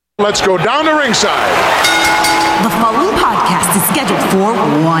Let's go down to ringside. The following podcast is scheduled for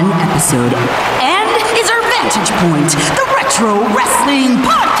one episode and is our vantage point, the Retro Wrestling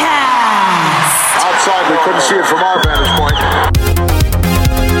Podcast. Outside, we couldn't see it from our vantage point.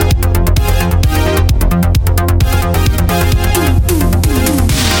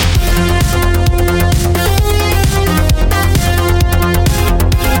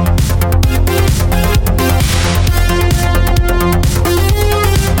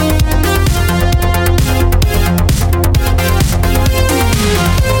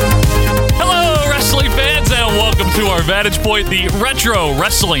 To our Vantage Point, the Retro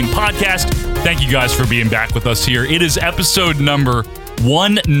Wrestling Podcast. Thank you guys for being back with us here. It is episode number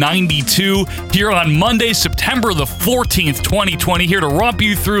 192 here on Monday, September the 14th, 2020, here to romp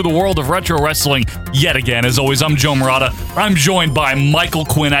you through the world of retro wrestling yet again. As always, I'm Joe Murata. I'm joined by Michael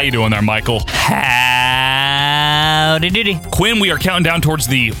Quinn. How you doing there, Michael? Howdy doody. Quinn, we are counting down towards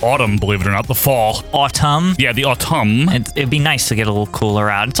the autumn, believe it or not, the fall. Autumn? Yeah, the autumn. It'd be nice to get a little cooler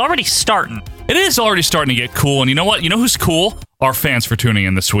out. It's already starting. It is already starting to get cool, and you know what? You know who's cool? Our fans for tuning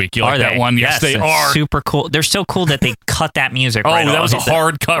in this week. You like that one? Yes, they are. Super cool. They're so cool that they cut that music right off. That was a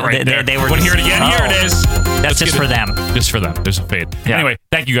hard cut right there. They were. Want to hear it again? Here it is. That's just for them. Just for them. There's a fade. Yeah. Anyway,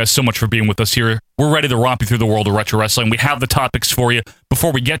 thank you guys so much for being with us here. We're ready to romp you through the world of retro wrestling. We have the topics for you.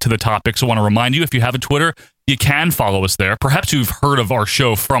 Before we get to the topics, I want to remind you, if you have a Twitter, you can follow us there. Perhaps you've heard of our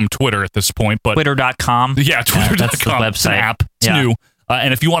show from Twitter at this point, but Twitter.com. Yeah, Twitter.com. That's the website. It's an app. It's new.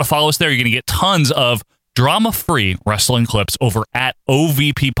 And if you want to follow us there, you're going to get tons of drama-free wrestling clips over at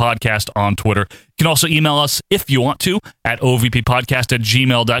OVP Podcast on Twitter. You can also email us if you want to at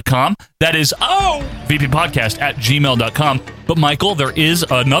ovppodcast@gmail.com. That is ovppodcast@gmail.com. But Michael, there is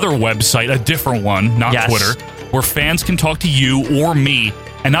another website, a different one, not Twitter, where fans can talk to you or me.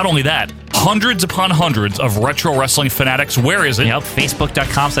 And not only that, hundreds upon hundreds of retro wrestling fanatics. Where is it? Yep,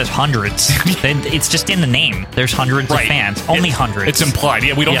 Facebook.com/hundreds. It's just in the name. There's hundreds of fans. Only hundreds. It's implied.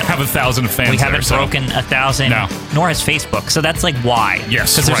 Yeah, we don't have 1,000 fans. We haven't broken 1,000, nor has Facebook. So that's like why.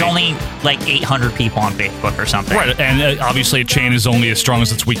 Yes, because there's only like 800 people on Facebook or something. Right, and obviously a chain is only as strong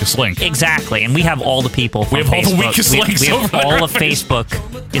as its weakest link. Exactly, and we have all the people from Facebook. We have all the weakest links over there. All of Facebook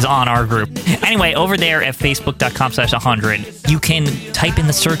is on our group. Anyway, over there at Facebook.com/100, you can type in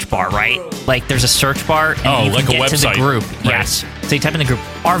the search bar, right? Like there's a search bar, and you can get to the group. Right. Yes. So you type in the group,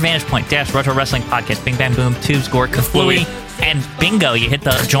 our Vantage Point - Retro Wrestling Podcast, Bing Bang Boom, Tubes, Gore, Kaflooey, and bingo. You hit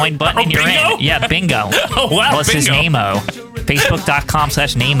the join button and you're bingo? in. Yeah, bingo. Oh, wow, Well, it says Namo.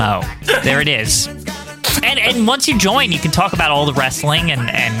 Facebook.com/Namo. There it is. And once you join, you can talk about all the wrestling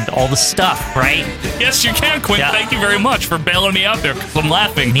and all the stuff, right? Yes, you can, Quinn. Yeah. Thank you very much for bailing me out there because I'm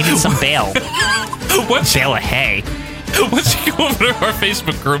laughing. Needed some bail. Bail of hay. Once you go over to our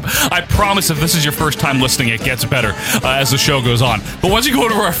Facebook group, I promise if this is your first time listening, it gets better as the show goes on. But once you go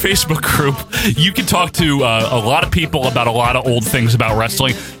over to our Facebook group, you can talk to a lot of people about a lot of old things about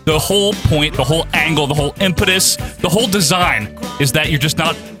wrestling. The whole point, the whole angle, the whole impetus, the whole design is that you're just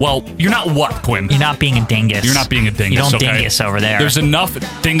not, you're not what, Quinn? You're not being a dingus. You're not being a dingus, You don't okay? dingus over there. There's enough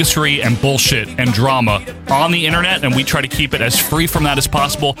dingusry and bullshit and drama on the internet, and we try to keep it as free from that as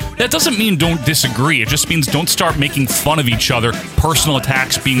possible. That doesn't mean don't disagree. It just means don't start making fun of each other, personal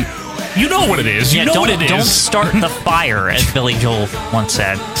attacks being... You know what it is. You know what it is. Don't start the fire, as Billy Joel once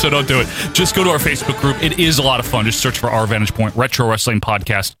said. So don't do it. Just go to our Facebook group. It is a lot of fun. Just search for Our Vantage Point Retro Wrestling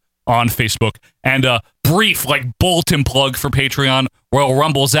Podcast on Facebook. And brief, bulletin plug for Patreon. Royal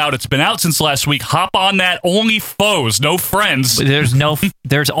Rumble's out. It's been out since last week. Hop on that. Only foes, no friends. There's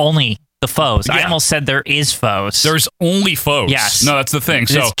only the foes. Yeah. I almost said there is foes. There's only foes. Yes. No, that's the thing.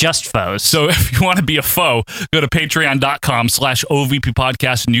 It's just foes. So if you want to be a foe, go to patreon.com/OVP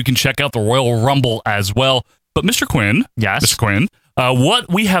Podcast and you can check out the Royal Rumble as well. But Mr. Quinn. Yes. Mr. Quinn,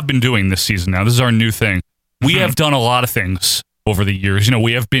 what we have been doing this season now, this is our new thing. We have done a lot of things over the years. You know,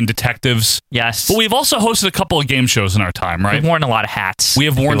 we have been detectives. Yes. But we've also hosted a couple of game shows in our time, right? We've worn a lot of hats. We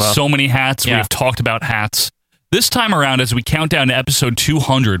have worn so many hats. Yeah. We have talked about hats. This time around, as we count down to episode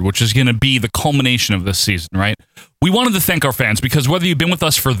 200, which is going to be the culmination of this season, right? We wanted to thank our fans because whether you've been with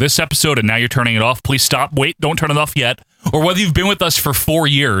us for this episode and now you're turning it off, please stop. Wait, don't turn it off yet. Or whether you've been with us for 4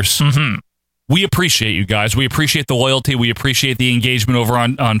 years, we appreciate you guys. We appreciate the loyalty. We appreciate the engagement over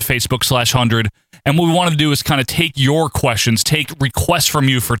on Facebook/100. And what we wanted to do is kind of take your questions, take requests from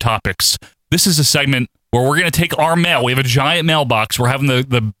you for topics. This is a segment where we're going to take our mail. We have a giant mailbox. We're having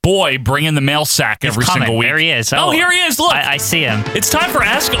the boy bring in the mail sack every single week. There he is. Oh, here he is. Look. I see him. It's time for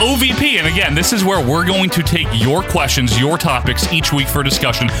Ask OVP. And again, this is where we're going to take your questions, your topics each week for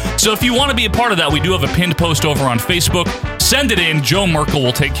discussion. So if you want to be a part of that, we do have a pinned post over on Facebook. Send it in. Joe Merkel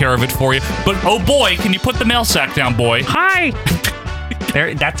will take care of it for you. But oh boy, can you put the mail sack down, boy? Hi.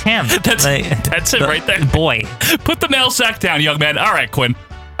 That's him. That's it right there. Boy. Put the mail sack down, young man. All right, Quinn.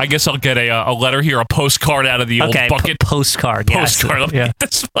 I guess I'll get a letter here, a postcard out of the old bucket. Postcard. Postcard. Yeah.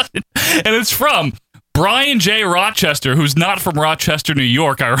 That's fun. And it's from Brian J. Rochester, who's not from Rochester, New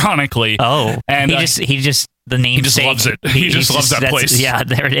York, ironically. Oh. And he just the name. He just loves it. He just loves that place. Yeah,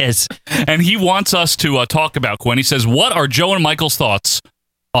 there it is. And he wants us to talk about, Quinn. He says, what are Joe and Michael's thoughts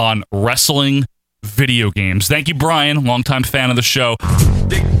on wrestling video games? Thank you, Brian, longtime fan of the show.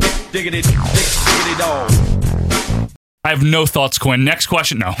 Diggity dog. I have no thoughts, Quinn. Next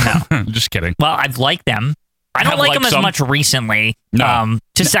question. No. Just kidding. Well, I've liked them. I don't like them as much recently. No. I'm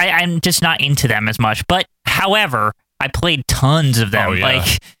just not into them as much. But however, I played tons of them. Oh, yeah.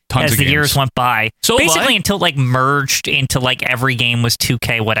 Like Tons as of the games. years went by. So basically until like merged into like every game was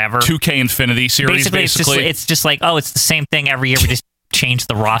 2K whatever. 2K Infinity series, basically. It's just like, oh, it's the same thing every year. We just change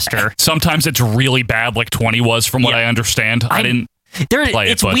the roster. Sometimes it's really bad, like 20 was, from what I understand. I didn't play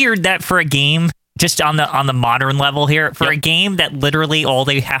it. It's weird that for a game, just on the modern level here, for a game that literally all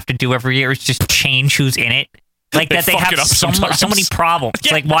they have to do every year is just change who's in it. Like They that they fuck have it up so many problems.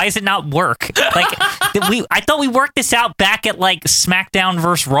 Yeah. Like, why does it not work? Like, I thought we worked this out back at like SmackDown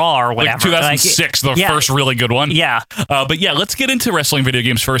versus Raw or whatever. Like 2006, the first really good one. Yeah. But yeah, let's get into wrestling video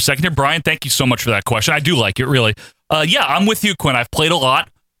games for a second here. Brian, thank you so much for that question. I do like it, really. Yeah, I'm with you, Quinn. I've played a lot.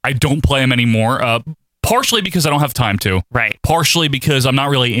 I don't play them anymore. Partially because I don't have time to. Right. Partially because I'm not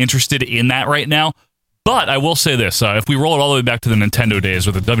really interested in that right now. But I will say this, if we roll it all the way back to the Nintendo days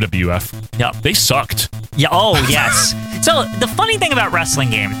with the WWF, they sucked. Yeah. Oh, yes. So the funny thing about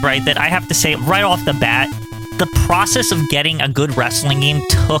wrestling games, right, that I have to say right off the bat, the process of getting a good wrestling game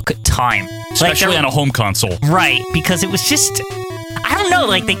took time. Especially on a home console. Right, because it was just, I don't know,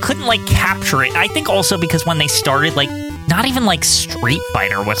 like they couldn't like capture it. I think also because when they started, like not even like Street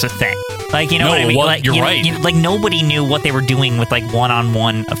Fighter was a thing. Like, you know what I mean? Like, you're right. Like nobody knew what they were doing with like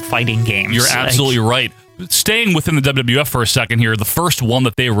one-on-one fighting games. You're absolutely right. Staying within the WWF for a second here, the first one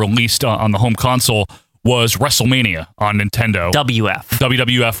that they released on the home console was WrestleMania on Nintendo. WWF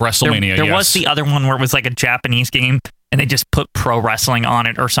WrestleMania, There was the other one where it was like a Japanese game and they just put pro wrestling on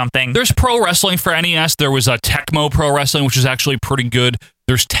it or something. There's pro wrestling for NES. There was a Tecmo Pro Wrestling, which is actually pretty good.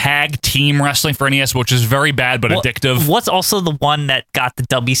 There's Tag Team Wrestling for NES, which is very bad but addictive. What's also the one that got the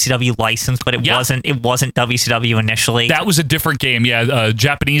WCW license, but it wasn't WCW initially? That was a different game, a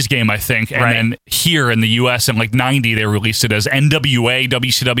Japanese game, I think. And then here in the US in like 90, they released it as NWA,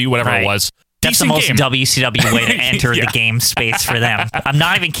 WCW, whatever it was. That's the most WCW way to enter the game space for them. I'm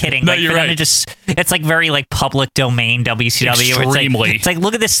not even kidding. No, like, you're for them right. to it's like very like public domain WCW. Extremely. It's like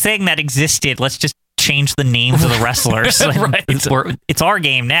look at this thing that existed. Let's just change the names of the wrestlers. Right. It's our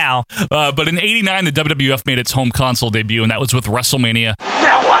game now. But in '89, the WWF made its home console debut, and that was with WrestleMania.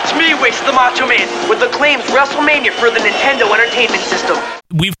 Now watch me waste the Macho Man with acclaimed WrestleMania for the Nintendo Entertainment System.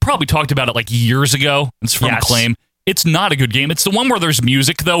 We've probably talked about it like years ago. It's from Acclaim. It's not a good game. It's the one where there's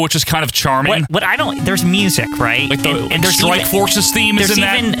music, though, which is kind of charming. What I don't... There's music, right? Like the and there's Strike Forces theme is in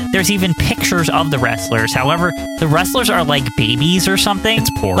that. There's even pictures of the wrestlers. However, the wrestlers are like babies or something.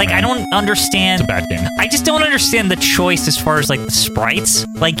 It's poor, Like, man. I don't understand... It's a bad game. I just don't understand the choice as far as, like, the sprites.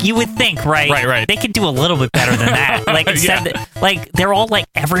 Like, you would think, right? Right. They could do a little bit better than that. Like, instead... Like, they're all, like...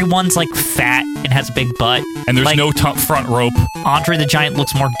 Everyone's, like, fat and has a big butt. And there's like, no front rope. Andre the Giant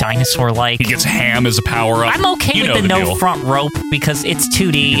looks more dinosaur-like. He gets ham as a power-up. I'm okay with the no front rope because it's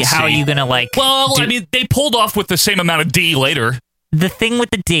 2D. How are you gonna like? Well, I mean, they pulled off with the same amount of D later. The thing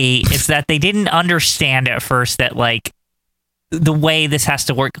with the D is that they didn't understand at first that like the way this has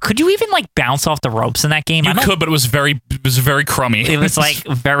to work. Could you even like bounce off the ropes in that game? You could, but it was very crummy. It was like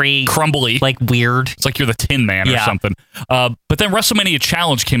very crumbly, like weird. It's like you're the Tin Man or something. But then WrestleMania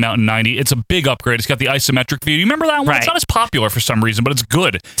Challenge came out in '90. It's a big upgrade. It's got the isometric view. You remember that one? Right. It's not as popular for some reason, but it's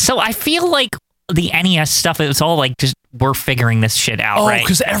good. So I feel like the NES stuff, it was all like just we're figuring this shit out, right?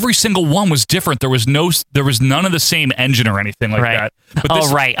 because every single one was different. There was none of the same engine or anything like that. But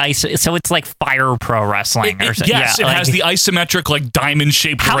this, right. So it's like Fire Pro Wrestling or something. Yes, it has the isometric like diamond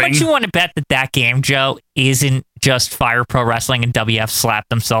shaped ring. How much you want to bet that game, Joe, isn't just Fire Pro Wrestling and WF slapped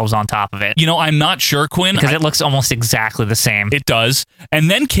themselves on top of it? You know, I'm not sure, Quinn. Because it looks almost exactly the same. It does. And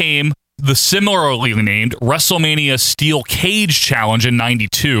then came the similarly named WrestleMania Steel Cage Challenge in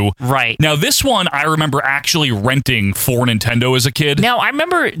 '92. Right. Now, this one I remember actually renting for Nintendo as a kid. Now, I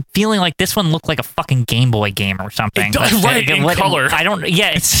remember feeling like this one looked like a fucking Game Boy game or something. It does, right, in color. I don't...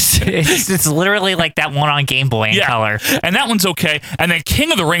 Yeah, it's literally like that one on Game Boy in color. And that one's okay. And then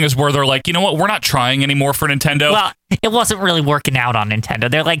King of the Ring is where they're like, you know what? We're not trying anymore for Nintendo. Well, it wasn't really working out on Nintendo.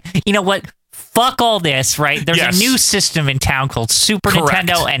 They're like, you know what? Fuck all this, right? There's a new system in town called Super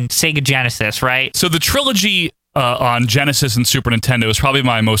Nintendo and Sega Genesis, right? So the trilogy on Genesis and Super Nintendo is probably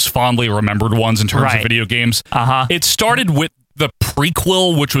my most fondly remembered ones in terms of video games. It started with the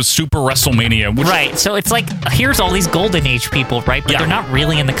prequel, which was Super WrestleMania. Right. So it's like, here's all these Golden Age people, right? But they're not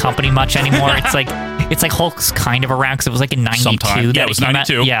really in the company much anymore. It's like Hulk's kind of around because it was like in 92. Sometime. Yeah, it was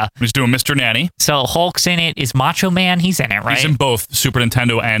 92. Yeah. He was doing Mr. Nanny. So Hulk's in it. Is Macho Man? He's in it, right? He's in both Super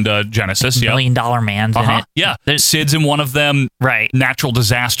Nintendo and Genesis. $1 Million Man's in it. Yeah. Sid's in one of them. Right. Natural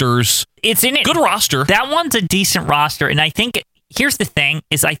Disasters. It's in it. Good roster. That one's a decent roster. And I think, here's the thing,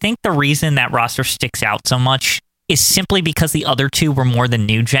 is I think the reason that roster sticks out so much is simply because the other two were more the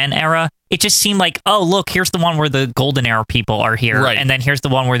new gen era. It just seemed like, oh, look, here's the one where the golden era people are here, right. And then here's the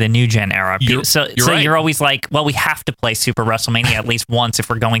one where the new gen era. So right. You're always like, well, we have to play Super WrestleMania at least once if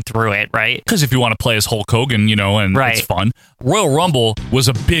we're going through it, right? Because if you want to play as Hulk Hogan, and it's fun. Royal Rumble was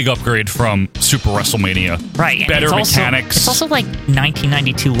a big upgrade from Super WrestleMania. Right. Better mechanics. It's also like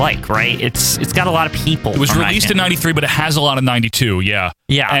 1992 right? It's got a lot of people. It was released in 93, but it has a lot of 92, yeah.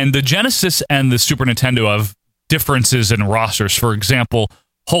 Yeah. And the Genesis and the Super Nintendo have differences in rosters. For example,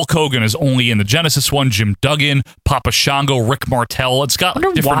 Hulk Hogan is only in the Genesis one, Jim Duggan, Papa Shango, Rick Martel. It's got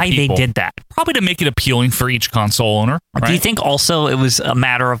different why people. They did that. Probably to make it appealing for each console owner. Right? Do you think also it was a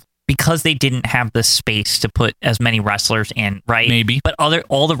matter of because they didn't have the space to put as many wrestlers in, right? Maybe. But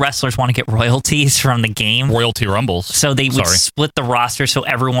all the wrestlers want to get royalties from the game. Royalty rumbles. So they would split the roster so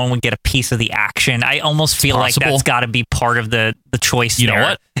everyone would get a piece of the action. I almost feel like that's got to be part of the choice You there. know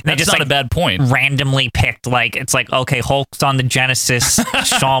what? That's just not a bad point. Randomly picked. It's like, okay, Hulk's on the Genesis,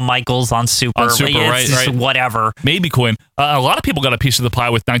 Shawn Michaels on Super. Right. Whatever. Maybe, Quinn. A lot of people got a piece of the pie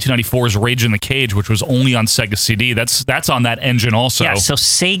with 1994's Rage in the Cage, which was only on Sega CD. That's on that engine also. Yeah, so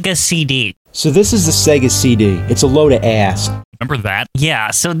Sega CD. So this is the Sega CD. It's a load of ass. Remember that? Yeah,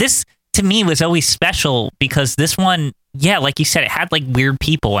 so this, to me, was always special because this one, yeah, like you said, it had like weird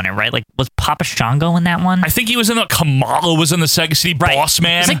people in it, right? Like, was Papa Shango in that one? I think he was in the Kamala was in the Sega CD. Right. Boss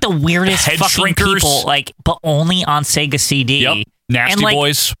Man. It's like the weirdest Head fucking Shrinkers. people, but only on Sega CD. Yep. Nasty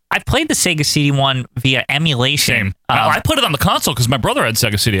Boys. I played the Sega CD one via emulation. Same. I put it on the console because my brother had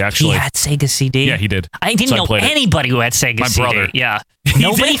Sega CD, actually. He had Sega CD? Yeah, he did. I didn't know anybody who had Sega CD. My brother. Yeah.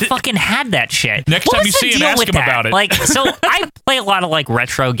 Nobody fucking had that shit. Next time you see him, ask him about it. So I play a lot of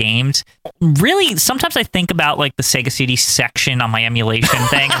retro games. Really, sometimes I think about the Sega CD section on my emulation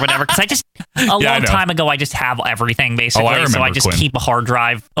thing or whatever, because a long time ago, I just have everything basically. I remember, so I just keep a hard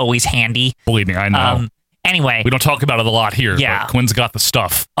drive always handy. Believe me, I know. Anyway. We don't talk about it a lot here, but Quinn's got the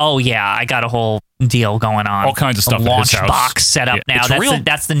stuff. Oh, yeah. I got a whole deal going on. All kinds of stuff a at his house. Launch box set up now.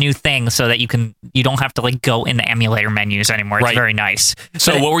 That's the new thing so that you don't have to go in the emulator menus anymore. It's very nice.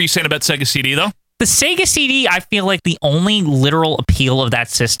 So what were you saying about Sega CD, though? The Sega CD, I feel like the only literal appeal of that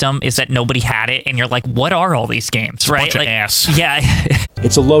system is that nobody had it, and you're like, what are all these games, it's right? A bunch of ass. Yeah.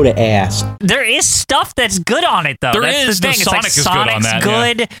 It's a load of ass. There is stuff that's good on it, though. That's the thing. Sonic is good on that.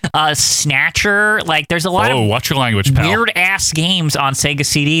 Good. Snatcher. There's a lot of watch your language, pal. Weird ass games on Sega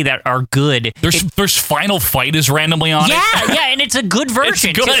CD that are good. There's Final Fight is randomly on it. Yeah, and it's a good version.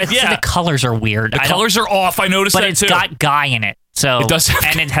 It's good, too. The colors are weird. The colors are off. I noticed that too. But it's got Guy in it. So it does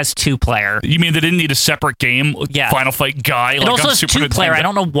and it has 2-player. You mean they didn't need a separate game? Yeah. Final Fight Guy. It also on has Super 2-player. Nintendo. I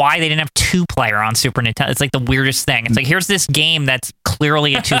don't know why they didn't have 2-player on Super Nintendo. It's the weirdest thing. It's here's this game that's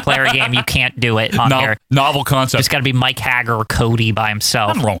clearly a 2-player game. You can't do it on here. Novel concept. It's got to be Mike Hager or Cody by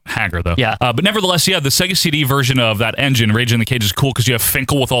himself. I'm wrong, Hager though. Yeah. But nevertheless, the Sega CD version of that engine, Rage in the Cage, is cool because you have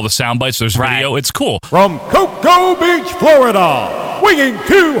Finkel with all the sound bites. There's video. It's cool. From Cocoa Beach, Florida, weighing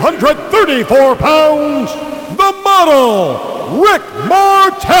 234 pounds, the model, Rick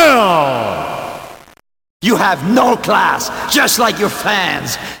Martel. You have no class, just like your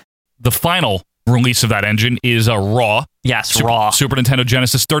fans. The final release of that engine is a Raw. Yes, Raw. Super Nintendo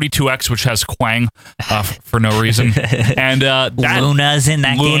Genesis 32X, which has Quang for no reason. And Luna's in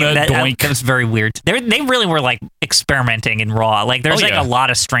that game. Doink. That was very weird. They really were experimenting in Raw. There's a lot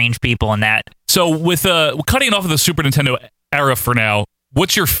of strange people in that. So with cutting off of the Super Nintendo era for now,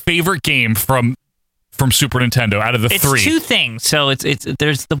 what's your favorite game from Super Nintendo out of the three? It's two things. So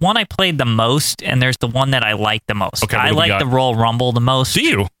there's the one I played the most, and there's the one that I like the most. Okay, I like the Royal Rumble the most. Do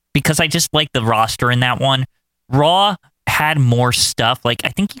you? Because I just like the roster in that one. Raw had more stuff. I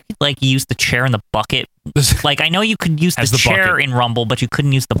think you could use the chair and the bucket. I know you could use the chair in Rumble, but you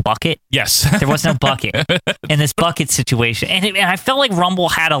couldn't use the bucket. Yes. There was no bucket in this bucket situation. And I felt like Rumble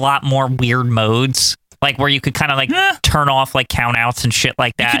had a lot more weird modes. Where you could kind of turn off countouts and shit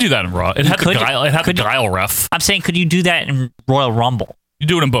like that. You could do that in Raw. It had the Guile ref. I'm saying, could you do that in Royal Rumble? You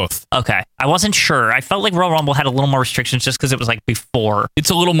do it in both. Okay. I wasn't sure. I felt like Royal Rumble had a little more restrictions just because it was like before.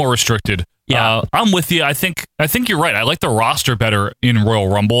 It's a little more restricted. Yeah. I'm with you. I think you're right. I like the roster better in Royal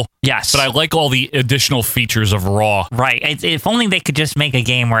Rumble. Yes. But I like all the additional features of Raw. Right. If only they could just make a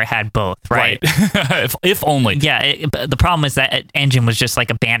game where it had both, right? if only. Yeah. The problem is that engine was just like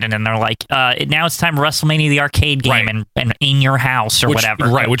abandoned, and they're like, now it's time WrestleMania the arcade game and in your house or whatever.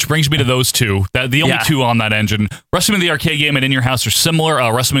 Right. Which brings me to those two. The only two on that engine. WrestleMania the arcade game and in your house are similar.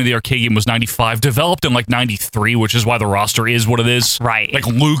 WrestleMania the arcade game was 95, developed in like 93, which is why the roster is what it is. Right. Like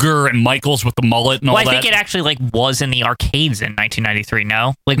Luger and Michaels with the mullet and all that. Well, I think it actually like was in the arcades in 1993.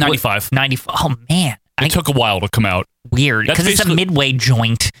 No, like 95. 95. Oh man, it took a while to come out. Weird, because it's a midway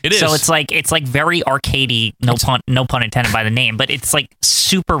joint. It is. So it's like very arcadey. No pun intended by the name, but it's like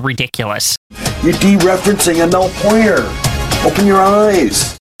super ridiculous. You're dereferencing a no pointer. Open your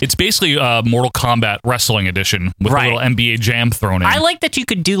eyes. It's basically Mortal Kombat Wrestling Edition with a little NBA Jam thrown in. I like that you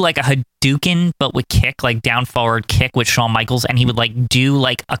could do like a Hadouken, but with kick, like down forward kick with Shawn Michaels, and he would like do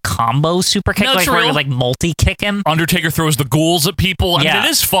like a combo super kick, like where you like multi kick him. Undertaker throws the ghouls at people. I mean, it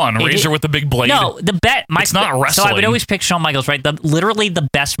is fun. Razor with the big blade. No, it's not wrestling. So I would always pick Shawn Michaels, right? Literally the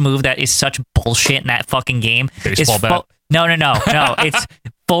best move that is such bullshit in that fucking game Baseball is bat. No. It's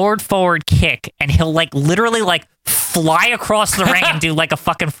forward kick, and he'll like literally like fly across the ring and do like a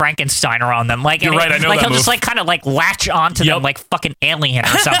fucking Frankenstein around them. Like you're right, I know like that he'll move. just like kind of like latch onto them like fucking alien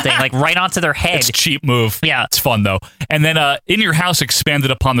or something, like right onto their head. It's a cheap move. Yeah, it's fun though. And then In Your House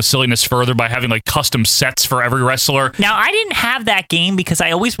expanded upon the silliness further by having like custom sets for every wrestler. Now I didn't have that game because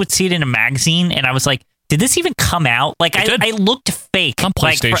I always would see it in a magazine, and I was like, did this even come out? Like I looked fake on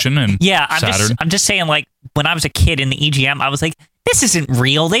PlayStation and Saturn. I'm just saying, like when I was a kid in the EGM, I was like, this isn't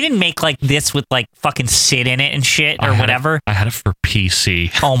real. They didn't make like this with like fucking Sid in it and shit or whatever. I had it for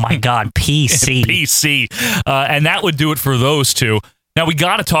PC. Oh my god, PC. PC. And that would do it for those two. Now we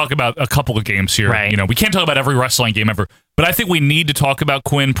got to talk about a couple of games here. Right. You know, we can't talk about every wrestling game ever, but I think we need to talk about,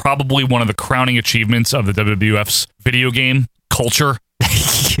 Quinn, probably one of the crowning achievements of the WWF's video game culture.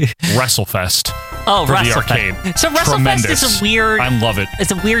 WrestleFest. Oh, for the WrestleFest. arcade. So WrestleFest Tremendous. is a weird. I love it.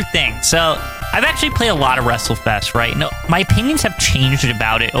 It's a weird thing. So I've actually played a lot of WrestleFest, right? No, my opinions have changed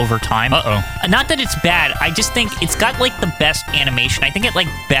about it over time. Not that it's bad. I just think it's got like the best animation. I think it like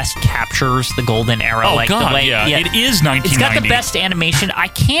best captures the golden era. Oh, like God, the way, yeah. It is 1990. It's got the best animation. I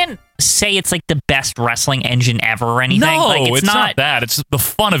can't say it's like the best wrestling engine ever or anything. No, like, it's not bad. It's the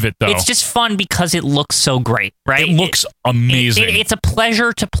fun of it, though. It's just fun because it looks so great, right? It looks amazing. It's a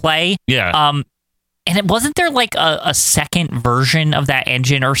pleasure to play. Yeah. And it wasn't there like a second version of that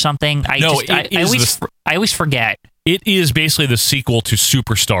engine or something? I always forget. It is basically the sequel to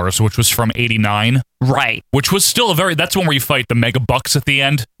Superstars, which was from '89. Right. Which was still that's one where you fight the Mega Bucks at the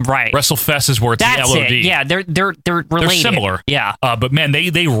end. Right. WrestleFest is where it's That's the LOD. it. Yeah, they're related. They're similar. Yeah. But man,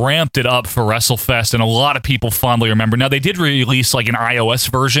 they ramped it up for WrestleFest, and a lot of people fondly remember. Now, they did release like an iOS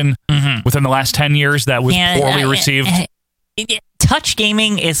version within the last 10 years that was poorly received. Touch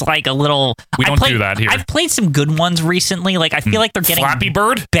gaming is like a little. We don't do that here. I've played some good ones recently. Like I feel like they're getting Flappy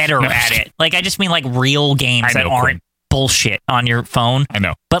Bird better at it. Like I just mean like real games that aren't bullshit on your phone. I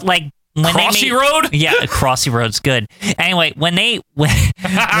know. But like when Crossy Road? Yeah, Crossy Road's good. Anyway, when they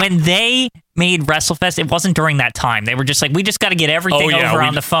made WrestleFest, it wasn't during that time. They were just like, we just got to get everything over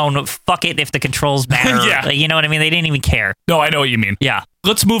on the phone. Fuck it if the controls matter. Yeah. You know what I mean? They didn't even care. No, I know what you mean. Yeah.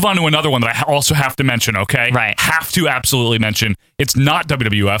 Let's move on to another one that I also have to mention, okay? Right. Have to absolutely mention. It's not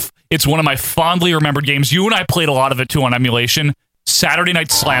WWF. It's one of my fondly remembered games. You and I played a lot of it, too, on emulation. Saturday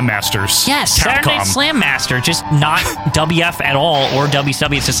Night Slam Masters. Yes, Capcom. Saturday Night Slam Master, just not WF at all or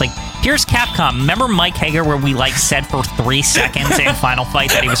WCW. It's just like, here's Capcom. Remember Mike Hager where we like said for 3 seconds in Final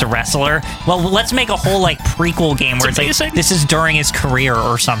Fight that he was a wrestler? Well, let's make a whole like prequel game where it's like, this is during his career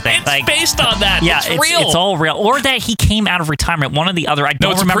or something. It's like, based on that. Yeah, it's real. It's all real. Or that he came out of retirement. One or the other. I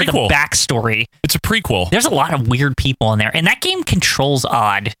don't remember the backstory. It's a prequel. There's a lot of weird people in there. And that game controls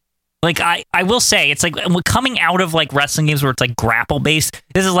odd. Like, I will say, it's like coming out of like wrestling games where it's like grapple based.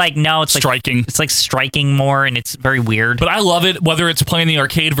 This is like, no, it's striking. It's like striking more, and it's very weird. But I love it, whether it's playing the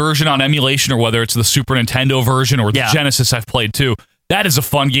arcade version on emulation or whether it's the Super Nintendo version or the Genesis I've played too. That is a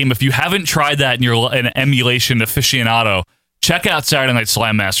fun game. If you haven't tried that and you're an emulation aficionado, check out Saturday Night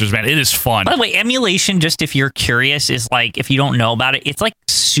Slam Masters, man. It is fun. By the way, emulation, just if you're curious, is like, if you don't know about it, it's like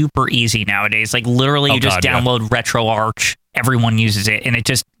super easy nowadays. Like literally, you just download RetroArch. Everyone uses it, and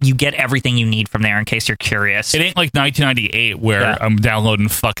you get everything you need from there in case you're curious. It ain't like 1998 where I'm downloading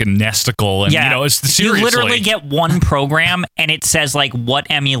fucking Nesticle and it's seriously. You literally get one program and it says like, what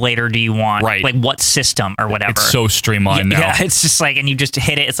emulator do you want? Right. Like what system or whatever. It's so streamlined now. Yeah, it's just like, and you just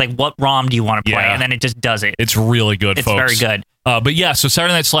hit it. It's like, what ROM do you want to play? And then it just does it. It's really good, it's folks. It's very good. But yeah, so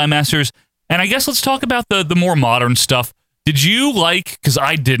Saturday Night Slam Masters, And I guess let's talk about the more modern stuff. Did you like, because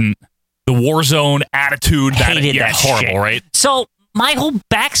I didn't, the Warzone attitude? Hated that horrible, shit. right? So my whole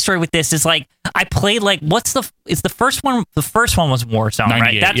backstory with this is like, I played like, the first one? The first one was Warzone,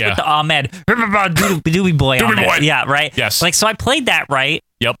 right? That's with the Ahmed Doobie Boy on it. Yeah, right? Yes. Like, so I played that, right?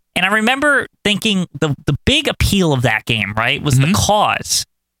 Yep. And I remember thinking the big appeal of that game, right, was the cause.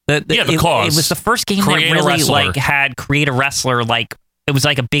 The cause. It was the first game that really like had create a wrestler, like it was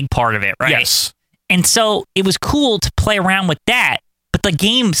like a big part of it, right? Yes. And so it was cool to play around with that, but the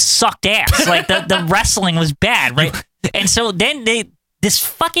game sucked ass. Like the wrestling was bad, right? And so then this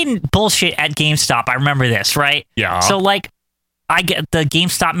fucking bullshit at GameStop. I remember this, right? Yeah. So like, I get the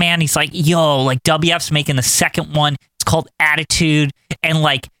GameStop man. He's like, yo, like WF's making the second one. It's called Attitude, and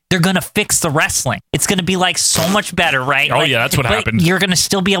like they're gonna fix the wrestling. It's gonna be like so much better, right? Oh like, yeah, that's what happened. You're gonna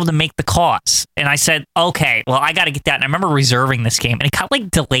still be able to make the cause. And I said, okay, well, I got to get that. And I remember reserving this game, and it got like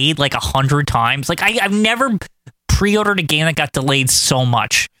delayed like 100 times. Like I've never pre-ordered a game that got delayed so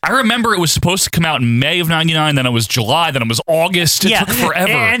much. I remember it was supposed to come out in May of '99, then it was July, then it was August. It took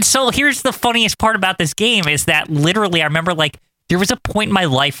forever. And so here's the funniest part about this game is that literally I remember like there was a point in my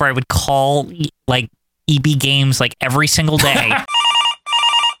life where I would call like EB Games like every single day.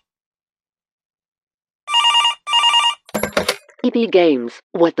 EB Games,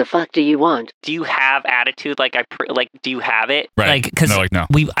 what the fuck do you want? Do you have Attitude? Like do you have it? Right. Like, because no.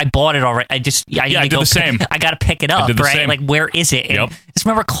 I bought it already. I did the same. I got to pick it up, right? Same. Like, where is it? And Yep. I just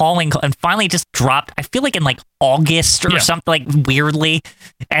remember calling, and finally it just dropped. I feel like in like August or something, like weirdly.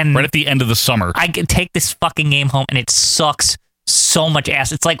 And right at the end of the summer. I could take this fucking game home, and it sucks so much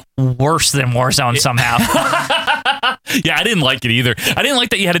ass. It's like worse than Warzone somehow. Yeah, I didn't like it either. I didn't like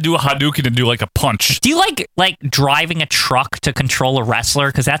that you had to do a Hadouken and do like a punch. Do you like driving a truck to control a wrestler?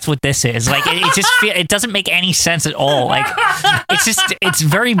 Because that's what this is. Like it just it doesn't make any sense at all. Like it's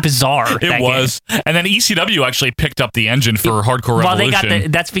very bizarre. It was, and then ECW actually picked up the engine for Hardcore Revolution. Well,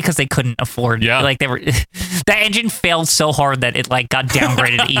 that's because they couldn't afford. Yeah, like they were. That engine failed so hard that it like got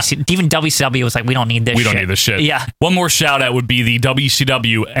downgraded to ECW. Even WCW was like, we don't need this. We don't need this shit. Yeah. One more shout out would be the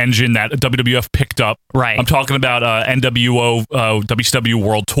WCW engine that WWF picked up. Right. I'm talking about NWO WCW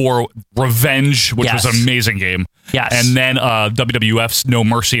World Tour Revenge, which was an amazing game. Yes. And then WWF's No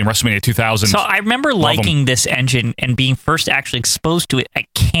Mercy in WrestleMania 2000. So I remember liking this engine and being first actually exposed to it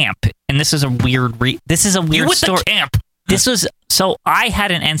at camp. And this is a weird You went story. to camp. This was, so I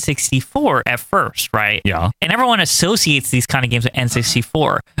had an N64 at first, right? Yeah. And everyone associates these kind of games with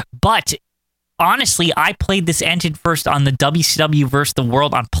N64. But honestly, I played this engine first on the WCW vs. the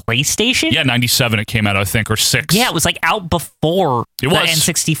World on PlayStation. Yeah, 97 it came out, I think, or 6. Yeah, it was like out before the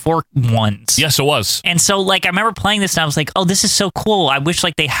N64 ones. Yes, it was. And so like I remember playing this and I was like, oh, this is so cool. I wish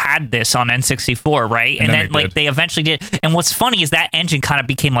like they had this on N64, right? And then like they eventually did. And what's funny is that engine kind of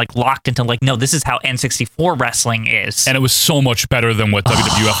became like locked into like, no, this is how N64 wrestling is. And it was so much better than what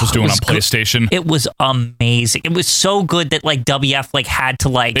WWF was doing on PlayStation. It was amazing. It was so good that like WF like had to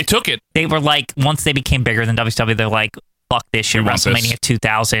like, they took it. They were like, once they became bigger than WCW, they're like, fuck this shit, WrestleMania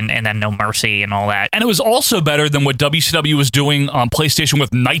 2000 and then No Mercy and all that. And it was also better than what WCW was doing on PlayStation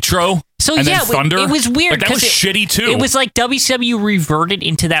with Nitro. So and yeah, then Thunder. it was weird. Like, that was shitty too. It was like WCW reverted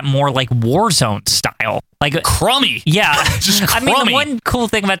into that more like Warzone style. Like crummy. Yeah. Just crummy. I mean, the one cool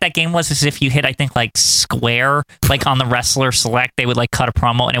thing about that game was is if you hit, I think, like square, like on the wrestler select, they would like cut a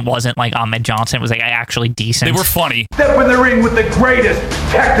promo and it wasn't like Ahmed Johnson. It was like actually decent. They were funny. Step in the ring with the greatest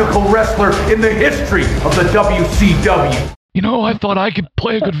technical wrestler in the history of the WCW. You know, I thought I could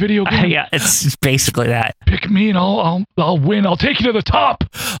play a good video game. Yeah, it's basically that. Pick me and I'll win. I'll take you to the top.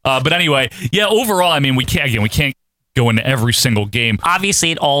 But anyway, yeah, overall, I mean, we can't go into every single game.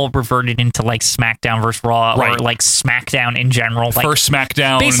 Obviously, it all reverted into like SmackDown versus Raw or like SmackDown in general. Like, First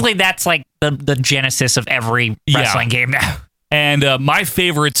SmackDown. Basically, that's like the genesis of every wrestling game now. And my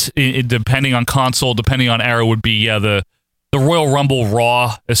favorites, depending on console, depending on era, would be the Royal Rumble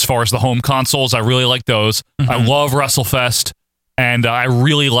Raw as far as the home consoles. I really like those. Mm-hmm. I love WrestleFest, and I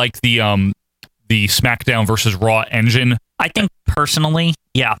really like the SmackDown versus Raw engine. I think personally,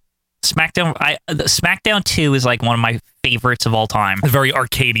 yeah, SmackDown 2 is like one of my favorites of all time. A very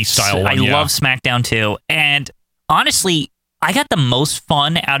arcadey style one. I love SmackDown 2, and honestly, I got the most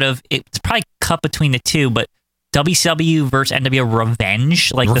fun out of it. It's probably cut between the two, but WCW versus NWO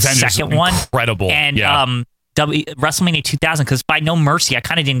Revenge, like Revenge the second one, incredible, and WrestleMania 2000, because by No Mercy I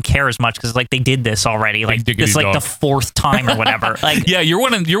kind of didn't care as much because like they did this already, like this like the fourth time or whatever. Like yeah, you're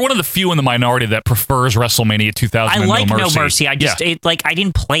one of the few in the minority that prefers WrestleMania 2000. I like No Mercy. I just I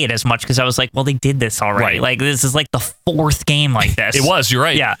didn't play it as much because I was like, well, they did this already. Right. Like this is like the fourth game like this. It was. You're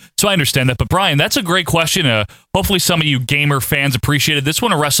right. Yeah. So I understand that. But Brian, that's a great question. Hopefully some of you gamer fans appreciated this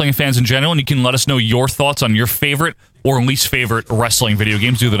one, or wrestling fans in general, and you can let us know your thoughts on your favorite or least favorite wrestling video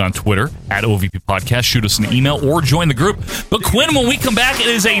games. Do that on Twitter, at OVP Podcast. Shoot us an email or join the group. But Quinn, when we come back, it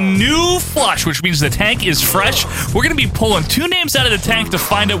is a new flush, which means the tank is fresh. We're going to be pulling 2 names out of the tank to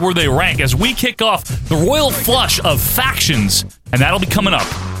find out where they rank as we kick off the Royal Flush of Factions, and that'll be coming up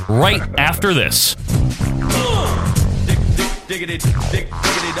right after this. Diggity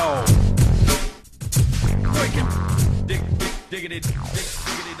dog. Diggity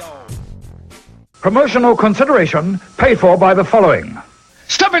dog. Promotional consideration paid for by the following.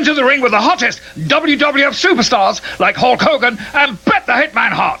 Step into the ring with the hottest WWF superstars like Hulk Hogan and Bret the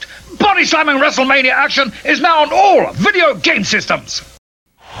Hitman Hart. Body slamming WrestleMania action is now on all video game systems.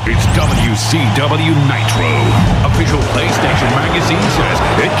 It's WCW Nitro. Official PlayStation magazine says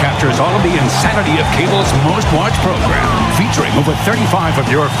it captures all of the insanity of cable's most watched program, featuring over 35 of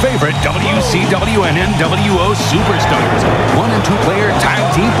your favorite WCW and NWO superstars, 1- and 2-player tag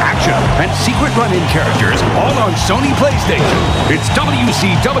team action, and secret run-in characters, all on Sony PlayStation. It's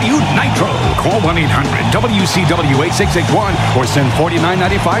WCW Nitro. Call 1-800-WCW-8661 or send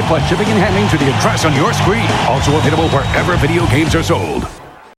 $49.95 plus shipping and handling to the address on your screen. Also available wherever video games are sold.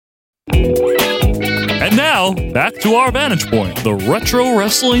 And now, back to our Vantage Point, the Retro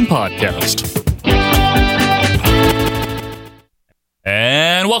Wrestling Podcast.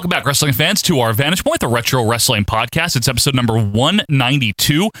 And welcome back, wrestling fans, to our Vantage Point, the Retro Wrestling Podcast. It's episode number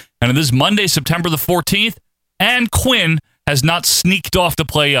 192, and it is Monday, September the 14th, and Quinn has not sneaked off to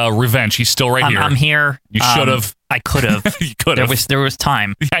play Revenge. He's still right here. I'm here. You should have. I could have. You could have. There was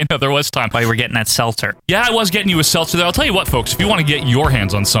time. Yeah, I know, there was time. While you were getting that seltzer. Yeah, I was getting you a seltzer there. I'll tell you what, folks, if you want to get your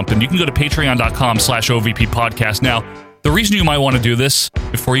hands on something, you can go to patreon.com/OVP Podcast. Now, the reason you might want to do this,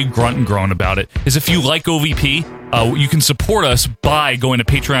 before you grunt and groan about it, is if you like OVP, you can support us by going to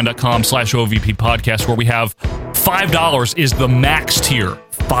patreon.com/OVP Podcast, where we have $5 is the max tier.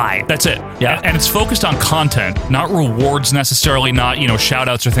 5. That's it. Yeah. And it's focused on content, not rewards necessarily, not, shout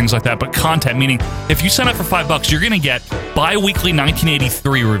outs or things like that, but content, meaning if you sign up for $5, you're going to get bi-weekly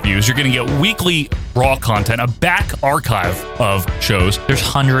 1983 reviews. You're going to get weekly Raw content, a back archive of shows. There's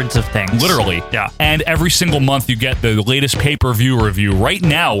hundreds of things. Literally. Yeah. And every single month you get the latest pay-per-view review. Right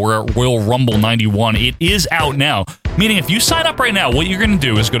now, we're at Royal Rumble 91. It is out now. Meaning, if you sign up right now, what you're going to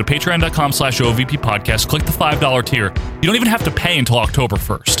do is go to patreon.com/OVP Podcast, click the $5 tier. You don't even have to pay until October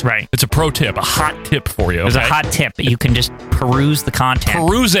 1st. Right. It's a pro tip, a hot tip for you. There's a hot tip. You can just peruse the content.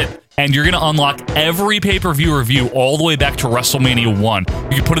 Peruse it. And you're going to unlock every pay-per-view review all the way back to WrestleMania 1.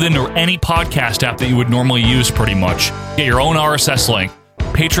 You can put it into any podcast app that you would normally use pretty much. Get your own RSS link.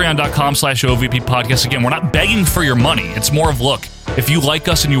 Patreon.com/OVP Podcast. Again, we're not begging for your money. It's more of, look, if you like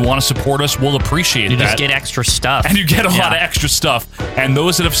us and you want to support us, we'll appreciate that. You just get extra stuff. And you get a lot of extra stuff. And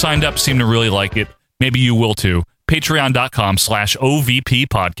those that have signed up seem to really like it. Maybe you will too. Patreon.com/OVP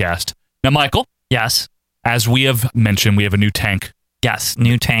Podcast. Now, Michael. Yes. As we have mentioned, we have a new tank. Yes,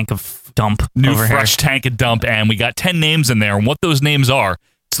 new tank of dump. New over fresh here. tank of dump. And we got 10 names in there. And what those names are,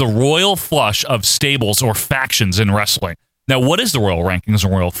 it's the Royal Flush of stables or factions in wrestling. Now, what is the Royal Rankings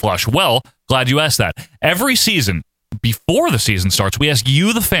and Royal Flush? Well, glad you asked that. Every season, before the season starts, we ask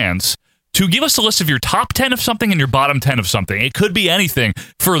you, the fans, to give us a list of your top 10 of something and your bottom 10 of something. It could be anything.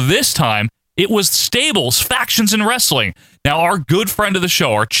 For this time, it was stables, factions in wrestling. Now, our good friend of the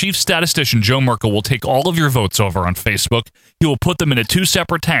show, our chief statistician, Joe Merkel, will take all of your votes over on Facebook. He will put them into 2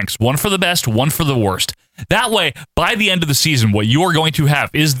 separate tanks, one for the best, one for the worst. That way, by the end of the season, what you are going to have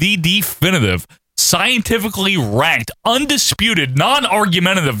is the definitive, scientifically ranked, undisputed,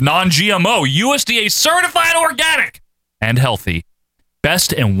 non-argumentative, non-GMO, USDA certified organic and healthy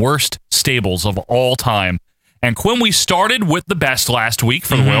best and worst stables of all time. And Quinn, we started with the best last week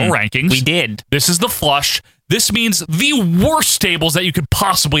for the Royal Rankings. We did. This is the flush. This means the worst stables that you could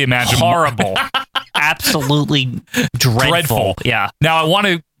possibly imagine. Horrible. Absolutely dreadful. Yeah. Now, I want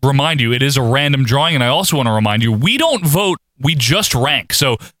to remind you, it is a random drawing, and I also want to remind you, we don't vote, we just rank.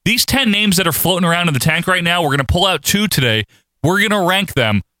 So these 10 names that are floating around in the tank right now, we're going to pull out 2 today. We're going to rank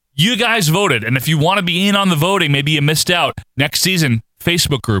them. You guys voted, and if you want to be in on the voting, maybe you missed out, next season,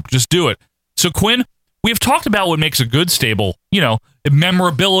 Facebook group, just do it. So, Quinn, we have talked about what makes a good stable,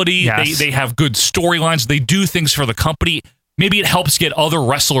 memorability. Yes. They have good storylines. They do things for the company. Maybe it helps get other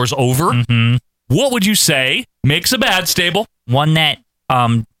wrestlers over. Mm-hmm. What would you say makes a bad stable? One that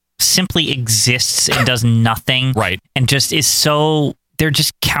simply exists and does nothing. Right. And just is so... They're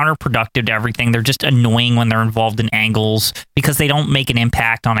just counterproductive to everything. They're just annoying when they're involved in angles because they don't make an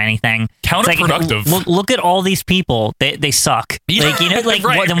impact on anything. Counterproductive. It's like, look at all these people. They suck. Yeah,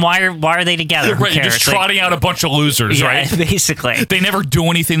 right. Then why are they together? Who Right, you're cares? just trotting out a bunch of losers, yeah, right? Basically. They never do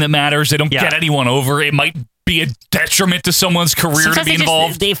anything that matters. They don't get anyone over. It might be a detriment to someone's career Sometimes to be they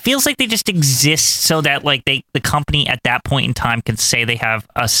involved. It feels like they just exist so that like the company at that point in time can say they have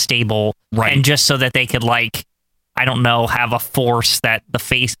a stable, right? And just so that they could like, I don't know, have a force that the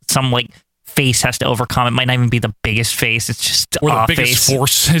face has to overcome. It might not even be the biggest face. It's just or the biggest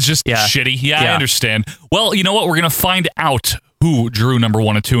force is just shitty. Yeah, I understand. Well, you know what? We're going to find out who drew number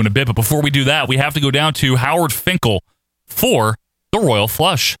 1 and 2 in a bit. But before we do that, we have to go down to Howard Finkel for the Royal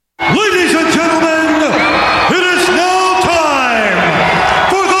Flush. Ladies and gentlemen, it is now time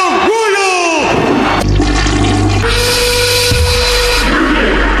for the Royal.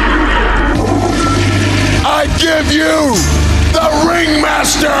 I give you the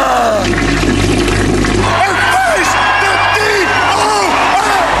Ringmaster. And face the DOA.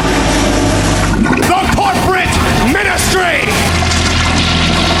 The corporate ministry.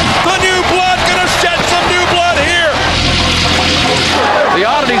 The new blood gonna shed some new blood here. The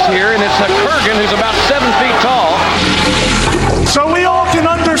oddity's here, and it's a Kurgan who's about 7 feet tall. So we all can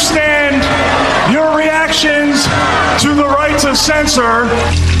understand your reactions to the right to censor.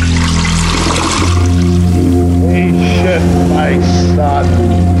 Hey, shit, my son.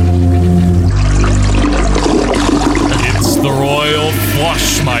 It's the Royal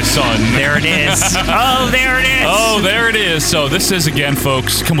Flush, my son. There it is. Oh, there it is. Oh, there it is. So this is, again,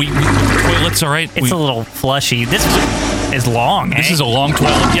 folks, can we toilets, all right? It's a little flushy. This is long, This is a long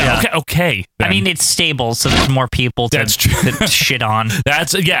toilet. Yeah. Okay. I mean, it's stable, so there's more people to shit on.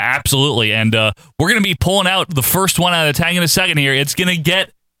 That's, absolutely. And we're going to be pulling out the first one out of the tank in a second here. It's going to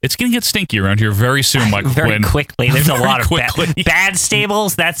get stinky around here very soon, Michael very Quinn. Quickly. There's a Very lot of quickly. bad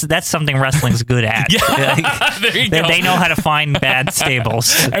stables. That's something wrestling's good at. There you go. They know how to find bad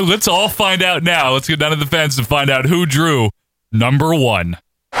stables. And let's all find out now. Let's go down to the fence and find out who drew number 1.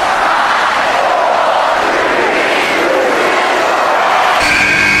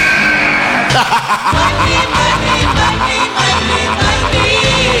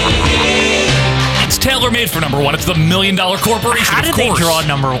 It's tailor-made for number 1. It's the $1 Million Corporation. How did they draw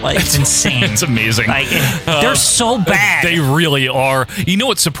number 1? It's insane. It's amazing. Like, they're so bad. They really are. You know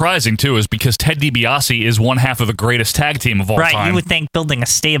what's surprising, too, is because Ted DiBiase is one half of the greatest tag team of all time. Right, you would think building a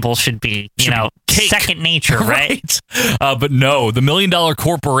stable should be, second nature, right? But no, the $1 Million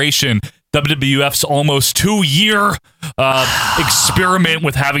Corporation, WWF's almost 2-year experiment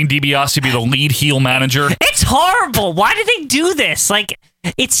with having DiBiase be the lead heel manager. It's horrible. Why did they do this? Like,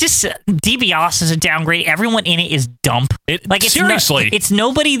 it's just DiBiase is a downgrade. Everyone in it is dump. Seriously, it's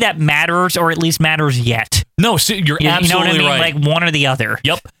nobody that matters, or at least matters yet. No, you're absolutely you know what I mean? right. Like one or the other.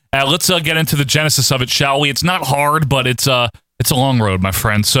 Yep. Let's get into the genesis of it, shall we? It's not hard, but it's a long road, my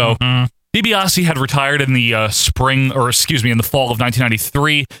friend. So DiBiase had retired in the in the fall of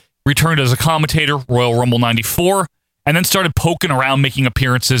 1993. Returned as a commentator, Royal Rumble 94, and then started poking around, making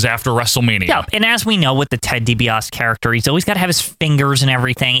appearances after WrestleMania. Yeah, and as we know with the Ted DiBiase character, he's always got to have his fingers and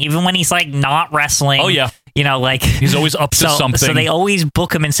everything, even when he's like not wrestling. Oh yeah, he's always up to something. So they always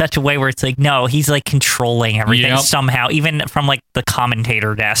book him in such a way where it's like, no, he's like controlling everything somehow, even from like the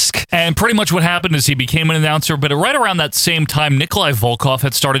commentator desk. And pretty much what happened is he became an announcer, but right around that same time, Nikolai Volkov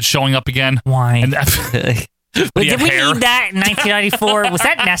had started showing up again. Why? And Did we need that in 1994? Was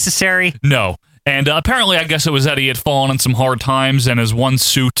that necessary? No. And apparently, I guess it was that he had fallen on some hard times, and his one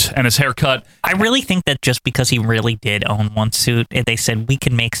suit and his haircut. I really think that just because he really did own one suit, they said, we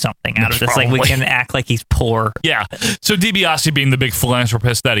can make something out of this. Probably. Like, we can act like he's poor. Yeah. So DiBiase, being the big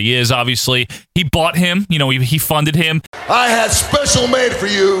philanthropist that he is, obviously, he bought him. He funded him. I had special made for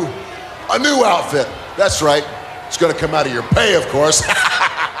you a new outfit. That's right. It's going to come out of your pay, of course.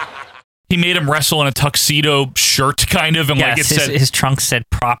 He made him wrestle in a tuxedo shirt, kind of, and yes, like it said, his trunk said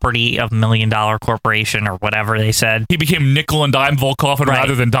 "property of $1 Million Corporation" or whatever they said. He became nickel and dime Volkov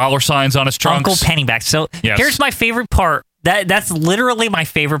rather than dollar signs on his trunks. Uncle Pennyback. So here's my favorite part. That's literally my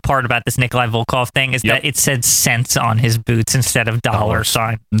favorite part about this Nikolai Volkov thing is that it said cents on his boots instead of dollar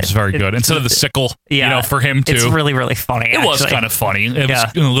sign. It's very good. Instead of the sickle, for him too. It's really, really funny. It was kind of funny. It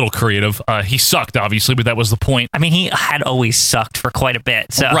was a little creative. He sucked, obviously, but that was the point. I mean, he had always sucked for quite a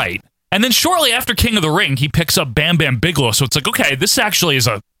bit. So. Right. And then shortly after King of the Ring, he picks up Bam Bam Bigelow. So it's like, okay, this actually is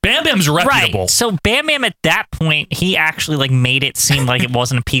Bam Bam's reputable. Right. So Bam Bam at that point, he actually made it seem like it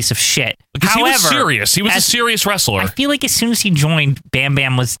wasn't a piece of shit. Because he was serious. He was a serious wrestler. I feel like as soon as he joined, Bam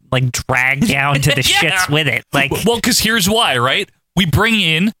Bam was like dragged down to the shits with it. Like, well, because here's why, right? We bring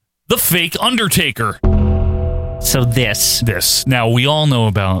in the fake Undertaker. So this. Now, we all know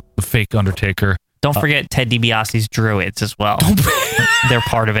about the fake Undertaker. Don't forget Ted DiBiase's Druids as well. They're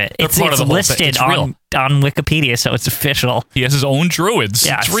part of it. It's listed on Wikipedia, so it's official. He has his own Druids.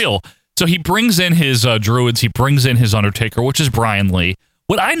 Yes. It's real. So he brings in his Druids. He brings in his Undertaker, which is Brian Lee.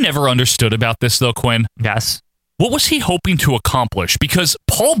 What I never understood about this, though, Quinn. Yes. What was he hoping to accomplish? Because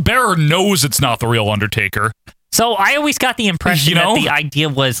Paul Bearer knows it's not the real Undertaker. So I always got the impression that the idea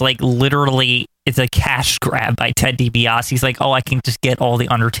was like literally it's a cash grab by Ted DiBiase. He's like, oh, I can just get all the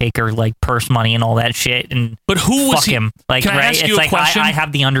Undertaker like purse money and all that shit. And but who was he? Him. Like, Can I ask you a question? I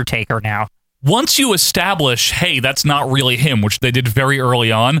have the Undertaker now. Once you establish, hey, that's not really him, which they did very early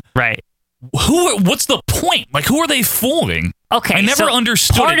on. Right. What's the point? Like, who are they fooling? Okay, I never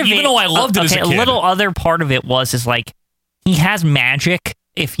understood it, even though I loved it as a kid. A little other part of it is like, he has magic.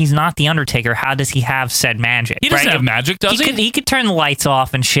 If he's not the Undertaker, how does he have said magic? He doesn't have magic, does he? He could turn the lights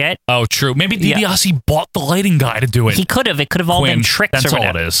off and shit. Oh, true. Maybe DiBiase bought the lighting guy to do it. He could have. It could have all been tricks. That's or all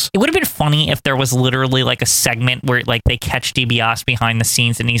whatever. it is. It would have been funny if there was literally like a segment where like they catch DiBiase behind the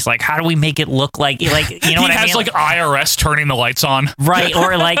scenes and he's like, "How do we make it look like you know what I mean?" He has like IRS turning the lights on, right?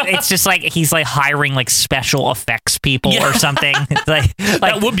 Or like it's just like he's like hiring like special effects people or something. Like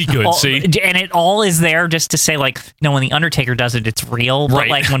that would be good. See, and it all is there just to say like, no, when the Undertaker does it, it's real. But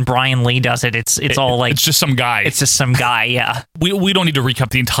like when Brian Lee does it, it's all like it's just some guy. It's just some guy. Yeah. We don't need to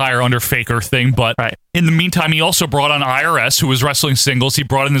recap the entire Underfaker thing, but in the meantime, he also brought on IRS, who was wrestling singles. He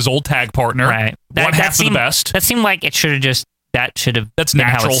brought in his old tag partner. Right. One half of the best. That seemed like it should have just. That's been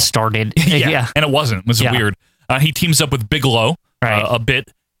natural. How it started. yeah. And it wasn't. It was weird. He teams up with Bigelow a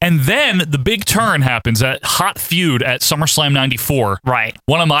bit. And then the big turn happens at Hot Feud at SummerSlam 94. Right.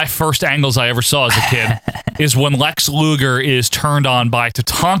 One of my first angles I ever saw as a kid is when Lex Luger is turned on by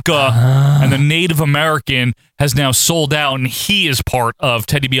Tatanka, and the Native American has now sold out, and he is part of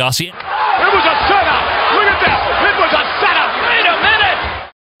Ted DiBiase. It was a setup! Look at this! It was a setup! Wait a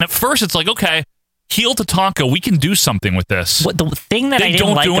minute! And at first, it's like, okay, heel Tatanka, we can do something with this. The thing that I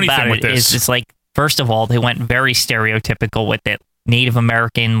didn't like about it is it's like, first of all, they went very stereotypical with it. Native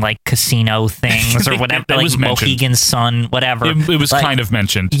American like casino things or whatever, like Mohegan's Son, whatever. It was kind of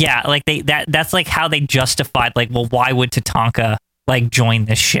mentioned. Yeah, like that's like how they justified like, well, why would Tatanka like join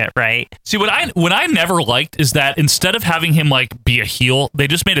this shit, right? See, what I never liked is that instead of having him like be a heel, they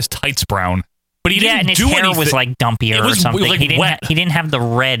just made his tights brown. But he didn't and his do hair anything. was like dumpier or something. Like he didn't have the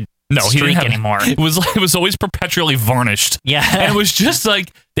red streak anymore. It was always perpetually varnished. Yeah, and it was just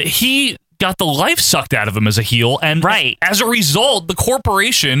like that he got the life sucked out of him as a heel, and as a result, the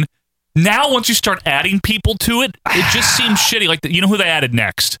corporation now, once you start adding people to it, it just seems shitty. Like you know who they added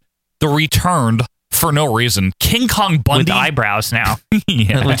next? The Returned for no reason. King Kong Bundy with eyebrows now,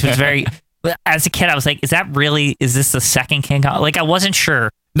 yeah. Which was very. As a kid, I was like, is this the second King Kong? Like I wasn't sure.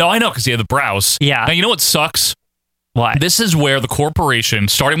 No, I know because he had the brows. Yeah. Now you know what sucks? What? This is where the corporation,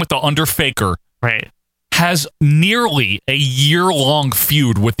 starting with the Underfaker, has nearly a year-long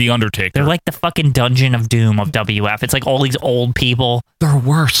feud with The Undertaker. They're like the fucking Dungeon of Doom of WF. It's like all these old people. They're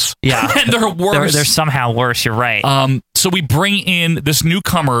worse. Yeah. They're worse. They're somehow worse, you're right. So we bring in this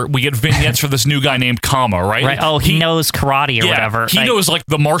newcomer. We get vignettes for this new guy named Kama, right? Right. Oh, he knows karate or whatever. He knows like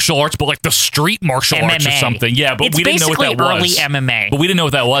the martial arts, but like the street martial arts or something. Yeah, but we didn't know what that was. It's basically early MMA. But we didn't know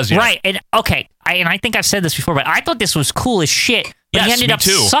what that was yet. Right. And okay, I think I've said this before, but I thought this was cool as shit. But he ended up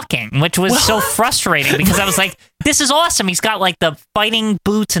sucking, which was so frustrating because I was like, this is awesome. He's got like the fighting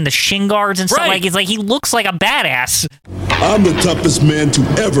boots and the shin guards and stuff. Like he looks like a badass. I'm the toughest man to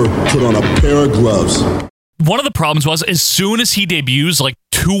ever put on a pair of gloves. One of the problems was as soon as he debuts, like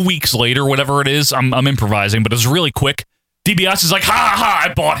 2 weeks later, whatever it is, I'm improvising, but it's really quick. DiBiase is like, ha,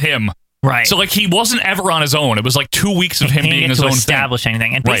 I bought him. Right. So like he wasn't ever on his own. It was like 2 weeks of him being his own establish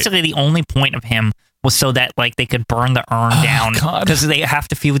anything. And basically the only point of him was so that like they could burn the urn down because they have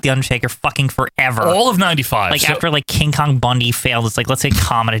to feud with the Undertaker fucking forever. All of 95. Like after like King Kong Bundy failed, it's like let's get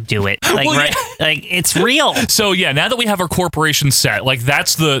Kama to do it. Like like it's real. So yeah, now that we have our corporation set, like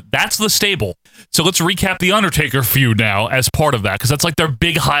that's the stable. So let's recap the Undertaker feud now as part of that because that's like their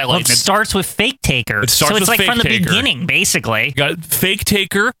big highlight. Well, it starts with Fake Taker. So it's like from the beginning, basically. You got Fake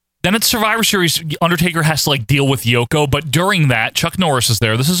Taker. Then it's Survivor Series, Undertaker has to like deal with Yoko, but during that, Chuck Norris is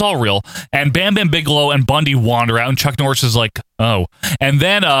there. This is all real. And Bam Bam Bigelow and Bundy wander out, and Chuck Norris is like, oh. And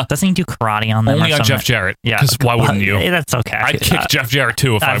then doesn't he do karate on them? Only on Jeff Jarrett. Yeah. Because why wouldn't you? That's okay. I'd kick Jeff Jarrett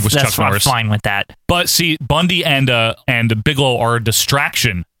too if I was Chuck Norris. I'm fine with that. But see, Bundy and Bigelow are a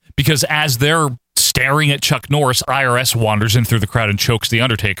distraction because as they're staring at Chuck Norris, IRS wanders in through the crowd and chokes the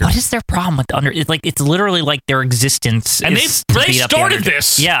Undertaker. What is their problem with the Undertaker? It's literally like their existence. And they started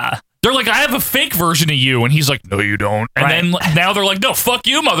this. Yeah. They're like, I have a fake version of you. And he's like, no, you don't. And then now they're like, no, fuck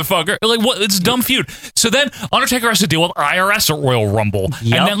you, motherfucker. They're like, what? It's a dumb feud. So then Undertaker has to deal with IRS at Royal Rumble.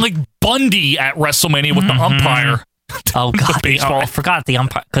 Yep. And then like Bundy at WrestleMania with the umpire. Oh God, baseball! I forgot the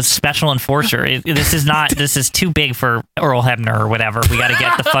umpire because special enforcer. This is too big for Earl Hebner or whatever. We got to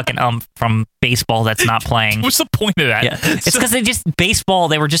get the fucking from baseball that's not playing. What's the point of that? Yeah. It's because baseball.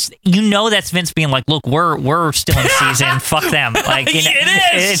 They were just that's Vince being like, look, we're still in season. Fuck them. Like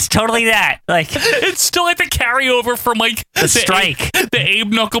it is. It's totally that. Like it's still like the carryover from like the strike, the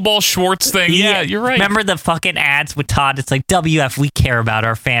Abe Knuckleball Schwartz thing. Yeah, you're right. Remember the fucking ads with Todd? It's like WF. We care about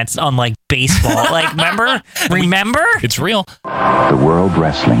our fans, unlike baseball. Like remember? It's real. The World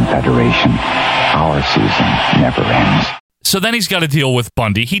Wrestling Federation. Our season never ends. So then he's got to deal with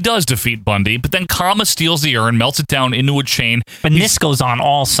Bundy. He does defeat Bundy, but then Kama steals the urn, melts it down into a chain. And this goes on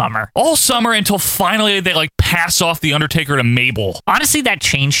all summer. All summer until finally they like pass off the Undertaker to Mabel. Honestly, that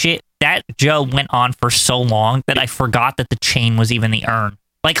chain shit, that Joe went on for so long that I forgot that the chain was even the urn.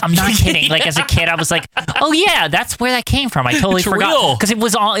 Like, I'm not kidding. Like, as a kid, I was like, oh, yeah, that's where that came from. I totally forgot. Because it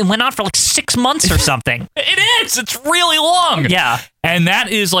went on for like 6 months or something. It is. It's really long. Yeah. And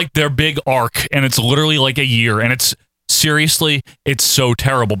that is like their big arc. And it's literally like a year. And it's seriously, it's so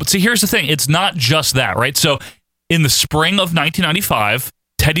terrible. But see, here's the thing. It's not just that, right? So in the spring of 1995,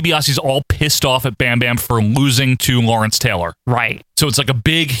 Ted DiBiase's all pissed off at Bam Bam for losing to Lawrence Taylor. Right. So it's like a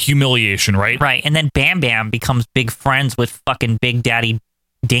big humiliation, right? Right. And then Bam Bam becomes big friends with fucking Big Daddy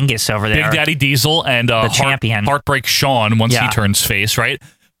Dingus over there. Big Daddy Diesel and the champion. Heartbreak Sean once he turns face, right?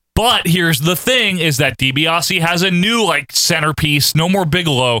 But here's the thing is that DiBiase has a new like centerpiece, no more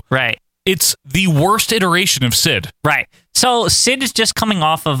Bigelow. Right. It's the worst iteration of Sid. Right. So Sid is just coming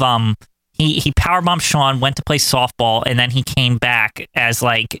off of he powerbombed Sean, went to play softball, and then he came back as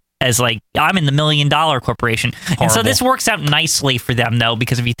like I'm in the $1 Million Corporation. Horrible. And so this works out nicely for them though,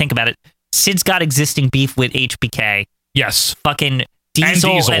 because if you think about it, Sid's got existing beef with HBK. Yes. Fucking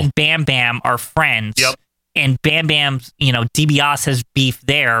Diesel and Bam Bam are friends. Yep. And Bam Bam's, DiBiase has beef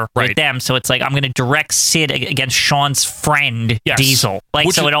there with them. So it's like, I'm going to direct Sid against Sean's friend, Diesel.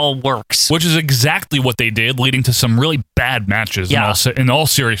 So it all works. Which is exactly what they did, leading to some really bad matches in all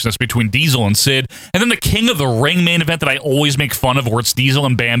seriousness between Diesel and Sid. And then the King of the Ring main event that I always make fun of, where it's Diesel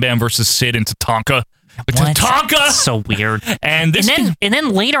and Bam Bam versus Sid and Tatanka. Tatanka! So weird. And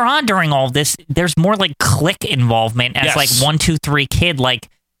then later on during all this, there's more like Click involvement as like 1, 2, 3 Kid like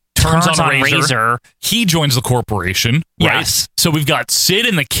turns on Razor. He joins the corporation, right? Yes. So we've got Sid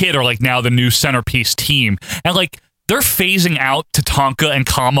and the Kid are like now the new centerpiece team. And like they're phasing out Tatanka and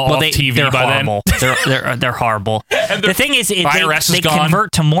Kama off TV they're by horrible. then. They're horrible. The thing is, they gone.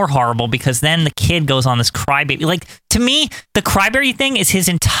 convert to more horrible because then the Kid goes on this crybaby. Like, to me, the crybaby thing is his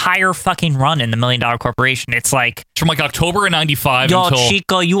entire fucking run in the $1 Million Corporation. It's like from like October of 95 yo, until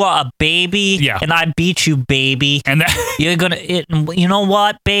Chico, you are a baby, and I beat you, baby. And that you're gonna, you know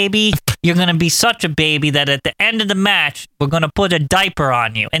what, baby? You're gonna be such a baby that at the end of the match, we're gonna put a diaper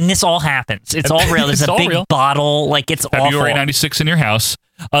on you. And this all happens. It's all real. There's a big bottle. Like, it's February awful. 96 in your house.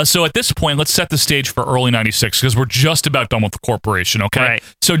 So at this point, let's set the stage for early 96 because we're just about done with the corporation, okay? Right.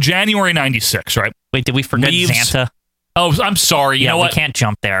 So January 96, right? Wait, did we forget Xanta? Oh, I'm sorry. You know what? We can't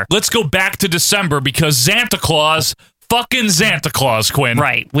jump there. Let's go back to December because Xanta Claus, fucking Xanta Claus, Quinn.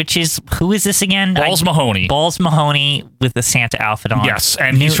 Right, who is this again? Balls Mahoney. Balls Mahoney with the Santa outfit on. Yes,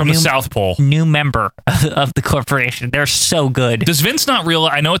 and he's from the South Pole. New member of the corporation. They're so good. Does Vince not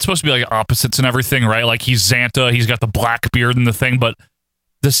realize? I know it's supposed to be like opposites and everything, right? Like he's Xanta, he's got the black beard and the thing, but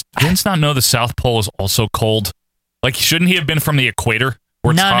does Vince not know the South Pole is also cold? Like, shouldn't he have been from the equator?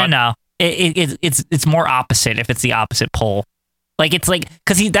 No. It's more opposite if it's the opposite pole. Like, it's like,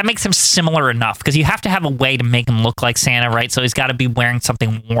 because that makes him similar enough, because you have to have a way to make him look like Santa, right? So he's got to be wearing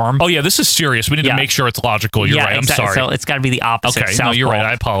something warm. Oh, yeah, this is serious. We need to make sure it's logical. You're right. Exactly. I'm sorry. So it's got to be the opposite. Okay, South no, you're Pole. right.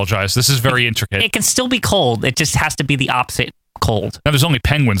 I apologize. This is very intricate. It can still be cold. It just has to be the opposite cold. Now, there's only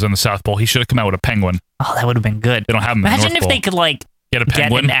penguins on the South Pole. He should have come out with a penguin. Oh, that would have been good. They don't have them in the Imagine North if they Pole. could, like,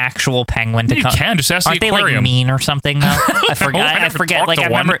 get an actual penguin to You come. can just ask Aren't the they aquarium. like mean or something? Though? I forget. I forget. Like, I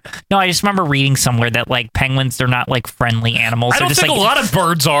remember. No, I just remember reading somewhere that like penguins, they're not like friendly animals. I don't just, think like, a lot of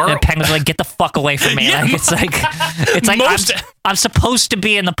birds are. And penguins are like, get the fuck away from me. Yeah. Like, it's like I'm supposed to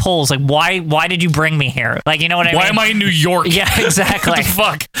be in the poles. Like, why did you bring me here? Like, you know what I mean? Why am I in New York? Yeah, exactly. What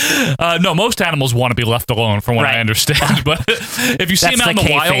the fuck? No, most animals want to be left alone, from what I understand. But if you see them out in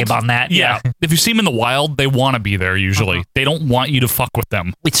the wild, on that. Yeah. If you see them in the wild, they want to be there. Usually, they don't want you to fuck with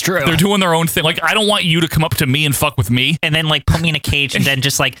them. It's true. They're doing their own thing. Like, I don't want you to come up to me and fuck with me, and then like put me in a cage, and then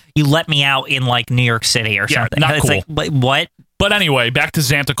just like you let me out in like New York City or something. Not it's cool. Like, what? But anyway, back to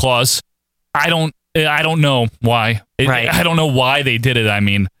Xanta Claus. I don't know why. I don't know why they did it. I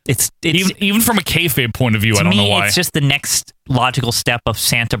mean, it's even from a kayfabe point of view, I don't know why. It's just the next logical step of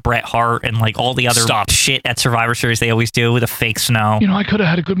Santa Bret Hart and like all the other shit at Survivor Series they always do with a fake snow. You know, I could have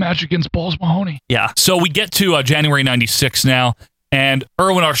had a good match against Balls Mahoney. Yeah. So we get to January 96 now, and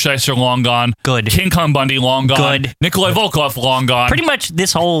Erwin Arsheiser long gone. Good. King Kong Bundy long gone. Good. Nikolai Volkov long gone. Pretty much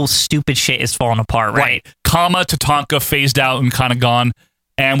this whole stupid shit is falling apart, right? Kama, Tatanka phased out and kind of gone.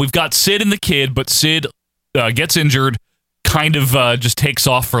 And we've got Sid and the Kid, but Sid gets injured, kind of just takes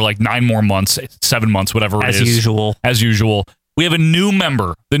off for like 9 more months, 7 months, whatever it is. As usual. We have a new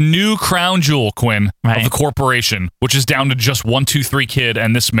member, the new crown jewel, Quinn, of the corporation, which is down to just 1, 2, 3 Kid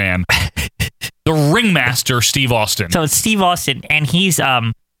and this man. The ringmaster, Steve Austin. So it's Steve Austin, and he's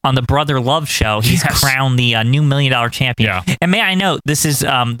on the Brother Love show. He's crowned the new $1 million champion. Yeah. And may I note, this is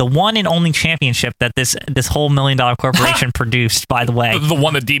the one and only championship that this whole $1 million corporation produced, by the way. The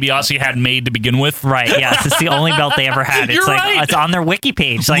one that DiBiase had made to begin with? Right, yes. It's the only belt they ever had. It's You're right. It's on their wiki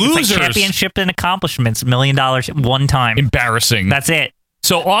page. Like, it's like championship and accomplishments, $1 million one time. Embarrassing. That's it.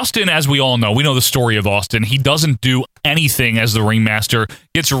 So Austin, as we all know, we know the story of Austin. He doesn't do anything as the ringmaster,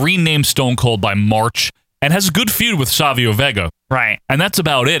 gets renamed Stone Cold by March, and has a good feud with Savio Vega. Right. And that's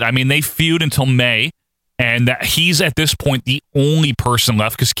about it. I mean, they feud until May, and he's at this point the only person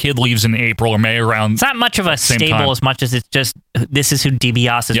left because Kid leaves in April or May around. It's not much of a stable as much as it's just this is who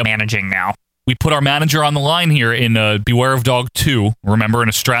DiBiase is managing now. We put our manager on the line here in Beware of Dog 2, remember, in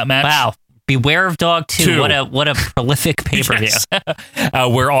a strap match? Wow. Beware of Dog 2. What a prolific pay-per-view. Yes.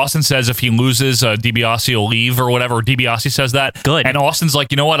 Where Austin says if he loses, DiBiase will leave or whatever. DiBiase says that. Good. And Austin's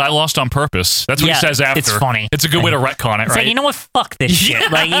like, you know what? I lost on purpose. That's what he says after. It's funny. It's a good way to retcon it, It's right? like, you know what? Fuck this shit.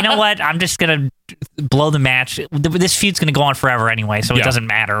 Like, you know what? I'm just going to blow the match. This feud's going to go on forever anyway, so it doesn't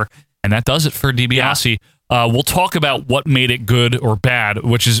matter. And that does it for DiBiase. Yeah. We'll talk about what made it good or bad,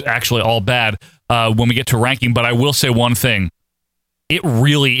 which is actually all bad, when we get to ranking. But I will say one thing. It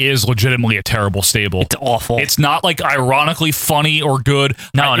really is legitimately a terrible stable. It's awful. It's not like ironically funny or good.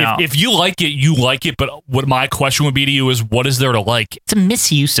 No. If you like it, you like it. But what my question would be to you is, what is there to like? It's a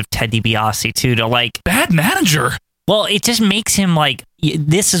misuse of Ted DiBiase too. To like bad manager. Well, it just makes him like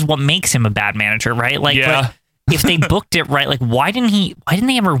this is what makes him a bad manager, right? Like, if they booked it right, like why didn't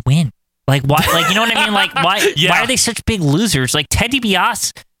they ever win? Like why? Like, you know what I mean? Like why are they such big losers? Like Ted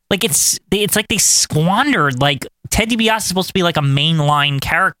DiBiase. Like it's like they squandered like Ted DiBiase is supposed to be like a mainline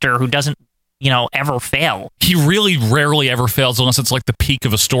character who doesn't, ever fail. He really rarely ever fails unless it's like the peak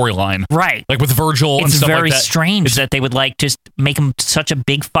of a storyline. Right. Like with Virgil and stuff like that. It's very strange that they would like just make him such a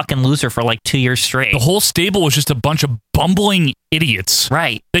big fucking loser for like 2 years straight. The whole stable was just a bunch of bumbling idiots.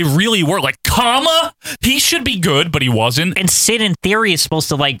 Right. They really were. Like, Kama, he should be good, but he wasn't. And Sid in theory is supposed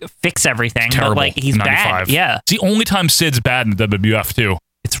to like fix everything. Terrible. But like he's 95. bad. Yeah. It's the only time Sid's bad in the WWF too.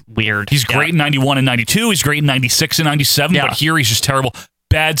 It's weird. He's great in 91 and 92. He's great in 96 and 97, but here he's just terrible.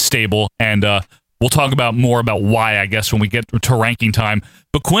 Bad stable. And we'll talk about more about why, I guess, when we get to ranking time.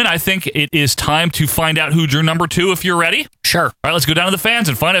 But Quinn, I think it is time to find out who drew number 2 if you're ready. Sure. All right, let's go down to the fans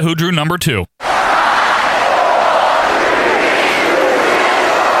and find out who drew number 2.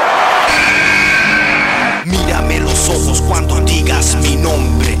 Mírame los ojos cuando digas mi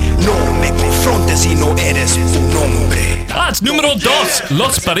nombre. No me confrontes si no eres un hombre. It's numero dos,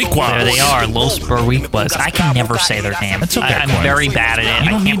 Los Boricuas. There they are, Los Boricuas. I can never say their name. That's okay, I'm Quinn. very bad at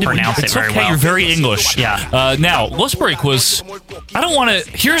it. I can't pronounce it very well. It's okay, you're very English. Yeah. Now, Los Boricuas, I don't want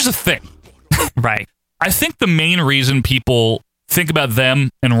to... Here's the thing. Right. I think the main reason people think about them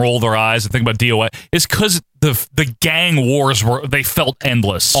and roll their eyes and think about DOA is because the gang wars they felt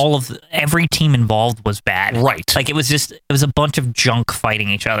endless. Every team involved was bad. Right. Like it was a bunch of junk fighting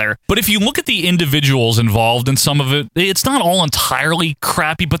each other. But if you look at the individuals involved in some of it, it's not all entirely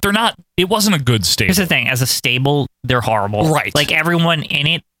crappy, but it wasn't a good stable. Here's the thing, as a stable, they're horrible. Right. Like everyone in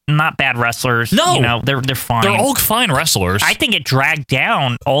it, not bad wrestlers. No. They're fine. They're all fine wrestlers. I think it dragged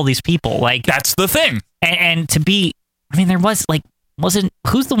down all these people. Like that's the thing. And to be, I mean, there was like,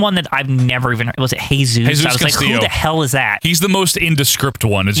 who's the one that I've never even heard? Was it Jesus? Jesus I was Castillo. like, who the hell is that? He's the most indescript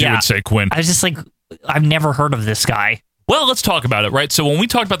one, as you would say, Quinn. I was just like, I've never heard of this guy. Well, let's talk about it, right? So when we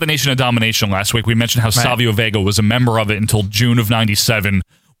talked about the Nation of Domination last week, we mentioned how Savio Vega was a member of it until June of 97,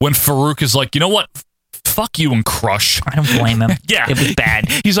 when Farouk is like, you know what? Fuck you and Crush. I don't blame him. Yeah. It was bad.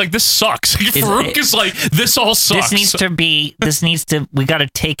 He's like, this sucks. Farouk is like, this all sucks. We got to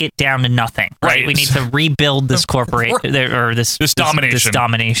take it down to nothing, right? We need to rebuild this corporation, or this domination. This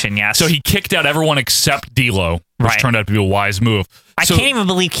domination, yes. So he kicked out everyone except D'Lo, which turned out to be a wise move. I can't even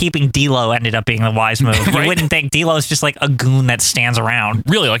believe keeping D'Lo ended up being the wise move. You wouldn't think D'Lo's just like a goon that stands around.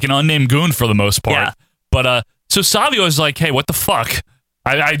 Really, like an unnamed goon for the most part. Yeah. But, so Savio is like, hey, what the fuck?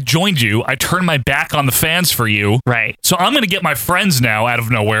 I joined you. I turned my back on the fans for you. Right. So I'm going to get my friends now out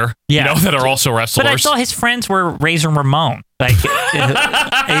of nowhere. Yeah. You know, that are also wrestlers. But I thought his friends were Razor Ramon. Like,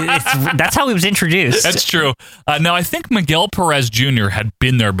 that's how he was introduced. That's true. Now, I think Miguel Perez Jr. had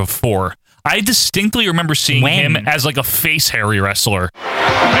been there before. I distinctly remember seeing him as like a face hairy wrestler.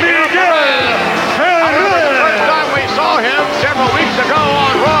 Miguel Perez! The first time we saw him several weeks ago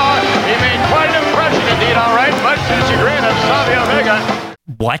on Raw, he made quite an impression indeed, all right, much to the chagrin of Savio Vega.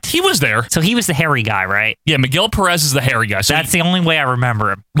 What? He was there. So he was the hairy guy, right? Yeah, Miguel Perez is the hairy guy. So that's the only way I remember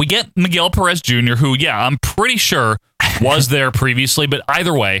him. We get Miguel Perez Jr., who, I'm pretty sure was there previously, but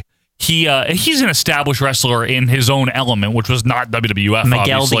either way, he's an established wrestler in his own element, which was not WWF,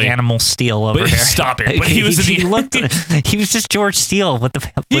 Miguel obviously. the Animal Steel over here. Stop it. But he was he was just George Steele with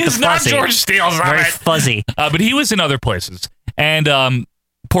the He's the not fuzzy. George Steele. Very fuzzy. But he was in other places. And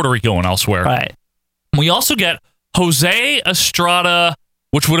Puerto Rico and elsewhere. Right. We also get Jose Estrada,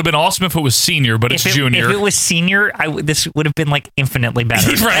 which would have been awesome if it was senior, but it's junior. If it was senior, this would have been like infinitely better.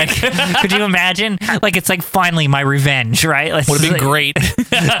 Right. Could you imagine? Like, it's like finally my revenge, right? Like, would have been great.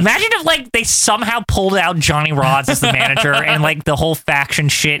 Imagine if like they somehow pulled out Johnny Rods as the manager and like the whole faction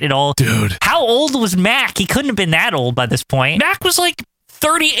shit and all. Dude. How old was Mac? He couldn't have been that old by this point. Mac was like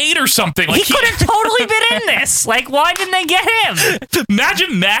 38 or something. Like, he could have totally been in this. Like, why didn't they get him?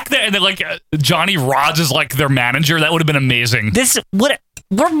 Imagine Mac there and then like Johnny Rods is like their manager. That would have been amazing.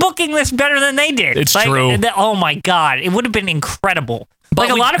 We're booking this better than they did. It's true. Oh my God. It would have been incredible. But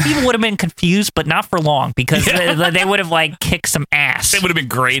a lot of people would have been confused, but not for long because they would have like kicked some ass. It would have been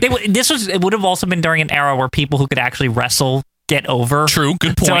great. It would have also been during an era where people who could actually wrestle get over. True.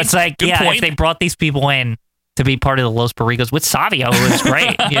 Good point. So it's like, Good point. if they brought these people in to be part of the Los Pericos with Savio, it was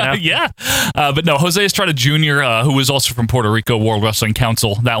great. You know? Yeah. But no, Jose Estrada Jr., who was also from Puerto Rico World Wrestling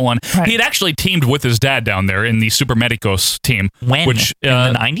Council, that one. Right. He had actually teamed with his dad down there in the Super Medicos team. When? Which, in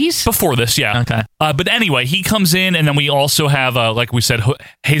the 90s? Before this, yeah. Okay. But anyway, he comes in, and then we also have, like we said,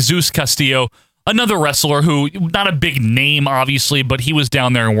 Jesus Castillo, another wrestler who, not a big name, obviously, but he was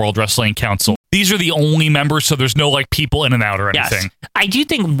down there in World Wrestling Council. These are the only members, so there's no like people in and out or anything. Yes. I do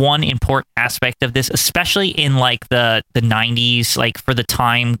think one important aspect of this, especially in like the 90s, like for the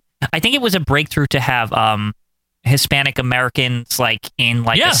time, I think it was a breakthrough to have Hispanic Americans like in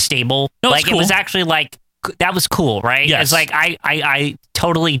like a stable. No, like cool. it was actually like that was cool, right? Yes. It's like I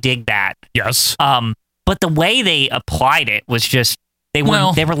totally dig that. Yes. But the way they applied it was just they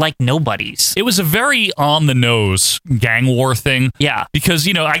were like nobodies. It was a very on the nose gang war thing. Yeah. Because,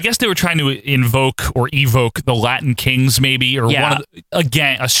 I guess they were trying to invoke or evoke the Latin Kings maybe, or one of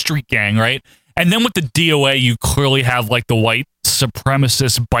a street gang, right? And then with the DOA, you clearly have like the white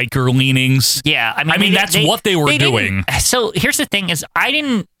supremacist biker leanings. Yeah. I mean that's what they were doing. So here's the thing is I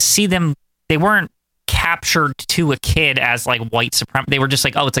didn't see them, they weren't captured to a kid as like white supremacy. They were just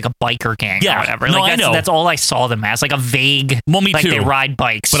like, oh, it's like a biker gang or whatever. No, like, I know. that's all I saw them as, like a vague. Well, me like too. They ride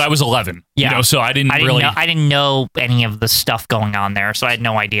bikes. But I was 11. Yeah. So I didn't really. I didn't know any of the stuff going on there, so I had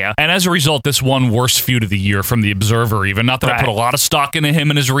no idea. And as a result, this won worst feud of the year from the Observer. Even not that I put a lot of stock into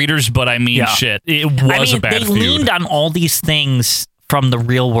him and his readers, but I mean, shit, it was a bad they feud. leaned on all these things from the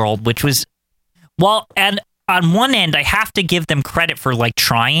real world, which was and on one end, I have to give them credit for like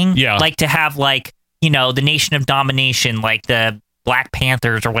trying, like to have like. The Nation of Domination, like the Black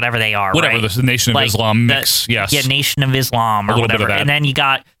Panthers or whatever they are, whatever right? the Nation of like Islam mix, yes, yeah, Nation of Islam or a little bit whatever, of that. and then you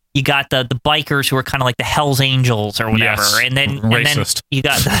got the bikers who are kind of like the Hell's Angels or whatever, Yes. and then Racist. you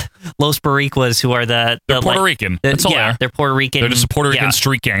got the Los Boricuas who are They're Puerto Rican. That's all they're Puerto Rican. They're just a Puerto Rican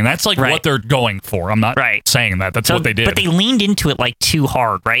street gang. That's like what they're going for. I'm not saying that. That's what they did. But they leaned into it like too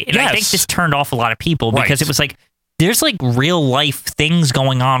hard, right? And I think this turned off a lot of people because it was like, there's like real life things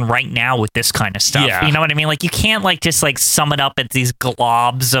going on right now with this kind of stuff. Yeah. You know what I mean? Like you can't like just like sum it up as these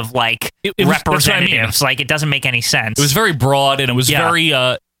globs of like representatives. That's what I mean. Like it doesn't make any sense. It was very broad and it was very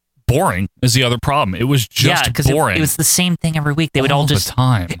boring. Is the other problem? It was just boring. It was the same thing every week. They would all just the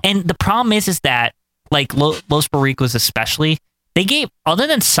time. And the problem is that like Los Pericos especially, they gave other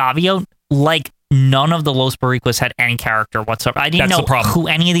than Savio like. None of the Los Pericos had any character whatsoever. I didn't know who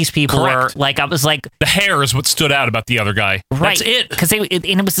any of these people were. Like, I was like... The hair is what stood out about the other guy. Right. That's it. Because and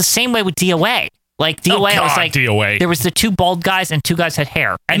it was the same way with DOA. Like, DOA, I was like... DOA. There was the two bald guys and two guys had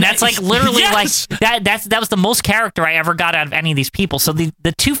hair. And that's like literally like... That was the most character I ever got out of any of these people. So the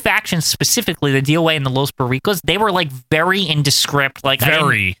two factions specifically, the DOA and the Los Pericos, they were like very indescript. Like,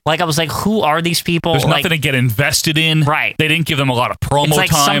 very. I was like, who are these people? There's nothing to get invested in. Right. They didn't give them a lot of promo it's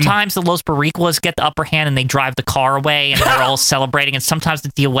like time. Sometimes the Los Pericos get the upper hand and they drive the car away and they're all celebrating. And sometimes the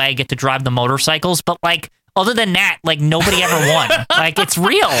DOA get to drive the motorcycles. But like... Other than that, like nobody ever won. Like it's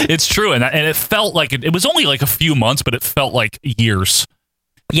real. It's true, and it felt like it was only like a few months, but it felt like years.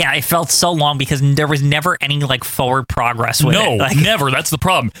 Yeah, it felt so long because there was never any like forward progress with it. No, Like, never. That's the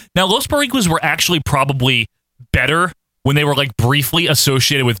problem. Now, Los Boricuas were actually probably better when they were like briefly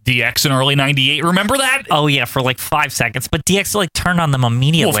associated with DX in early '98. Remember that? Oh yeah, for like 5 seconds. But DX like turned on them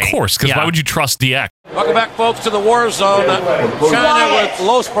immediately. Well, of course, because why would you trust DX? Welcome back, folks, to the War Zone. China with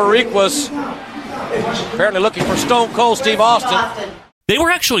Los Boricuas. Apparently looking for Stone Cold Steve Austin. They were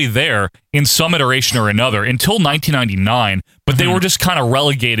actually there in some iteration or another until 1999, but they were just kind of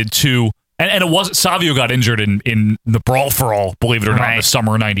relegated to, and it wasn't, Savio got injured in the Brawl for All, believe it or not, in the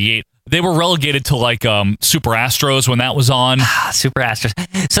summer of '98. They were relegated to like Super Astros when that was on. Super Astros.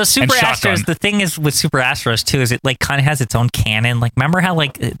 So Super Astros, the thing is with Super Astros too, is it like kind of has its own canon. Like remember how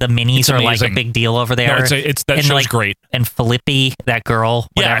like the minis are like a big deal over there? No, it's that and, show's like, great. And Felipe, that girl,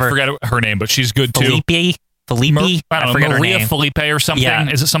 whatever. Yeah, I forget her name, but she's good too. Felipe, I forget Maria her name. Felipe or something. Yeah.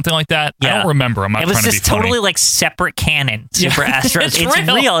 Is it something like that? Yeah. I don't remember. I'm not It was trying to be just totally funny. like separate canon. Super Astros. It's It's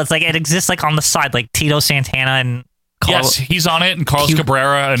real. real. It's like it exists like on the side, like Tito Santana and Yes, he's on it, and Carlos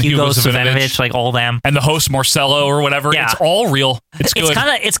Cabrera and Hugo Savinovich, like all them, and the host Marcelo or whatever. Yeah. It's all real. It's good.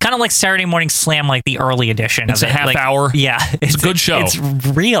 It's kind of like Saturday Morning Slam, like the early edition. It's of a it. half Like, hour. Yeah, It's a good show. It's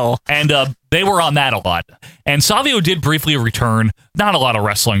real, and they were on that a lot. And Savio did briefly return. Not a lot of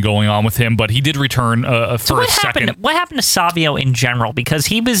wrestling going on with him, but he did return for a second. What happened to Savio in general? Because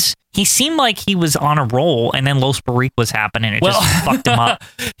he seemed like he was on a roll, and then Los Boricuas happened, and it just fucked him up.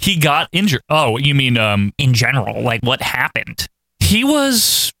 He got injured. Oh, you mean in general? Like what happened? He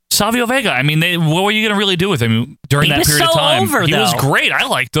was Savio Vega. I mean, what were you going to really do with him during that period of time? He was great. I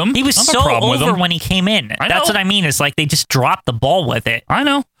liked him. He was I have so no problem with over him. when he came in. I That's know. what I mean. Is like they just dropped the ball with it. I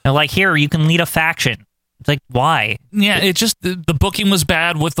know. They're like, here, you can lead a faction. It's like, why? Yeah, it just the booking was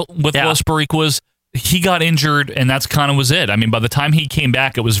bad with Los Boricuas. He got injured, and that's kind of was it. I mean, by the time he came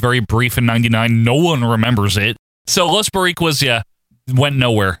back, it was very brief in '99. No one remembers it. So Los Boricuas, went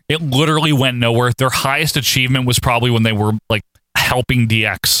nowhere. It literally went nowhere. Their highest achievement was probably when they were like helping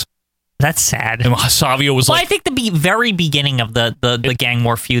DX. That's sad. And Savio was I think the very beginning of the Gang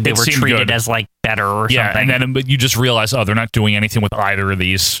War feud, they were treated good. as like better or something. Yeah, and then but you just realize, they're not doing anything with either of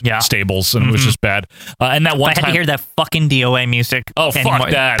these stables, and it was just bad. And that one I had time, to hear that fucking DOA music. Oh, fuck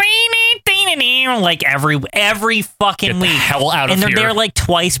that. Like every fucking Get the week. hell out of and they're here. there like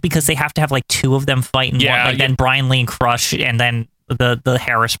twice because they have to have like two of them fighting. Yeah, like then Brian Lee and Crush, and then the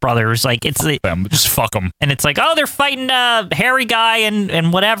Harris brothers. Like it's them. Just fuck them. And it's like, oh, they're fighting Harry Guy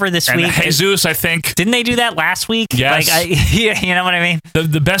and whatever this And week. Jesus, I think. Didn't they do that last week? Yes. Like, you know what I mean?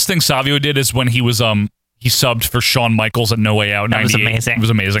 The best thing Savio did is when he was he subbed for Shawn Michaels at No Way Out. That was 98. amazing. It was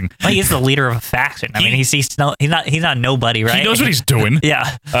amazing. Well, he's the leader of a faction. I mean, he's not nobody, right? He knows what he's doing.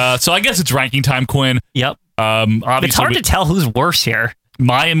 Yeah. So I guess it's ranking time, Quinn. Yep. Obviously, It's hard to tell who's worse here.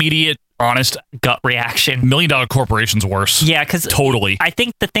 My immediate, honest gut reaction. $1 Million Corporation's worse. Yeah, because totally. I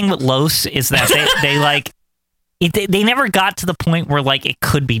think the thing with Los is that they like. They never got to the point where like it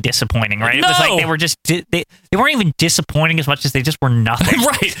could be disappointing, right? It was like they were just they weren't even disappointing as much as they just were nothing.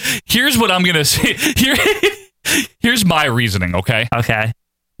 Right. Here's what I'm gonna say. Here's my reasoning. Okay. Okay.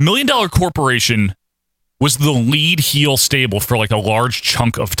 $1 Million Corporation was the lead heel stable for like a large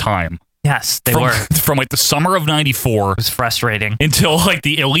chunk of time. Yes, they were from like the summer of '94. It was frustrating until like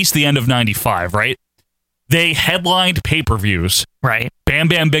at least the end of '95. Right. They headlined pay-per-views. Right. Bam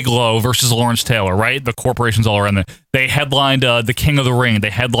Bam Bigelow versus Lawrence Taylor, right? The corporations all around there. They headlined the King of the Ring. They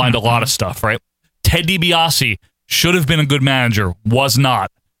headlined a lot of stuff, right? Ted DiBiase should have been a good manager, was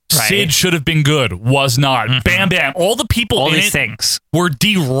not. Right. Sid should have been good, was not. Bam Bam. All the people all in these it things were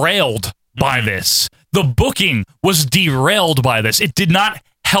derailed by this. The booking was derailed by this. It did not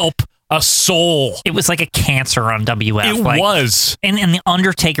help a soul. It was like a cancer on WF. It was. And the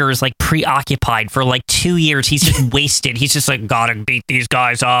Undertaker is like preoccupied for like 2 years. He's just wasted. He's just like, gotta beat these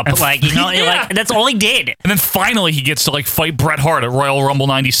guys up. Like, you know, like that's all he did. And then finally he gets to like fight Bret Hart at Royal Rumble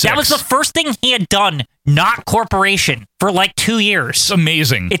 96. That was the first thing he had done, not Corporation, for like 2 years. It's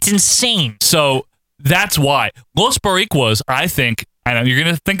amazing. It's insane. So that's why. Los Boricuas, I think, I know you're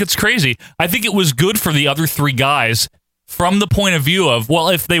going to think it's crazy, I think it was good for the other three guys from the point of view of, well,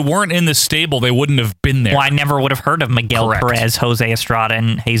 if they weren't in this stable, they wouldn't have been there. Well, I never would have heard of Miguel Correct. Perez, Jose Estrada,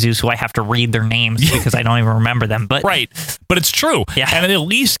 and Jesus, who I have to read their names because I don't even remember them. But right. But it's true. Yeah. And it at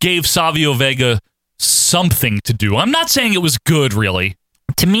least gave Savio Vega something to do. I'm not saying it was good, really.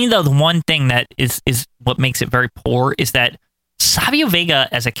 To me, though, the one thing that is what makes it very poor is that Savio Vega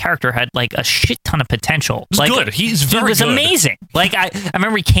as a character had like a shit ton of potential. It was good. He's very He was good. amazing. Like I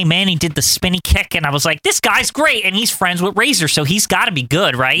remember he came in, he did the spinny kick, and I was like, this guy's great, and he's friends with Razor, so he's got to be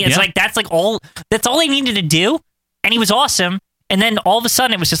good, right? It's Yeah. like that's all they needed to do, and he was awesome. And then all of a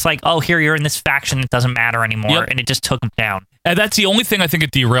sudden it was just like, oh, here you're in this faction that doesn't matter anymore. And it just took him down. And that's the only thing I think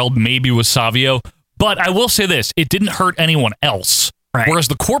it derailed maybe was Savio. But I will say this, it didn't hurt anyone else. Right. Whereas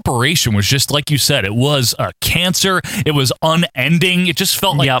the corporation was just, like you said, it was a cancer. It was unending. It just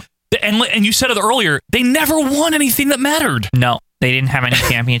felt like, and you said it earlier, they never won anything that mattered. No, they didn't have any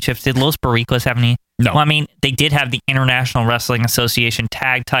championships. Did Los Barricos have any? No. Well, I mean, they did have the International Wrestling Association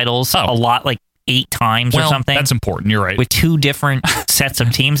tag titles a lot, like 8 times or something. That's important. You're right. With 2 different sets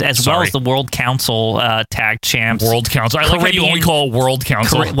of teams, as well as the World Council tag champs. World Council. I like how you only call it World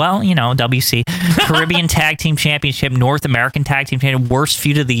Council. Well, you know, WC. Caribbean Tag Team Championship, North American Tag Team Championship, Worst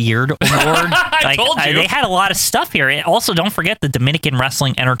Feud of the Year award. I told you. They had a lot of stuff here. And also, don't forget the Dominican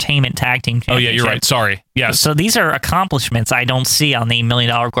Wrestling Entertainment Tag Team Championship. Oh, yeah, you're right. Sorry. Yes. So these are accomplishments I don't see on the $1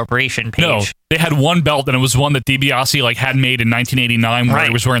 Million Corporation page. No, they had one belt, and it was one that DiBiase had made in 1989 where he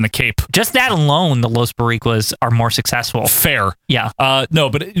was wearing the cape. Just that alone, the Los Barricos are more successful. Fair. Yeah. No,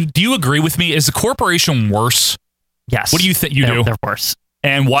 but do you agree with me? Is the corporation worse? Yes. What do you think you do? They're worse.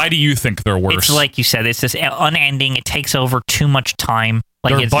 And why do you think they're worse? It's like you said, it's just unending. It takes over too much time.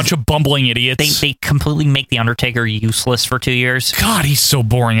 They're a bunch of bumbling idiots. They completely make The Undertaker useless for 2 years. God, he's so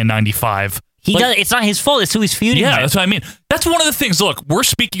boring in 95. He does. It's not his fault. It's who he's feuding with. That's what I mean. That's one of the things. Look, we're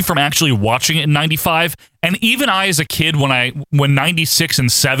speaking from actually watching it in 95, and even I, as a kid, when 96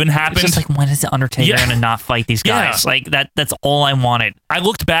 and 7 happened, it's just like, when is the Undertaker going to not fight these guys? Like that's all I wanted. I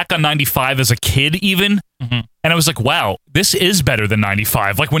looked back on 95 as a kid, even, and I was like, wow, this is better than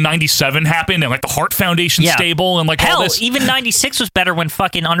 95. Like when 97 happened, and like the Hart Foundation stable, and like hell, all this. Even 96 was better when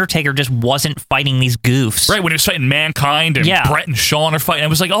fucking Undertaker just wasn't fighting these goofs. Right, when he was fighting Mankind and Brett and Shawn are fighting. I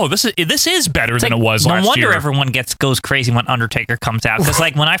was like, oh, this is better than it was last year. No wonder everyone goes crazy when Undertaker comes out. Because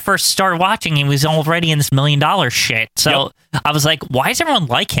like when I first started watching, he was already in this $1 million shit. So I was like, why does everyone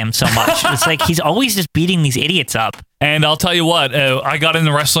like him so much? It's like he's always just beating these idiots up. And I'll tell you what, I got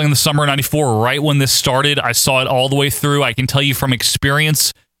into wrestling in the summer of 94, right when this started. I saw it all the way through. I can tell you from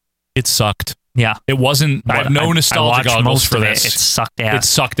experience, it sucked. Yeah. It wasn't, I have no nostalgia goggles for this. It sucked ass. It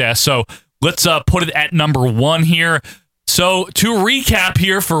sucked ass. So let's put it at number 1 here. So to recap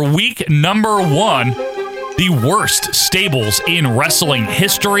here for week number 1, the worst stables in wrestling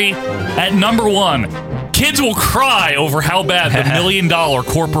history. At number 1, kids will cry over how bad the $1 Million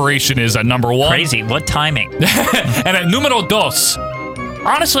Corporation is at number 1. Crazy. What timing? And at numero 2,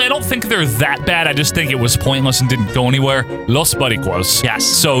 honestly, I don't think they're that bad. I just think it was pointless and didn't go anywhere. Los Barricos. Yes.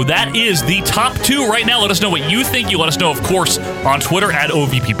 So that is the top 2 right now. Let us know what you think. You let us know, of course, on Twitter at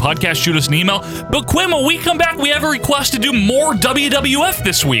OVP Podcast. Shoot us an email. But Quinn, when we come back, we have a request to do more WWF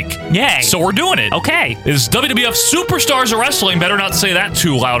this week. Yay. So we're doing it. Okay. Is WWF Superstars of Wrestling? Better not say that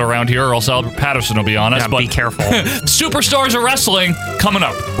too loud around here, or else Albert Patterson will be on us. Yeah, but be careful. Superstars of Wrestling coming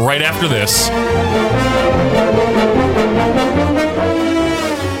up right after this.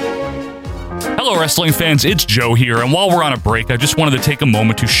 Hello, wrestling fans. It's Joe here, and while we're on a break, I just wanted to take a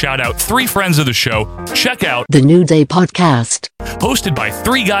moment to shout out 3 friends of the show. Check out The New Day Podcast, hosted by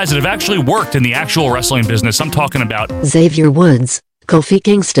 3 guys that have actually worked in the actual wrestling business. I'm talking about Xavier Woods, Kofi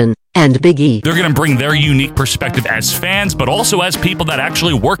Kingston, and Big E. They're going to bring their unique perspective as fans, but also as people that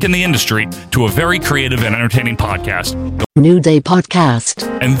actually work in the industry, to a very creative and entertaining podcast. New Day Podcast.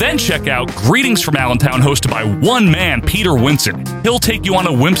 And then check out Greetings from Allentown, hosted by one man, Peter Winson. He'll take you on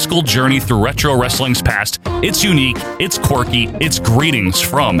a whimsical journey through retro wrestling's past. It's unique, it's quirky, it's Greetings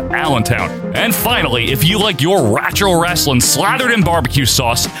from Allentown. And finally, if you like your retro wrestling slathered in barbecue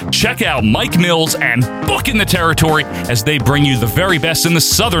sauce, check out Mike Mills and Bookin' the Territory as they bring you the very best in the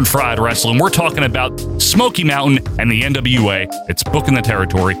Southern fried wrestling. We're talking about Smoky Mountain and the NWA. It's Bookin' the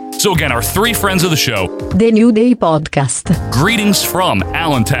Territory. So again, our 3 friends of the show, The New Day Podcast, Greetings from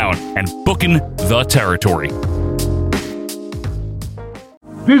Allentown, and Bookin' the Territory.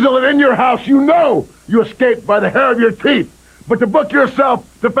 Diesel, in your house, you know you escaped by the hair of your teeth. But to book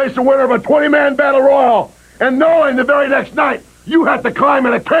yourself to face the winner of a 20-man battle royal, and knowing the very next night you have to climb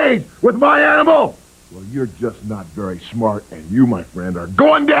in a cage with my animal, well, you're just not very smart, and you, my friend, are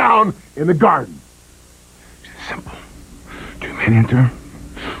going down in the garden. Simple. 2 men enter,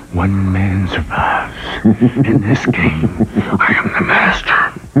 1 man survives. In this game, I am the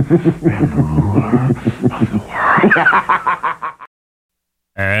master and the ruler of the world.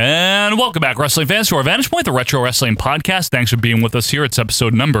 And welcome back, wrestling fans, to our Vantage Point, the Retro Wrestling Podcast. Thanks for being with us here. It's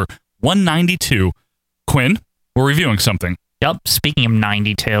episode number 192. Quinn, we're reviewing something. Yep, speaking of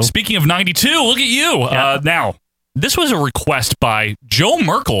 92. Speaking of 92, look at you. Yep. Now, this was a request by Joe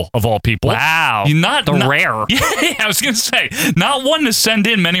Merkel, of all people. Wow. Not rare. Yeah, I was going to say, not one to send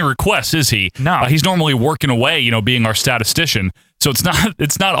in many requests, is he? No. He's normally working away, being our statistician. So it's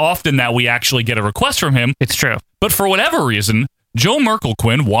not often that we actually get a request from him. It's true. But for whatever reason, Joe Merkel,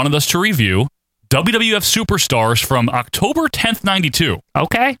 Quinn, wanted us to review WWF Superstars from October 10th, 92.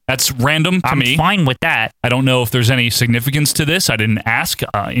 Okay. That's random to me. I'm fine with that. I don't know if there's any significance to this. I didn't ask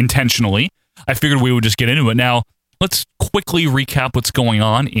intentionally. I figured we would just get into it. Now, let's quickly recap what's going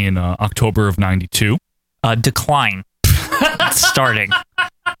on in October of 92. Decline. It's starting.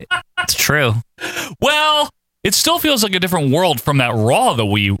 It's true. Well, it still feels like a different world from that Raw that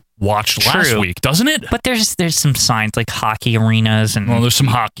we watched last week, doesn't it? But there's some signs like hockey arenas and there's some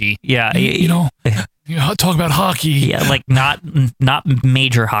hockey. Yeah, you know, talk about hockey. Yeah, like not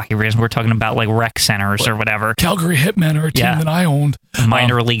major hockey arenas. We're talking about like rec centers or whatever. Calgary Hitmen are a team that I owned.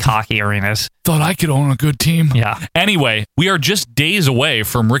 Minor league hockey arenas. Thought I could own a good team. Yeah. Anyway, we are just days away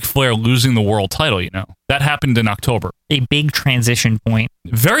from Ric Flair losing the world title, That happened in October. A big transition point.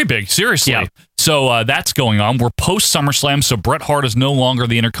 Very big, seriously. Yeah. So that's going on. We're post SummerSlam, so Bret Hart is no longer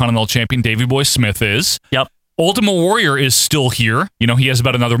the Intercontinental Champion. Davey Boy Smith is. Yep. Ultimate Warrior is still here. He has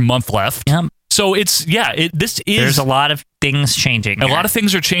about another month left. Yep. So this is... There's a lot of things changing. A lot of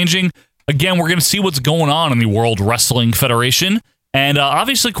things are changing. Again, we're going to see what's going on in the World Wrestling Federation. And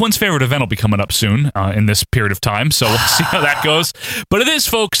obviously, Quinn's favorite event will be coming up soon in this period of time. So we'll see how that goes. But it is,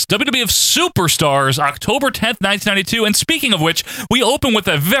 folks, WWF Superstars, October 10th, 1992. And speaking of which, we open with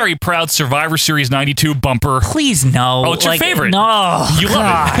a very proud Survivor Series 92 bumper. Please, no. Oh, it's your favorite. No. You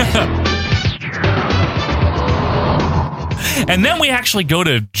love it. And then we actually go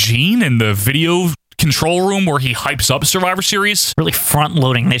to Gene in the video control room where he hypes up Survivor Series. Really front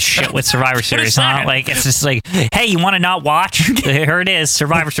loading this shit with Survivor Series, huh? Like, it's just like, hey, you want to not watch? Here it is.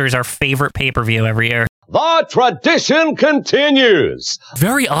 Survivor Series, our favorite pay-per-view every year. The tradition continues.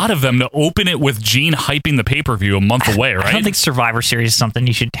 Very odd of them to open it with Gene hyping the pay-per-view a month away, right? I don't think Survivor Series is something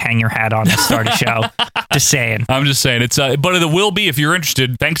you should hang your hat on to start a show. Just saying. I'm just saying. It's but it will be, if you're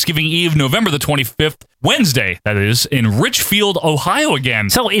interested, Thanksgiving Eve, November the 25th, Wednesday, that is, in Richfield, Ohio again.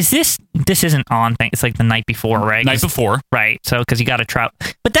 So is this isn't on thing. It's like the night before, right? Night before. Right. So, because you got to travel.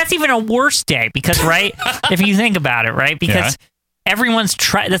 But that's even a worse day because, right, if you think about it, right? Because everyone's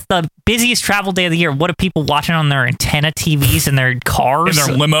that's the busiest travel day of the year. What are people watching on their antenna TVs in their cars? In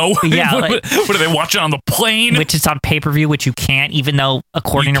their limo? Yeah. What are they watching on the plane? Which is on pay-per-view, which you can't, even though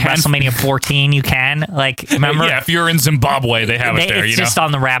according to WrestleMania 14, you can. Like, remember? Yeah, if you're in Zimbabwe, they have it there. It's just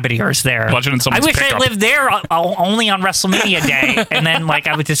on the rabbit ears there. Watching in someone's I wish pickup. I lived there only on WrestleMania day. And then, like,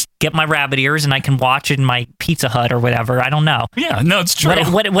 I would just get my rabbit ears and I can watch in my Pizza Hut or whatever. I don't know. Yeah, no, it's true.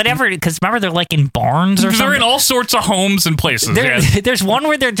 Whatever, because remember, they're like in barns or something. They're in all sorts of homes and places. There's one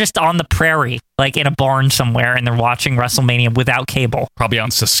where they're just on the prairie, like in a barn somewhere, and they're watching WrestleMania without cable. Probably out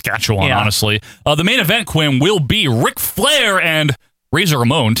in Saskatchewan, honestly. The main event, Quinn, will be Ric Flair and Razor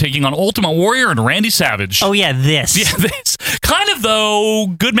Ramon taking on Ultimate Warrior and Randy Savage. Oh, yeah, this. Yeah, this. Kind of, though,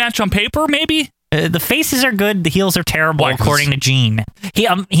 good match on paper, maybe? The faces are good, the heels are terrible, according to Gene. He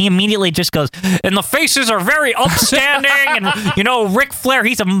immediately just goes, and the faces are very upstanding, and, Ric Flair,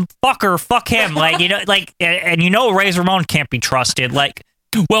 he's a fucker, fuck him. Like, and Razor Ramon can't be trusted. Like,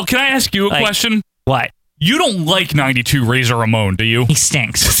 well, can I ask you a question? What? You don't like 92 Razor Ramon, do you? He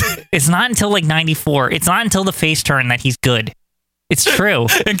stinks. It's not until, 94. It's not until the face turn that he's good. It's true.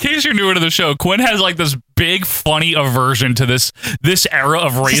 In case you're newer to the show, Quinn has this big funny aversion to this era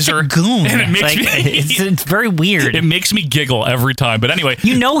of Razor. Just a goon. And it makes me it's very weird. It makes me giggle every time. But anyway,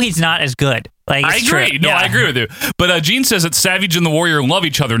 he's not as good. I agree. No, I agree with you. But Gene says that Savage and the Warrior love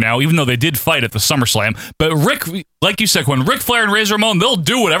each other now, even though they did fight at the SummerSlam. But Rick, like you said, when Ric Flair and Razor Ramon, they'll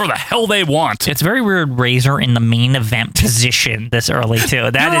do whatever the hell they want. It's very weird, Razor in the main event position this early,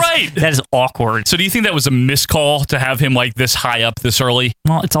 too. That is awkward. So do you think that was a miscall to have him this high up this early?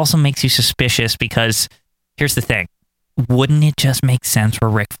 Well, it also makes you suspicious because here's the thing. Wouldn't it just make sense for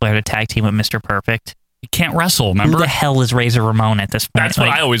Ric Flair to tag team with Mr. Perfect? He can't wrestle, remember? Who the hell is Razor Ramon at this point? That's what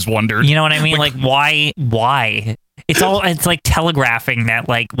I always wondered. You know what I mean? Why? It's like telegraphing that,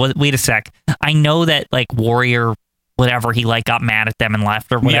 wait a sec. I know that, Warrior, whatever, he, got mad at them and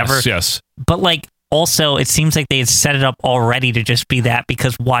left or whatever. Yes. But, also, it seems like they had set it up already to just be that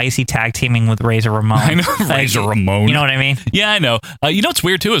because why is he tag teaming with Razor Ramon? I know, Razor Ramon. You know what I mean? Yeah, I know. What's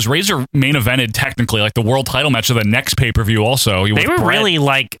weird, too, is Razor main evented technically, the world title match of the next pay-per-view also. They were really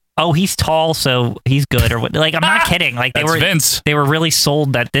oh, he's tall, so he's good, or what? I'm not kidding. Vince. They were really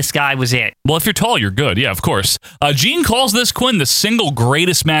sold that this guy was it. Well, if you're tall, you're good. Yeah, of course. Gene calls this, Quinn, the single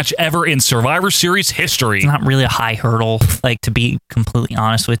greatest match ever in Survivor Series history. It's not really a high hurdle, to be completely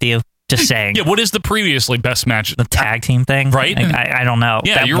honest with you. Just saying. Yeah, what is the previously best match? The tag team thing? Right? I don't know.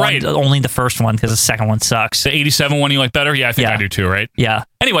 Yeah, you're right. Only the first one, because the second one sucks. The 87 one you like better? Yeah, I think I do too, right? Yeah.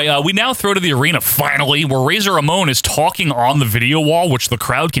 Anyway, we now throw to the arena, finally, where Razor Ramon is talking on the video wall, which the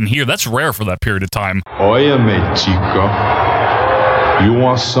crowd can hear. That's rare for that period of time. Óyeme, chico. You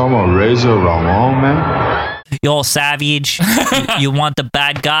want some of Razor Ramon, man? Yo, Savage, you want the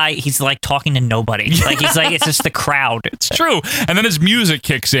bad guy? He's like talking to nobody. Like he's like, it's just the crowd. It's true. And then his music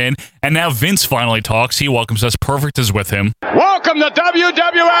kicks in, and now Vince finally talks. He welcomes us. Perfect is with him. Welcome to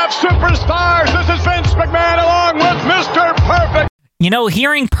WWF Superstars. This is Vince McMahon along with Mr. Perfect. You know,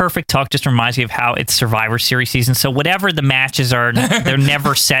 hearing Perfect talk just reminds me of how it's Survivor Series season. So whatever the matches are, they're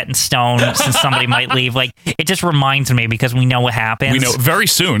never set in stone since somebody might leave. Like, it just reminds me because we know what happens. We know very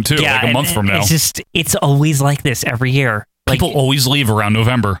soon, too, like a month from now. It's always like this every year. Like, people always leave around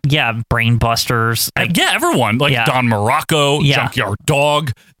November. Yeah, Brainbusters. Like, yeah, everyone. Like Don Morocco, Junkyard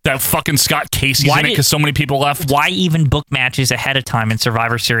Dog, that fucking Scott Casey's in it because so many people left. Why even book matches ahead of time in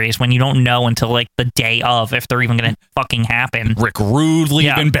Survivor Series when you don't know until like the day of if they're even going to fucking happen? Rick Rude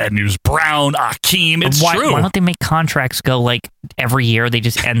leaving, Bad News Brown, Akeem. It's true. Why don't they make contracts go like every year? They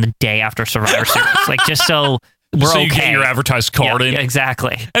just end the day after Survivor Series. Like, just so... So you get your advertised card in.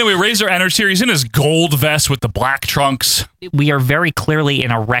 Exactly. Anyway, Razor enters here. He's in his gold vest with the black trunks. We are very clearly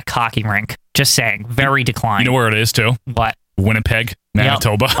in a rec hockey rink. Just saying. Very declined. You know where it is, too? What? Winnipeg,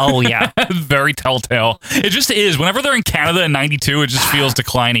 Manitoba. Yep. Oh, yeah. Very telltale. It just is. Whenever they're in Canada in 92, it just feels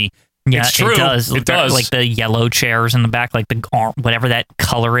decliney. Yeah, it's true. It does. It does. Like the yellow chairs in the back, like the whatever that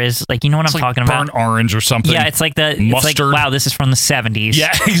color is. Like, you know what I'm talking about? Burnt orange or something. Yeah, it's like mustard. It's like, wow, this is from the 70s.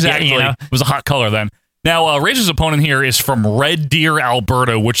 Yeah, exactly. Yeah, you know? It was a hot color then. Now, Razor's opponent here is from Red Deer,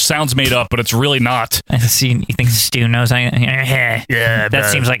 Alberta, which sounds made up, but it's really not. You think Stu knows? Yeah,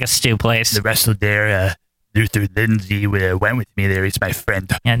 that seems like a Stu place. The wrestler there, Luther Lindsay, went with me there. He's my friend.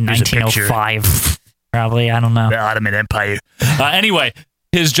 Yeah, 1905, probably. I don't know. The Ottoman Empire. Anyway,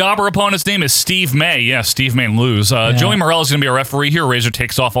 his jobber opponent's name is Steve May. Yeah, Steve May lose. Joey Morello's going to be a referee here. Razor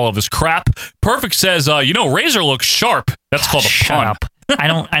takes off all of his crap. Perfect says, Razor looks sharp. That's called a pun. Up. I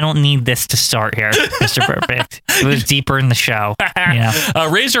don't need this to start here, Mr. Perfect. It was deeper in the show. Yeah.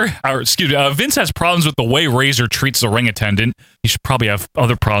 Vince has problems with the way Razor treats the ring attendant. He should probably have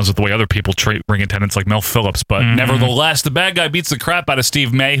other problems with the way other people treat ring attendants like Mel Phillips. But nevertheless, the bad guy beats the crap out of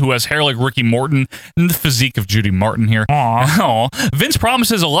Steve May, who has hair like Ricky Morton and the physique of Judy Martin here. Aww. Vince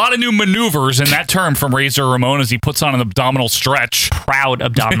promises a lot of new maneuvers in that term from Razor Ramon as he puts on an abdominal stretch. Proud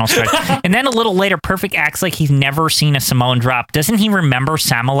abdominal stretch. And then a little later, Perfect acts like he's never seen a Samoan drop. Doesn't he remember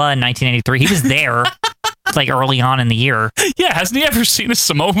Samala in 1983? He was there. Like early on in the year. Yeah, hasn't he ever seen a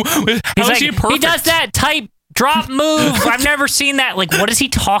Samoan? He's like, he does that type drop move. I've never seen that. Like, what is he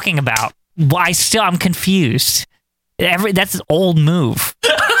talking about? I'm confused. That's his old move.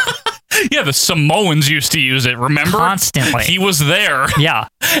 Yeah, the Samoans used to use it, remember? Constantly. He was there. Yeah.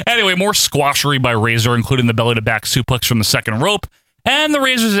 Anyway, more squashery by Razor, including the belly-to-back suplex from the second rope. And the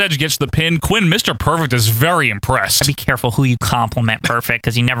Razor's Edge gets the pin. Quinn, Mr. Perfect, is very impressed. Be careful who you compliment Perfect,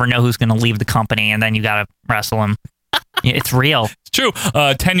 because you never know who's going to leave the company, and then you got to wrestle him. It's real. It's true.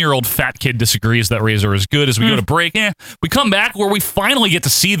 10-year-old fat kid disagrees that Razor is good. As we go to break, we come back where we finally get to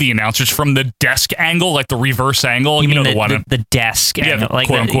see the announcers from the desk angle, like the reverse angle. You know mean the one. The desk angle. Like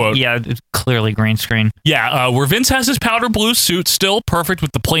quote unquote. Yeah, it's clearly green screen. Yeah, where Vince has his powder blue suit still, Perfect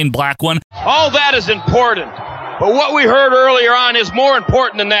with the plain black one. All that is important. But what we heard earlier on is more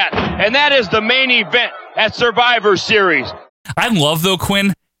important than that. And that is the main event at Survivor Series. I love, though,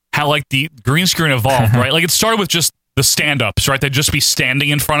 Quinn, how like the green screen evolved, right? Like it started with just the stand-ups, right? They'd just be standing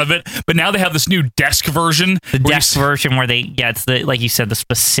in front of it. But now they have this new desk version. The desk version where it's the, like you said, the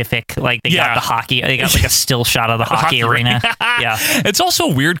specific, like they got the hockey, they got like a still shot of the hockey arena. Yeah. It's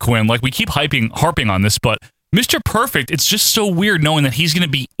also weird, Quinn. Like we keep harping on this, but Mr. Perfect, it's just so weird knowing that he's going to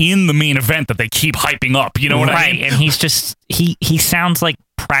be in the main event that they keep hyping up. You know what I mean? Right, and he's just, he sounds like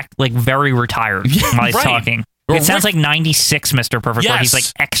very retired while he's talking. It sounds like 96 Mr. Perfect, where he's like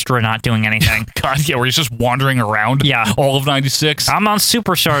extra not doing anything. God, yeah, where he's just wandering around all of 96. I'm on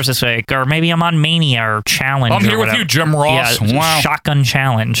Superstars this week, or maybe I'm on Mania or Challenge. I'm here with you, Jim Ross. Yeah, wow. Shotgun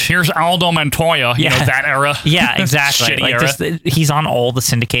Challenge. Here's Aldo Montoya, you know, that era. Yeah, exactly. Shitty like era. He's on all the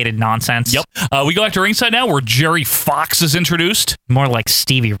syndicated nonsense. Yep. We go back to ringside now, where Jerry Fox is introduced. More like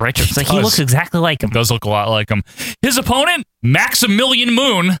Stevie Richards. Like, he looks exactly like him. Does look a lot like him. His opponent, Maximilian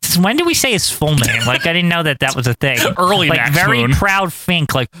Moon. When do we say his full name? Like, I didn't know that was a thing. Early like, Max very Moon. proud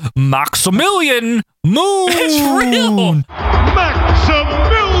Fink, like, Maximilian Moon. It's real. Maximilian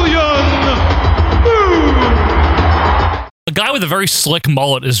Moon. A guy with a very slick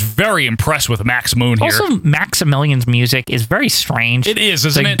mullet is very impressed with Max Moon here. Also, Maximilian's music is very strange. It is,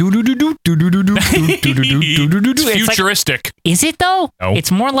 isn't it? It's futuristic. Is it, though? No.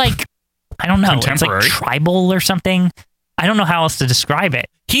 It's more like, I don't know. It's like Contemporary. tribal or something. I don't know how else to describe it.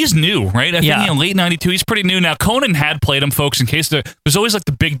 He's new, right? I think in late 92, he's pretty new. Now, Conan had played him, folks, in case there's always like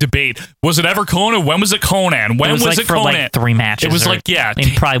the big debate. Was it ever Conan? When was it Conan? When was it for Conan? like 3 matches. It was like, yeah. In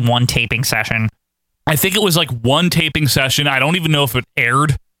probably one taping session. I think it was like one taping session. I don't even know if it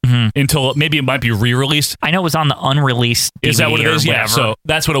aired until maybe it might be re-released. I know it was on the unreleased DVD. Is that what it is? Yeah, whatever. so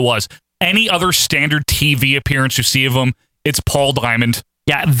that's what it was. Any other standard TV appearance you see of him, it's Paul Diamond.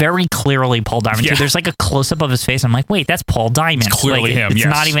 Yeah, very clearly Paul Diamond. Yeah. Too. There's like a close-up of his face. I'm like, wait, that's Paul Diamond. It's clearly him, It's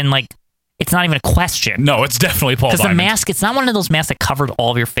yes. not even like... It's not even a question. No, it's definitely Paul Because Diamond. the mask, it's not one of those masks that covered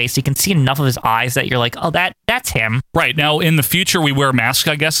all of your face. You can see enough of his eyes that you're like, oh, that's him. Right. Now, in the future, we wear masks,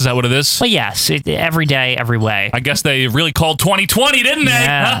 I guess. Is that what it is? But yes, every day, every way. I guess they really called 2020, didn't they?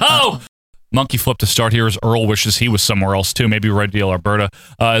 Yeah. Oh! Monkey flip to start here as Earl wishes he was somewhere else too, maybe Red Deal, Alberta.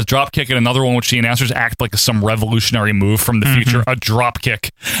 His drop kick and another one which the announcers act like some revolutionary move from the future, a drop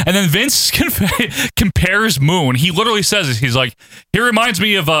kick. And then Vince compares Moon. He literally says it. He's like, he reminds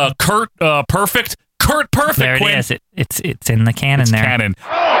me of Kurt Perfect. Kurt Perfect. There it Quinn. is. It's in the canon there. Canon.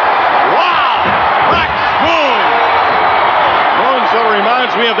 Moon sort of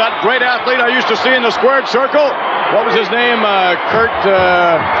reminds me of that great athlete I used to see in the squared circle. What was his name?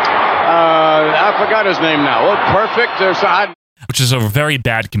 I forgot his name now. Oh, Perfect. Which is a very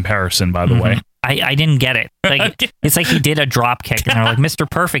bad comparison, by the way. I didn't get it. Like it's like he did a drop kick, and they're like, Mr.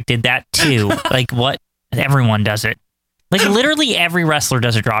 Perfect did that too. Like what? Everyone does it. Like literally every wrestler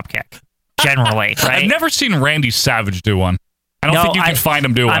does a drop kick. Generally, right? I've never seen Randy Savage do one. I don't think you can find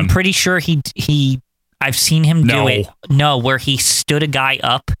him do one. I'm pretty sure I've seen him do it. No, where he stood a guy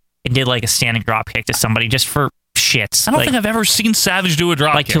up and did like a standing drop kick to somebody just for shits. I don't think I've ever seen Savage do a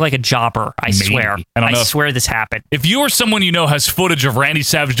drop kick. To like a jobber, I swear. I swear this happened. If you or someone you know has footage of Randy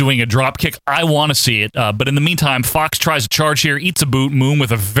Savage doing a drop kick, I want to see it. But in the meantime, Fox tries to charge here, eats a boot, Moon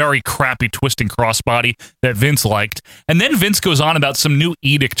with a very crappy twisting crossbody that Vince liked. And then Vince goes on about some new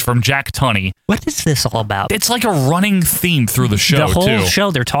edict from Jack Tunney. What is this all about? It's like a running theme through the show, The whole too.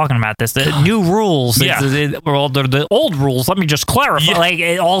 show they're talking about this. The new rules. Yeah. The old rules. Let me just clarify. Yeah.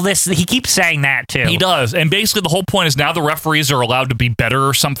 Like all this, he keeps saying that too. He does. And basically the whole point is now the referees are allowed to be better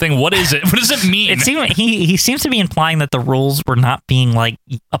or something. What is it? What does it mean? He seems to be implying that the rules were not being like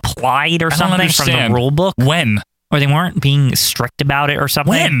applied or something from the rule book. When? Or they weren't being strict about it or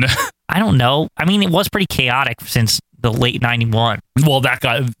something. When? I don't know. I mean, it was pretty chaotic since the late 91. Well, that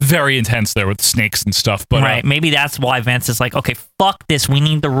got very intense there with snakes and stuff. But right. Maybe that's why Vince is like, okay, fuck this. We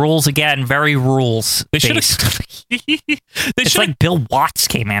need the rules again. Very rules. They should have. It's like Bill Watts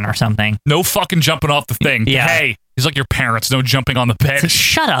came in or something. No fucking jumping off the thing. Yeah. Hey, he's like your parents. No jumping on the bed.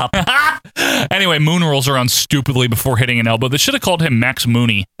 Shut up. Anyway, Moon rolls around stupidly before hitting an elbow. They should have called him Max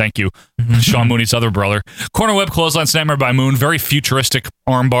Mooney. Thank you. Sean Mooney's other brother. Corner web clothesline snapmare by Moon. Very futuristic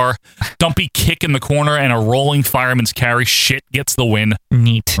armbar. Dumpy kick in the corner and a rolling fireman's carry. Shit gets the win.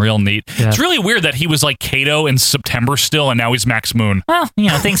 Neat. Real neat. Yeah. It's really weird that he was like Kato in September still, and now he's Max Moon. Well,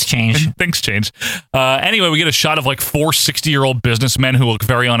 things change. Things change. Anyway, we get a shot of like 4 60-year-old businessmen who look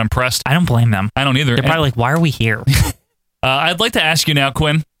very unimpressed. I don't blame them. I don't either. They're probably like, why are we here? I'd like to ask you now,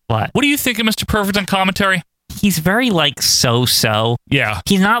 Quinn. What do you think of Mr. Perfect on commentary? He's very like so. Yeah.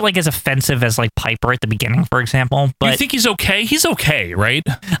 He's not like as offensive as like Piper at the beginning, for example. But you think he's okay? He's okay, right?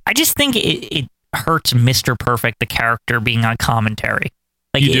 I just think it hurts Mr. Perfect, the character, being on commentary.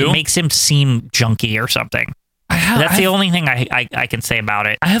 Like it makes him seem junky or something. That's the only thing I can say about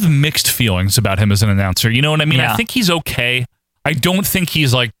it. I have mixed feelings about him as an announcer. You know what I mean? Yeah. I think he's okay. I don't think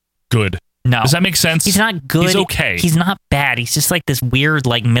he's like good. No. Does that make sense? He's not good. He's okay. He's not bad. He's just like this weird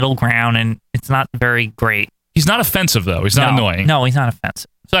like middle ground, and it's not very great. He's not offensive, though. He's not annoying. No, he's not offensive.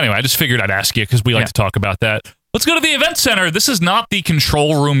 So anyway, I just figured I'd ask you because we like to talk about that. Let's go to the event center. This is not the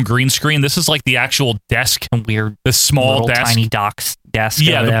control room green screen. This is like the actual desk. Weird. The small desk. Tiny desk.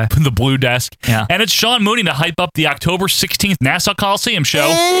 Yeah, the blue desk. Yeah. And it's Sean Mooney to hype up the October 16th Nassau Coliseum show.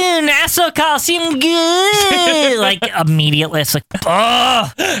 Nassau Coliseum, good. Like immediately, it's like,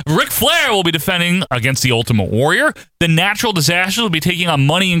 Ric Flair will be defending against the Ultimate Warrior. The Natural Disasters will be taking on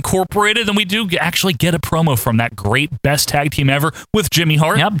Money Incorporated, and we do actually get a promo from that great best tag team ever with Jimmy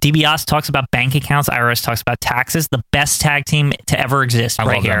Hart. Yep. DiBiase talks about bank accounts. IRS talks about taxes. The best tag team to ever exist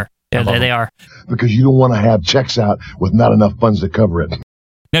right here. Yeah, there they are. Because you don't want to have checks out with not enough funds to cover it.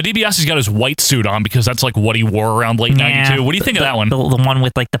 Now, DiBiase's got his white suit on because that's like what he wore around late 92. What do you think of that one? The one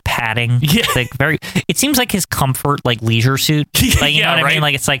with like the padding. Yeah. Like it seems like his comfort, like leisure suit. Like, you know what I mean?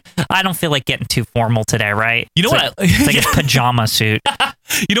 Like, it's like, I don't feel like getting too formal today, right? You know It's like his pajama suit.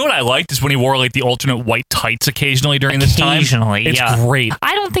 You know what I liked is when he wore like the alternate white tights occasionally during this time. Occasionally, It's yeah. great.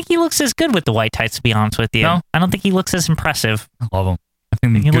 I don't think he looks as good with the white tights, to be honest with you. No? I don't think he looks as impressive. I love him.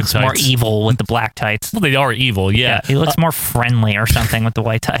 Nothing. He good looks more tights. evil with the black tights. Well, they are evil. Yeah. He looks more friendly or something with the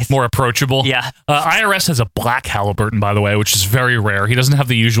white tights. More approachable. Yeah. IRS has a black Halliburton, by the way, which is very rare. He doesn't have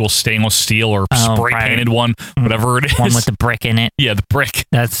the usual stainless steel or spray painted one, whatever it is. One with the brick in it. Yeah, the brick.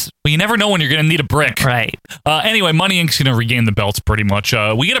 Well, you never know when you're going to need a brick. Right. Anyway, Money Inc.'s going to regain the belts pretty much.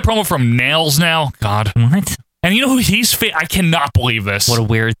 We get a promo from Nails now. God. What? And you know who he's I cannot believe this. What a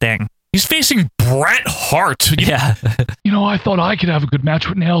weird thing. He's facing Bret Hart. Yeah. You know, I thought I could have a good match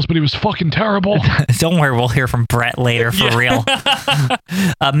with Nails, but he was fucking terrible. Don't worry, we'll hear from Bret later for real.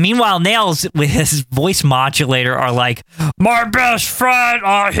 Meanwhile, Nails with his voice modulator are like, my best friend,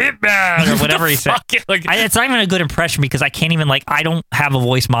 Hitman, or whatever he said. It's not even a good impression because I can't even, I don't have a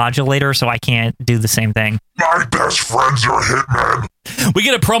voice modulator, so I can't do the same thing. My best friends are Hitman. We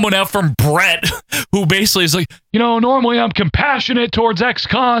get a promo now from Bret, who basically is like, you know, normally I'm compassionate towards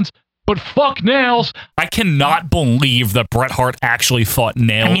ex-cons, but fuck Nails. I cannot believe that Bret Hart actually fought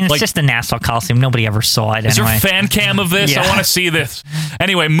Nails. I mean, it's just the Nassau Coliseum. Nobody ever saw it. Is anyway. there a fan cam of this? Yeah. I want to see this.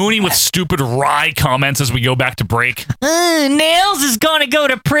 Anyway, Mooney with stupid wry comments as we go back to break. Nails is going to go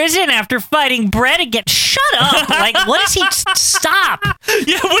to prison after fighting Bret again. Shut up. What is he? Stop.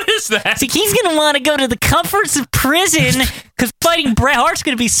 Yeah, what is that? See, he's going to want to go to the comforts of prison because fighting Bret Hart's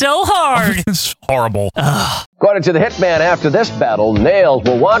going to be so hard. It's horrible. According to the Hitman, after this battle, Nails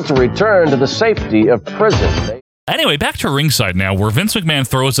will want to return to the safety of prison. Anyway, back to ringside now, where Vince McMahon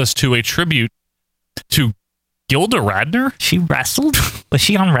throws us to a tribute to Gilda Radner. She wrestled? Was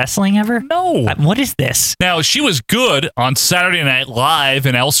she on wrestling ever? No. What is this? Now, she was good on Saturday Night Live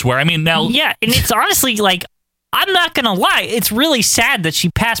and elsewhere. I mean, now... Yeah, and it's honestly, I'm not going to lie. It's really sad that she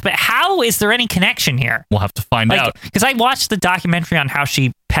passed, but how is there any connection here? We'll have to find out. Because I watched the documentary on how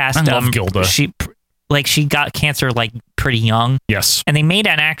she passed. I love Gilda. She got cancer pretty young. Yes. And they made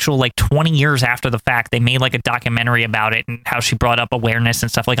an actual 20 years after the fact, they made a documentary about it and how she brought up awareness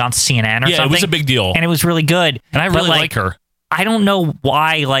and stuff on CNN or something. Yeah, it was a big deal. And it was really good. And I really like her. I don't know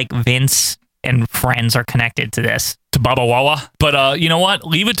why Vince and friends are connected to this. To Baba Wawa. But you know what?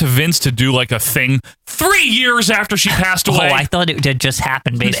 Leave it to Vince to do a thing 3 years after she passed away. Oh, I thought it had just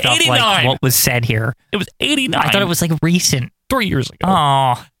happened based off what was said here. It was 89. I thought it was recent. 3 years ago.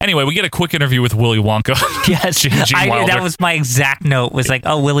 Oh. Anyway, we get a quick interview with Willy Wonka. Yes. Gene Wilder. That was my exact note. Was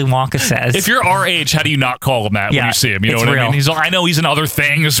Willy Wonka says. If you're our age, how do you not call him that when you see him? You know what real. I mean? I know he's in other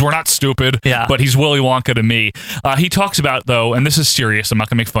things. We're not stupid. Yeah. But he's Willy Wonka to me. He talks about, though, and this is serious, I'm not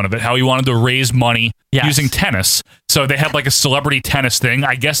going to make fun of it, how he wanted to raise money using tennis. So they have a celebrity tennis thing.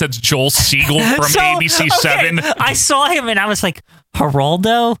 I guess that's Joel Siegel from ABC7. Okay. I saw him and I was like,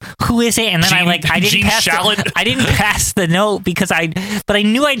 Geraldo? Who is it? And then I didn't pass the note because I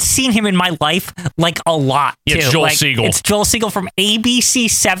knew I'd seen him in my life a lot too. It's Joel Siegel. It's Joel Siegel from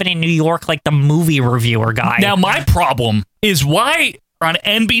ABC7 in New York, the movie reviewer guy. Now my problem is why on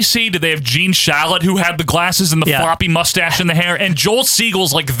NBC did they have Gene Shalit who had the glasses and the floppy mustache and the hair, and Joel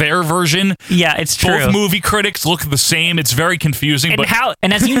Siegel's their version. Yeah, it's true. Both movie critics look the same. It's very confusing.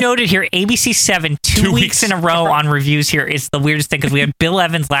 And as you noted here, ABC7 two weeks in a row on reviews here is the weirdest thing because we had Bill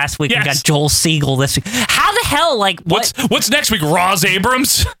Evans last week and got Joel Siegel this week. How the hell? What's next week? Roz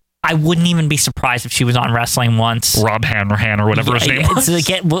Abrams? I wouldn't even be surprised if she was on wrestling once. Rob Hanrahan or whatever his name was.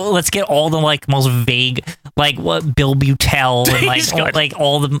 Let's get all the most vague, what Bill Butel and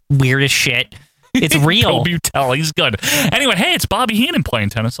all the weirdest shit. It's real. Bill Butel, he's good. Anyway, hey, it's Bobby Heenan playing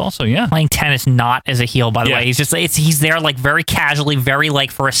tennis also, yeah. Playing tennis not as a heel, by the way. He's just he's there very casually, very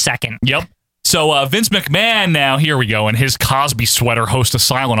for a second. Yep. So Vince McMahon now, here we go, in his Cosby sweater hosts a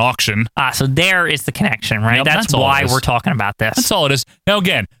silent auction. So there is the connection, right? Yep, that's why we're talking about this. That's all it is. Now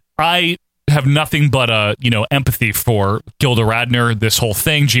again, I have nothing but empathy for Gilda Radner, this whole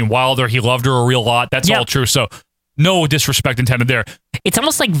thing. Gene Wilder, he loved her a real lot. That's all true. So no disrespect intended there. It's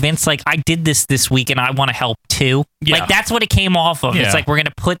almost like Vince, I did this week and I want to help too. Yeah. That's what it came off of. Yeah. It's we're going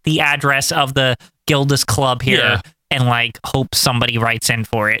to put the address of the Gilda's Club here and hope somebody writes in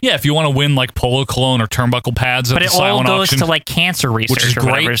for it. Yeah, if you want to win Polo Cologne or turnbuckle pads at the silent auction. But it all goes to cancer research, which is or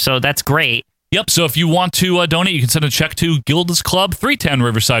whatever, so that's great. Yep, so if you want to donate, you can send a check to Gilda's Club, 310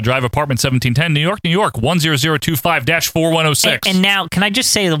 Riverside Drive, apartment 1710, New York, 10025-4106. And now, can I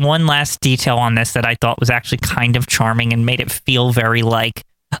just say the one last detail on this that I thought was actually kind of charming and made it feel very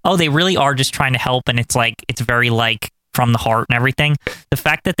they really are just trying to help, and it's very from the heart and everything. The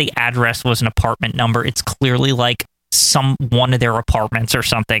fact that the address was an apartment number, it's clearly one of their apartments or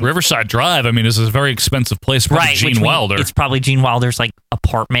something. Riverside Drive, I mean, is a very expensive place. Probably Gene Wilder. It's probably Gene Wilder's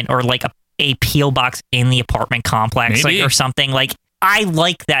apartment or a P.O. box in the apartment complex, Maybe. or something. I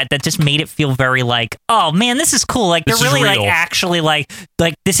like that. That just made it feel very like, oh man, this is cool. Like they're This is really like real. actually like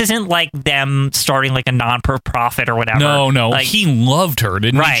this isn't like them starting like a non-profit or whatever. No. Like, He loved her,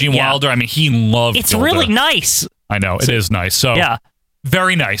 didn't Right, he, Gene yeah. Wilder? I mean, he loved it's Gilda. really nice. I know, it is nice. So, Yeah.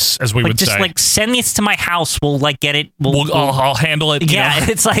 very nice, as we Like would just say. like send this to my house. We'll like get it. I'll handle it. you Yeah, know?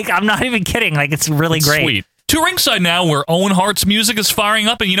 it's like I'm not even kidding. Like it's really It's great. Sweet. To ringside now, where Owen Hart's music is firing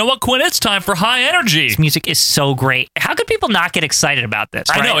up, and you know what, Quinn? It's time for High Energy. This music is so great. How could people not get excited about this?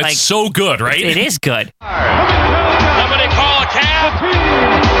 I right? know, it's Like, so good, right? It is good. Somebody call a cab.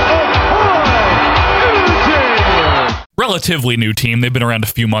 Relatively new team. They've been around a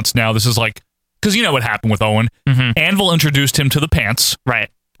few months now. This is like, because you know what happened with Owen. Anvil introduced him to the pants. Right.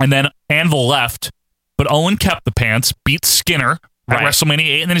 And then Anvil left, but Owen kept the pants, beat Skinner at Right. WrestleMania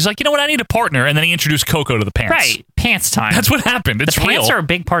 8, and then he's like, you know what, I need a partner. And then he introduced Coco to the pants. Right. Pants time. That's what happened. It's the pants real. are a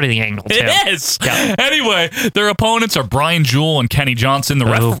big part of the angle, too. It is. Yeah. Anyway, their opponents are Brian Jewell and Kenny Johnson. The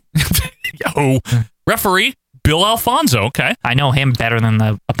referee, Bill Alfonso. Okay. I know him better than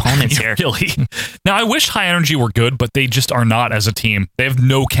the opponents here. Really? Now, I wish High Energy were good, but they just are not as a team. They have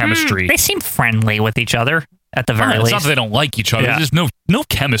no chemistry. They seem friendly with each other at the very It's least. not that they don't like each other. Yeah. There's no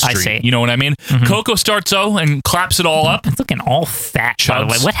chemistry. I see. You know what I mean? Coco starts and claps it all up. He's looking all fat, by the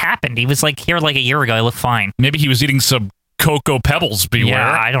way. Chubbs. What happened? He was like here like a year ago. He looked fine. Maybe he was eating some Cocoa Pebbles. Beware.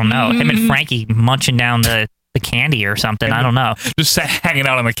 Yeah, I don't know. Him and Frankie munching down the candy or something. I don't know. Just hanging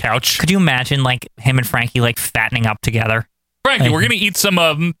out on the couch. Could you imagine like him and Frankie like fattening up together? Frankie, Like- we're gonna eat some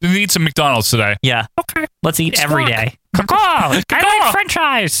McDonald's today. Yeah. Okay. Let's eat Let's every rock. day. I like French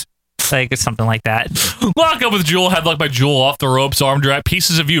fries. Like it's something like that. Lock up with Jewel, headlock by Jewel, off the ropes, arm drag,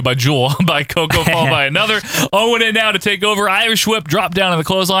 pieces of you by Jewel, by Coco, followed by another. Owen in now to take over, Irish whip, drop down on the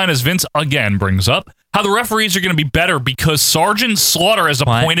clothesline as Vince again brings up how the referees are going to be better because Sergeant Slaughter has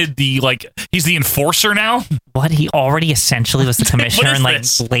appointed he's the enforcer now. What? He already essentially was the commissioner What is in like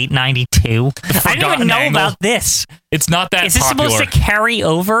this? late '92. I didn't forgotten even know angle. about this. It's not that Is this popular. supposed to carry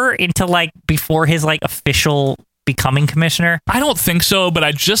over into like before his like official becoming commissioner? I don't think so, but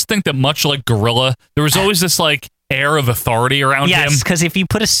I just think that much like Gorilla, there was always this like air of authority around him. Yes, because if you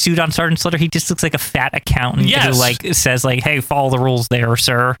put a suit on Sergeant Slaughter, he just looks like a fat accountant Yes. who like says like, "Hey, follow the rules, there,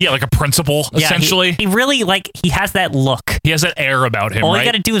 sir." Yeah, like a principal, Yeah, essentially. he really like he has that look. He has that air about him, All right? you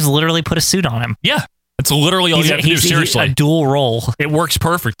got to do is literally put a suit on him. Yeah. It's literally all you have to do, He's seriously. a dual role. It works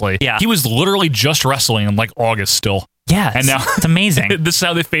perfectly. Yeah. He was literally just wrestling in like August still. Yeah, And now it's amazing. this is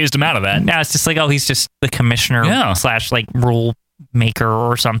how they phased him out of that. Now it's just like, oh, he's just the commissioner / like rule maker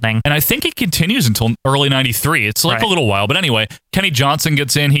or something. And I think it continues until early 93. It's like Right. a little while. But anyway, Kenny Johnson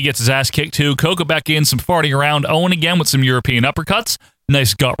gets in. He gets his ass kicked too. Coco back in, some farting around. Owen again with some European uppercuts.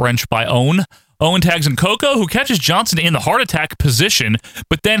 Nice gut wrench by Owen. Owen tags in Coco, who catches Johnson in the heart attack position.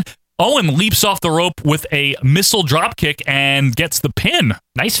 But then Owen leaps off the rope with a missile drop kick and gets the pin.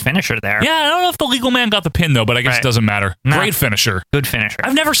 Nice finisher there. Yeah, I don't know if the legal man got the pin, though, but I guess Right. it doesn't matter. Nah. Great finisher. Good finisher.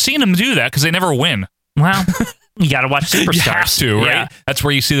 I've never seen him do that because they never win. Well, you got to watch Superstars. You have to, right? Yeah. That's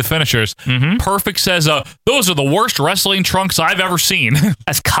where you see the finishers. Perfect says, those are the worst wrestling trunks I've ever seen.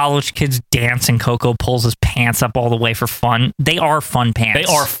 As college kids dance and Coco pulls his pants up all the way for fun. They are fun pants.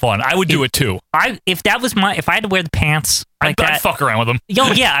 They are fun. I would do it too. If I had to wear the pants like I'd that, fuck around with them. Yo,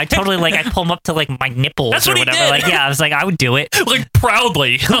 yeah, I totally I'd pull them up to like my nipples That's or what he whatever. did. Like, yeah, I was like, I would do it. Like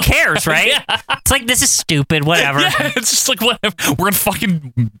proudly. Who cares, right? Yeah. It's like this is stupid. Whatever. Yeah, it's just like whatever. We're in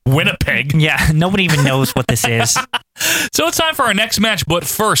fucking Winnipeg. Yeah, nobody even knows what this is. So it's time for our next match. But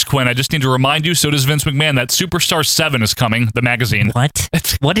first, Quinn, I just need to remind you, so does Vince McMahon, that Superstar 7 is coming, the magazine. What?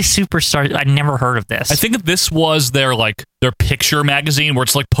 What is Superstar? I never heard of this. I think that this was their picture magazine where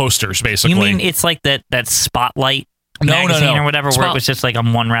it's like posters, basically. You mean it's like that Spotlight magazine or whatever, where it was just like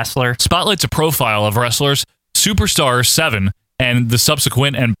I'm one wrestler? Spotlight's a profile of wrestlers. Superstar 7 and the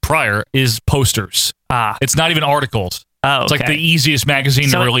subsequent and prior is posters. It's not even articles. Oh, It's like okay. the easiest magazine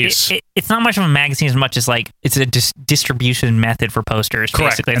So to release. it's not much of a magazine as much as like it's a distribution method for posters.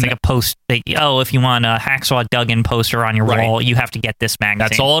 Correct. Basically, it's And like a post. If you want a Hacksaw Duggan poster on your Right. wall, you have to get this magazine.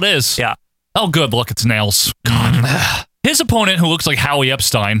 That's all it is. Yeah. Oh, good. Look, it's nails. God. His opponent, who looks like Howie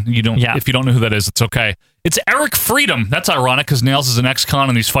Epstein, if you don't know who that is, it's okay. It's Eric Freedom. That's ironic because Nails is an ex-con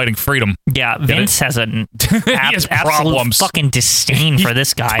and he's fighting Freedom. Yeah, Get Vince has an has absolute problems. fucking disdain for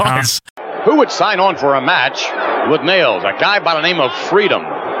this guy, huh? Who would sign on for a match with Nails? A guy by the name of Freedom.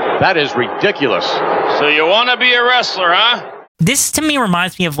 That is ridiculous. So you want to be a wrestler, huh? This to me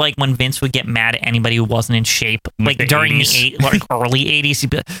reminds me of like when Vince would get mad at anybody who wasn't in shape, like the during 80s. the early '80s.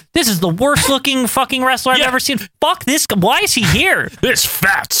 He'd be like, "This is the worst looking fucking wrestler I've ever seen. Fuck this guy. Why is he here? This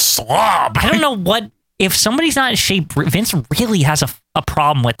fat slob." I don't know what. If somebody's not in shape, Vince really has a a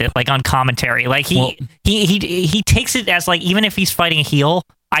problem with it, like on commentary. Like he takes it as like, even if he's fighting a heel,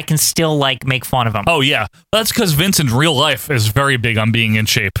 I can still like make fun of him. Oh yeah, that's because Vince in real life is very big on being in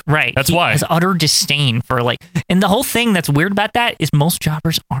shape. Right. That's he why. has utter disdain for like, and the whole thing that's weird about that is most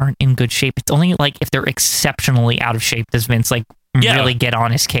jobbers aren't in good shape. It's only like if they're exceptionally out of shape does Vince like really get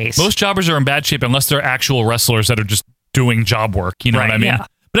on his case. Most jobbers are in bad shape unless they're actual wrestlers that are just doing job work. You know what I mean? Yeah.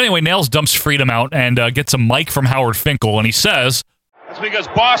 But anyway, Nails dumps Freedom out and gets a mic from Howard Finkel, and he says, That's because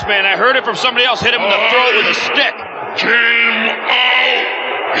Boss Man, I heard it from somebody else, hit him in the throat with a stick. Came out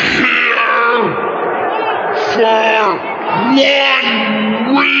here for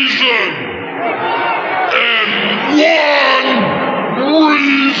one reason. And one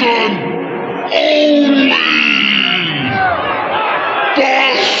reason only.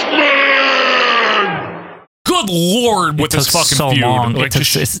 Boss Man! Good Lord, with this fucking so feud. long. Like, It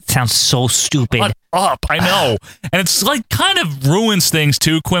sounds so stupid. Shut up, I know. And it's like kind of ruins things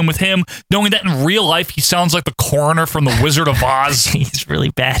too, Quinn, with him knowing that in real life he sounds like the coroner from The Wizard of Oz. He's really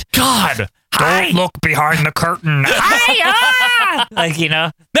bad. God. Don't look behind the curtain. Hi-ya! Like, you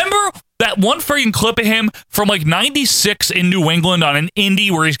know. Remember that one freaking clip of him from like 96 in New England on an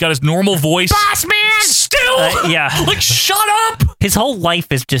indie where he's got his normal voice? Boss Man! Still! Yeah. Like, shut up! His whole life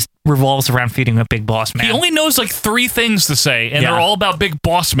is just revolves around feuding with Big Boss Man. He only knows like 3 things to say, and they're all about Big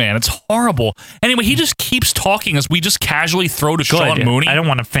Boss Man. It's horrible. Anyway, he just keeps talking as we just casually throw to Sean Mooney. I don't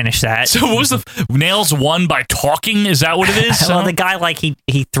want to finish that. So what was the Nails won by talking? Is that what it is? Well, the guy, like, he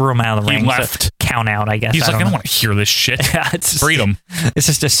threw him out of the ring. He left. So count out, I guess. He's like, I don't want to hear this shit. Yeah, it's just, Freedom. It's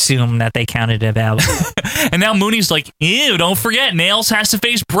just assume that they counted it out. And now Mooney's like, ew, don't forget, Nails has to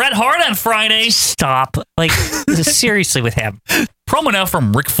face Bret Hart on Friday. Stop. Like, seriously with him. Promo now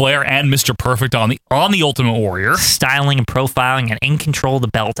from Ric Flair and Mr. Perfect on the Ultimate Warrior. Styling and profiling and in control of the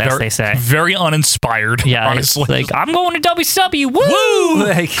belt, as they say. Very uninspired, yeah, honestly. Like, I'm going to WCW. Woo!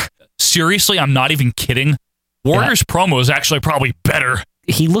 Like, seriously, I'm not even kidding. Warrior's promo is actually probably better.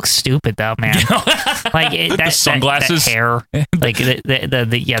 He looks stupid though, man. Like the sunglasses, that hair, like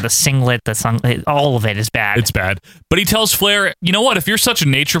the singlet, all of it is bad. It's bad. But he tells Flair, you know what? If you're such a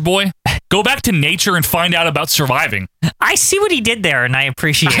nature boy, go back to nature and find out about surviving. I see what he did there, and I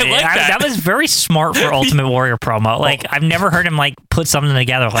appreciate it. Like that. That was very smart for Ultimate Warrior promo. Like, I've never heard him like put something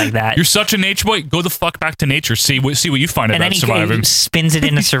together like that. You're such a nature boy. Go the fuck back to nature. See what you find and about then surviving. He spins it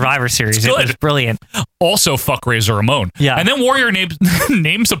into Survivor Series. It was brilliant. Also, fuck Razor Ramon. Yeah. And then Warrior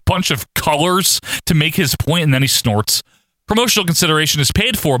names a bunch of colors to make his point, and then he snorts. Promotional consideration is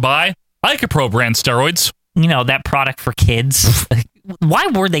paid for by ICAPRO brand steroids. You know, that product for kids. Why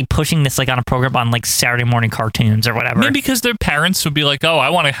were they pushing this like on a program on like Saturday morning cartoons or whatever? Maybe because their parents would be like, oh,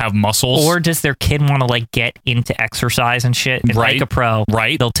 I want to have muscles. Or does their kid want to like get into exercise and shit? And right. ICAPRO.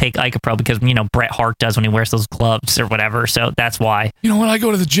 Right. They'll take ICAPRO because, you know, Bret Hart does when he wears those gloves or whatever. So that's why. You know, when I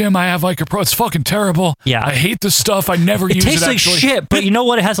go to the gym, I have ICAPRO. It's fucking terrible. Yeah. I hate this stuff. I never use it. It tastes like shit, but you know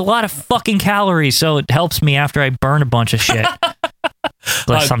what? It has a lot of fucking calories, so it helps me after I burn a bunch of shit.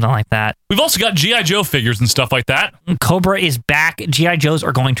 Something like that. We've also got G.I. Joe figures and stuff like that. Cobra is back. G.I. Joes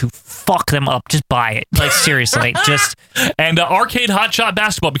are going to fuck them up. Just buy it. Like, seriously. Just. And Arcade Hot Shot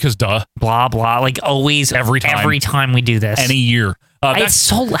Basketball because duh. Blah, blah. Like, always. Every time we do this. Any year. It's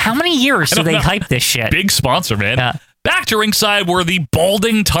so. How many years do they hype this shit? Big sponsor, man. Yeah. Back to ringside where the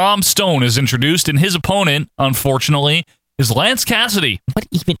balding Tom Stone is introduced, and his opponent, unfortunately, is Lance Cassidy. What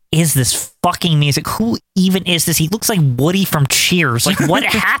even is this fucking music? Who even is this? He looks like Woody from Cheers. Like, what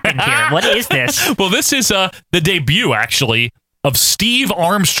happened here? What is this? Well, this is the debut, actually, of Steve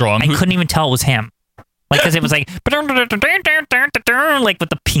Armstrong. I couldn't even tell it was him. Like, because it was like, like with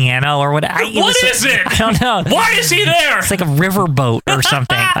the piano or what. What is it? I don't know. Why is he there? It's like a riverboat or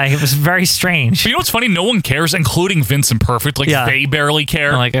something. It was very strange. But you know what's funny? No one cares, including Vince and Perfect. Like, they barely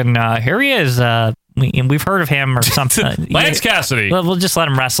care. Like, and here he is. We've heard of him or something. Lance Cassidy. We'll just let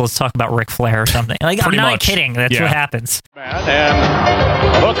him wrestle. Let's talk about Ric Flair or something. Like, I'm not kidding. That's what happens. And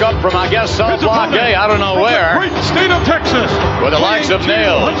hook up from, I guess, South Block A, I don't know where. Great state of Texas. With the likes of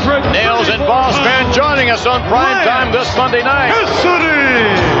Nails. Nails and Boss Man joining us on prime time this Monday night.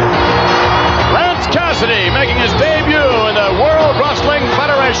 Lance Cassidy making his debut in the World Wrestling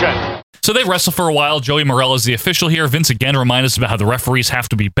Federation. So they wrestle for a while. Joey Morella is the official here. Vince again reminds us about how the referees have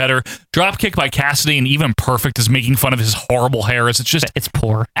to be better. Dropkick by Cassidy, and even Perfect is making fun of his horrible hair. It's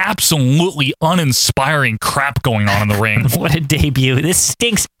poor. Absolutely uninspiring crap going on in the ring. What a debut. This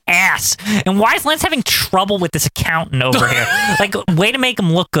stinks ass. And why is Lance having trouble with this accountant over here? Like, way to make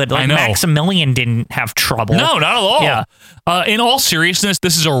him look good. Like, Maximilian didn't have trouble. No, not at all. Yeah. In all seriousness,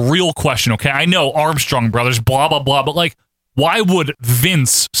 this is a real question, okay? I know Armstrong brothers, blah, blah, blah, but like, why would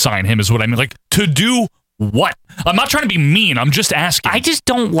Vince sign him is what I mean. Like, to do what? I'm not trying to be mean. I'm just asking. I just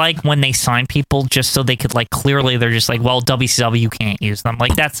don't like when they sign people just so they could, like, clearly they're just like, well, WCW can't use them.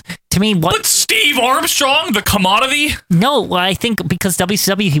 Like, that's, to me, what... But Steve Armstrong, the commodity? No, I think because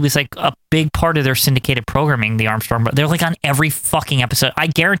WCW, he was, like, a big part of their syndicated programming, the Armstrong. They're, like, on every fucking episode. I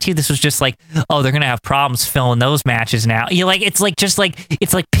guarantee this was just like, oh, they're going to have problems filling those matches now. You like, it's like, just like,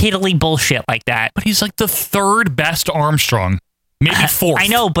 it's like piddly bullshit like that. But he's, like, the third best Armstrong. Maybe fourth. I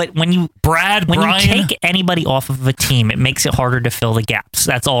know, but when you Brian, you take anybody off of a team, it makes it harder to fill the gaps.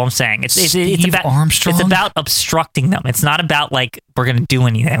 That's all I'm saying. It's about Armstrong? It's about obstructing them. It's not about like we're gonna do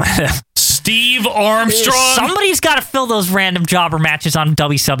anything with them. Steve Armstrong. Somebody's got to fill those random jobber matches on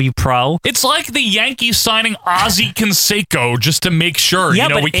WCW Pro. It's like the Yankees signing Ozzie Canseco just to make sure.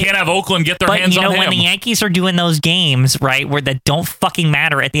 Yeah, we can't have Oakland get their hands on him. But when the Yankees are doing those games, right, where that don't fucking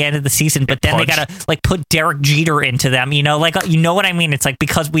matter at the end of the season, but then they gotta like put Derek Jeter into them. You know, like you know what I mean? It's like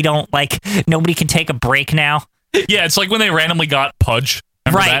because we don't like nobody can take a break now. Yeah, it's like when they randomly got Pudge.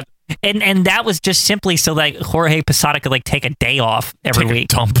 Remember that? And that was just simply so like Jorge Posada could like take a day off every week.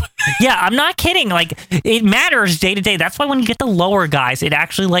 Dump. Yeah, I'm not kidding. Like it matters day to day. That's why when you get the lower guys, it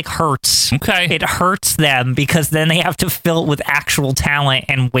actually like hurts. Okay. It hurts them because then they have to fill it with actual talent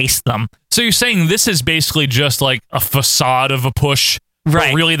and waste them. So you're saying this is basically just like a facade of a push?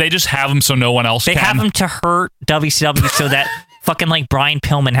 Right. But really, they just have them so no one else They can? have them to hurt WCW so that fucking like Brian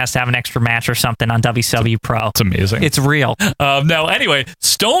Pillman has to have an extra match or something on WCW Pro. It's amazing. It's real. Now, anyway,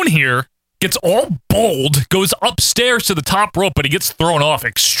 Stone here gets all bold, goes upstairs to the top rope, but he gets thrown off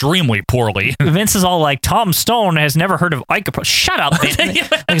extremely poorly. Vince is all like, Tom Stone has never heard of Ike Pro. Shut up, Vince.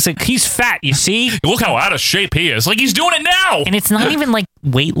 Like, it's like, he's fat, you see? Look how out of shape he is. Like, he's doing it now. And it's not even like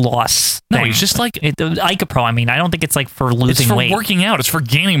weight loss. No, he's just like... Ike Pro, I mean, I don't think it's like for losing It's for weight. working out. It's for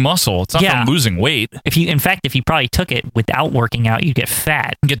gaining muscle. It's not for losing weight. In fact, if you probably took it without working out, you'd get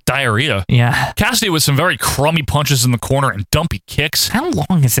fat. You get diarrhea. Yeah. Cassidy with some very crummy punches in the corner and dumpy kicks. How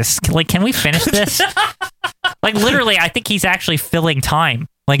long is this? Like, can we finish this? Like, literally, I think he's actually filling time.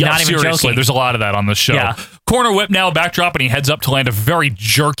 Like, not even seriously, joking. There's a lot of that on this show. Yeah. Corner whip now, backdrop, and he heads up to land a very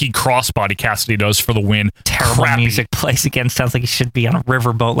jerky crossbody. Cassidy does for the win. Terrible music plays again. Sounds like he should be on a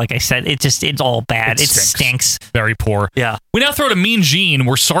riverboat. Like I said, it's all bad. It stinks. Very poor. Yeah. We now throw to Mean Gene,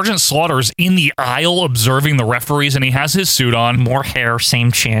 where Sergeant Slaughter is in the aisle observing the referees, and he has his suit on. More hair,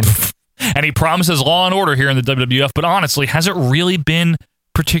 same chin. And he promises law and order here in the WWF, but honestly, has it really been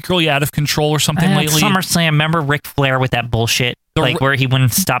particularly out of control or something lately? SummerSlam, remember Ric Flair with that bullshit? Where he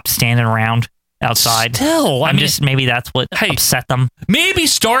wouldn't stop standing around outside. Still, I mean, maybe that's what upset them. Maybe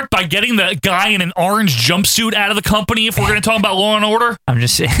start by getting the guy in an orange jumpsuit out of the company if we're going to talk about law and order. I'm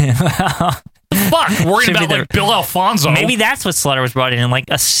just saying. Fuck, worried about like Bill Alfonso. Maybe that's what Slaughter was brought in and like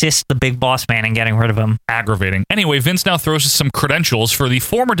assist the big boss man in getting rid of him. Aggravating. Anyway, Vince now throws us some credentials for the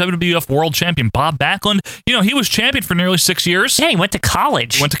former WWF World Champion Bob Backlund. You know, he was champion for nearly 6 years. Yeah, he went to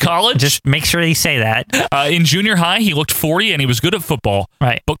college. Just make sure you say that. In junior high, he looked 40 and he was good at football.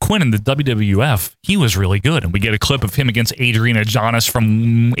 Right. But Quinn in the WWF, he was really good. And we get a clip of him against Adrian Adonis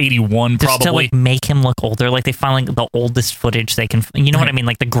from 81 Just probably. to like make him look older. Like they find like the oldest footage they can. You know what I mean?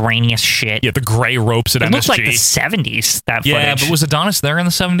 Like the grainiest shit. Yeah, the gray ropes at It MSG. looked like the 70s, that footage. Yeah, but was Adonis there in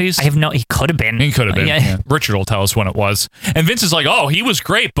the 70s? He could have been. He could have been. Yeah. Richard will tell us when it was. And Vince is like, oh, he was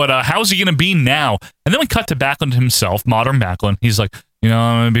great, but how's he going to be now? And then we cut to Backlund himself, modern Backlund. He's like, you know,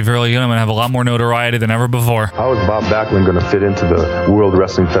 I'm going to be really good. I'm going to have a lot more notoriety than ever before. How is Bob Backlund going to fit into the World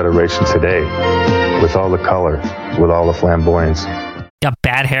Wrestling Federation today with all the color, with all the flamboyance? Got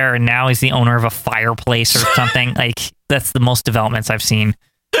bad hair, and now he's the owner of a fireplace or something. Like, that's the most developments I've seen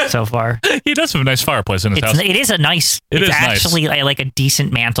so far. He does have a nice fireplace in his house. It is a nice. It it's is actually nice. like a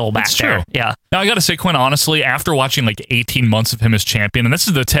decent mantle back It's there. true. Yeah. Now, I got to say, Quinn, honestly, after watching like 18 months of him as champion, and this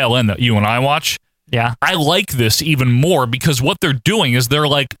is the tail end that you and I watch, yeah, I like this even more because what they're doing is they're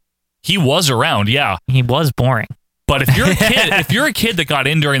like, he was around, yeah. He was boring. But if you're a kid that got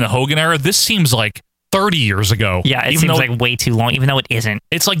in during the Hogan era, this seems like 30 years ago. Yeah, it seems like way too long, even though it isn't.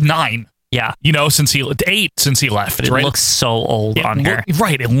 It's like 9. Yeah. You know, since he left, But it right? looks so old on here.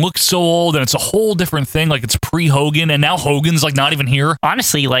 Right. It looks so old, and it's a whole different thing. Like, it's pre-Hogan, and now Hogan's, like, not even here.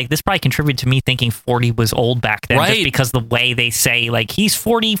 Honestly, like, this probably contributed to me thinking 40 was old back then. Right. Just because the way they say, like, he's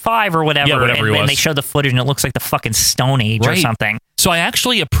 45 or whatever. Yeah, whatever he was. And they show the footage, and it looks like the fucking Stone Age or Right. something. So I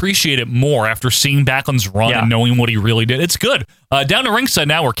actually appreciate it more after seeing Backlund's run and knowing what he really did. It's good. Down to ringside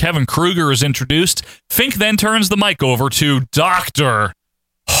now where Kevin Kruger is introduced. Fink then turns the mic over to Dr.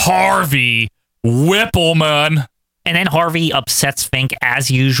 Harvey Whippleman. And then Harvey upsets Fink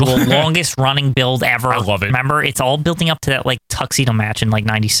as usual. Longest running build ever. I love it. Remember, it's all building up to that like tuxedo match in like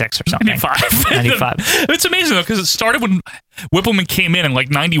 96 or something. 95. It's amazing though, because it started when Whippleman came in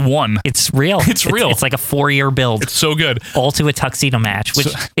like 91. It's real. It's real. It's like a 4-year build. It's so good. All to a tuxedo match, which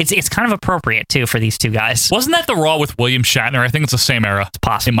it's kind of appropriate too for these two guys. Wasn't that the Raw with William Shatner? I think it's the same era. It's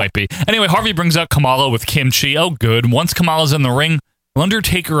possible. It might be. Anyway, Harvey brings out Kamala with kimchi. Oh, good. Once Kamala's in the ring,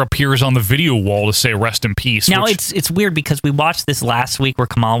 Undertaker appears on the video wall to say rest in peace. Now, it's weird because we watched this last week where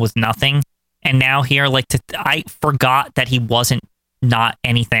Kamala was nothing, and now here, I forgot that he wasn't not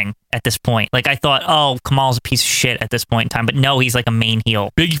anything at this point. Like, I thought, oh, Kamala's a piece of shit at this point in time, but no, he's like a main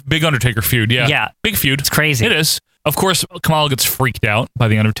heel. Big Undertaker feud, yeah. Yeah. Big feud. It's crazy. It is. Of course, Kamala gets freaked out by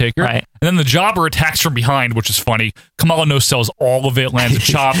the Undertaker. Right. And then the jobber attacks from behind, which is funny. Kamala no-sells all of it, lands a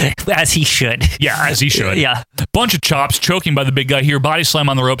chop. As he should. Yeah, as he should. Yeah. Bunch of chops, choking by the big guy here, body slam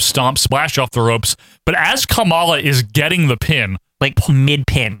on the ropes, stomp, splash off the ropes. But as Kamala is getting the pin, like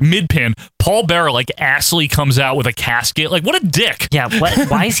mid-pin, Paul Bearer, like, assly comes out with a casket. Like, what a dick. Yeah,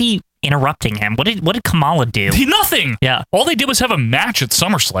 why is he interrupting him? What did Kamala do? Nothing. Yeah. All they did was have a match at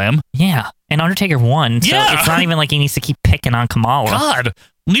SummerSlam. Yeah. And Undertaker won, so it's not even like he needs to keep picking on Kamala. God,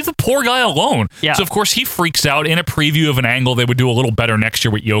 leave the poor guy alone. Yeah. So, of course, he freaks out in a preview of an angle they would do a little better next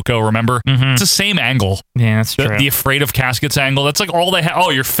year with Yoko, remember? It's the same angle. Yeah, that's true. The afraid of caskets angle. That's like all they have. Oh,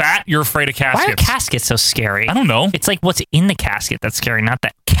 you're fat, you're afraid of caskets. Why are caskets so scary? I don't know. It's like what's in the casket that's scary, not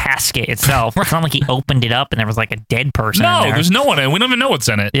the casket itself. It's not like he opened it up and there was like a dead person in there. There's no one in it. We don't even know what's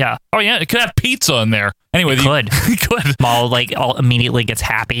in it. Yeah. Oh, yeah, it could have pizza in there. Anyway, it could. Maul immediately gets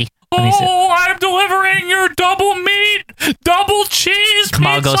happy. Oh, I'm delivering your double meat, double cheese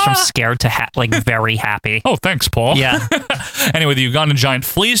Kamala pizza. goes from scared to very happy. Oh, thanks, Paul. Yeah. Anyway, the Ugandan giant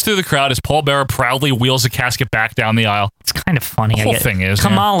flees through the crowd as Paul Bearer proudly wheels the casket back down the aisle. It's kind of funny. The whole thing is.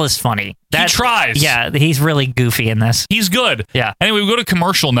 Kamala's funny. He tries. Yeah, he's really goofy in this. He's good. Yeah. Anyway, we go to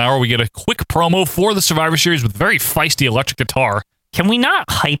commercial now where we get a quick promo for the Survivor Series with very feisty electric guitar. Can we not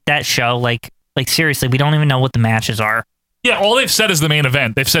hype that show? Like seriously, we don't even know what the matches are. Yeah, all they've said is the main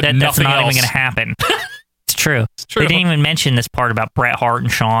event. They've said that's nothing not else. even going to happen. It's true. It's true. They didn't even mention this part about Bret Hart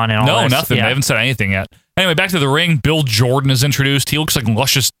and Shawn and all this. No, nothing. Yeah. They haven't said anything yet. Anyway, back to the ring. Bill Jordan is introduced. He looks like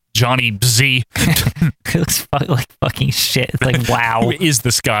luscious Johnny Z. He looks like fucking shit. It's like, wow. Who is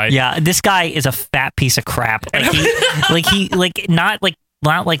this guy? Yeah, this guy is a fat piece of crap.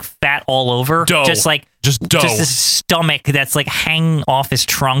 Not like fat all over. Dough. Just dough. Just his stomach that's like hanging off his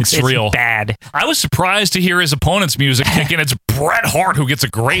trunks. It's real bad. I was surprised to hear his opponent's music kick in. It's Bret Hart who gets a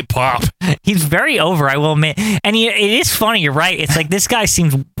great pop. He's very over, I will admit. And it is funny, you're right. It's like this guy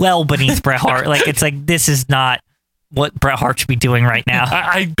seems well beneath Bret Hart. Like it's like this is not what Bret Hart should be doing right now.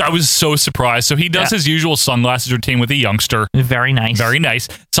 I was so surprised. So he does his usual sunglasses routine with a youngster. Very nice. Very nice.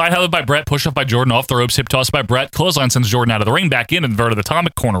 Side highlight by Bret, push up by Jordan, off the ropes, hip toss by Bret. Clothesline sends Jordan out of the ring, back in, inverted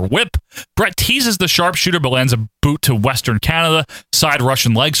atomic corner whip. Bret teases the sharpshooter, but lands a boot to Western Canada. Side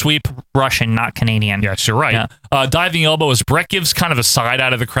Russian leg sweep. Russian, not Canadian. Yes, you're right. Yeah. Diving elbow as Bret gives kind of a side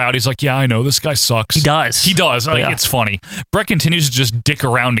out of the crowd. He's like, yeah, I know, this guy sucks. He does. It's funny. Bret continues to just dick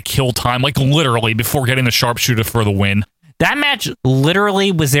around to kill time, like literally, before getting the sharpshooter for the win. That match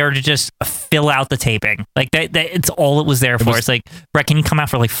literally was there to just fill out the taping. Like that it's all it was there for. It's like, Bret, can you come out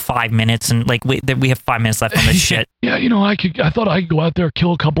for like 5 minutes and like we have 5 minutes left on this shit. Yeah, I thought I could go out there,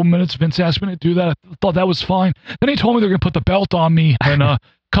 kill a couple minutes. Vince asked me to do that. I thought that was fine. Then he told me they're gonna put the belt on me in a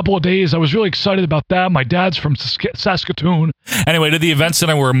couple of days. I was really excited about that. My dad's from Saskatoon. Anyway, to the event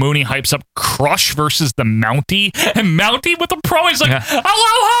center where Mooney hypes up Crush versus the Mountie, and Mountie with the pro, he's like,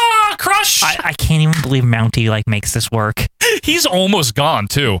 aloha, Crush! I can't even believe Mountie makes this work. He's almost gone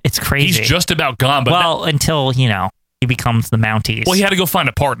too. It's crazy. He's just about gone. But until he becomes the Mounties. Well, he had to go find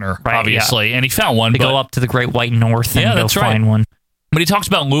a partner, obviously, and he found one. They go up to the Great White North and go find one. But he talks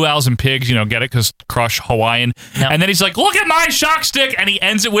about luau's and pigs, get it, because Crush Hawaiian. Yep. And then he's like, look at my shock stick. And he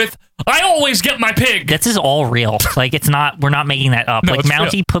ends it with, I always get my pig. This is all real. We're not making that up. No,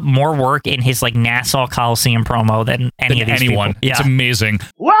 Mountie put more work in his Nassau Coliseum promo than anyone. People. Yeah. It's amazing.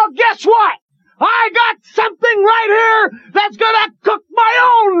 Well, guess what? I got something right here that's gonna cook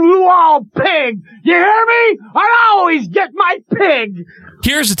my own luau pig. You hear me? I always get my pig.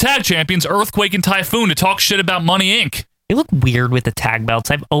 Here's the tag champions, Earthquake and Typhoon, to talk shit about Money Inc. They look weird with the tag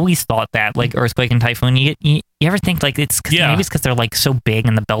belts. I've always thought that, Earthquake and Typhoon. You ever think maybe it's because they're so big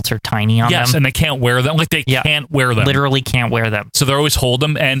and the belts are tiny on them? Yes, and they can't wear them. They can't wear them. Literally can't wear them. So they always hold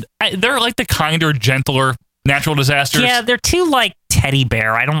them, and they're the kinder, gentler natural disasters. Yeah, they're too teddy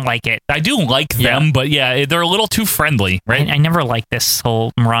bear. I don't like it. I do like them, but they're a little too friendly, right? I never liked this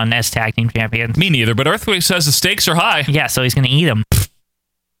whole run as tag team champions. Me neither, but Earthquake says the stakes are high. Yeah, so he's going to eat them.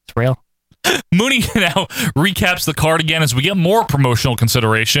 It's real. Mooney now recaps the card again as we get more promotional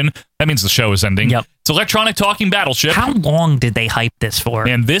consideration. That means the show is ending. Yep. It's Electronic Talking Battleship. How long did they hype this for?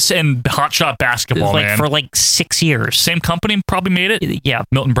 And this and Hot Shot Basketball, man. For 6 years. Same company probably made it? Yeah.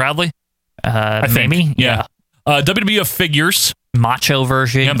 Milton Bradley? I think. Maybe? Yeah. WWF Figures. Macho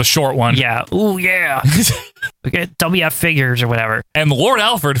version. Yeah, the short one. Yeah. Ooh, yeah. We get WF Figures or whatever. And Lord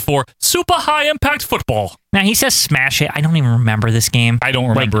Alfred for Super High Impact Football. Now, he says smash it. I don't even remember this game. I don't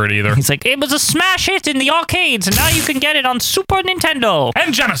remember it either. He's like, it was a smash hit in the arcades, and now you can get it on Super Nintendo.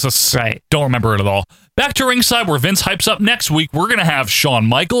 And Genesis. Right. Don't remember it at all. Back to ringside where Vince hypes up next week. We're going to have Shawn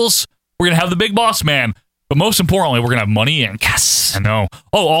Michaels. We're going to have the Big Boss Man. But most importantly, we're going to have Money Inc. Yes. I know.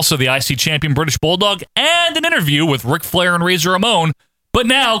 Oh, also the IC champion British Bulldog and an interview with Ric Flair and Razor Ramon. But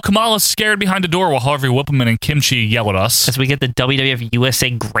now, Kamala's scared behind the door while Harvey Whippleman and Kimchi yell at us. As we get the WWF USA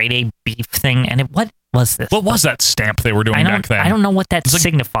Grade A beef thing. And what was this? What was that stamp they were doing back then? I don't know what that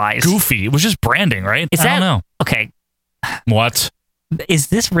signifies. Goofy. It was just branding, right? I don't know. Okay. What? Is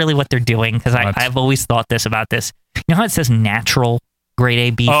this really what they're doing? Because I've always thought this about this. You know how it says natural Grade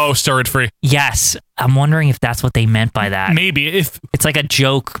A beef? Oh, steroid free. Yes. I'm wondering if that's what they meant by that. Maybe. If it's like a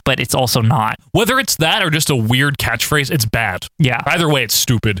joke, but it's also not. Whether it's that or just a weird catchphrase, it's bad. Yeah. Either way, it's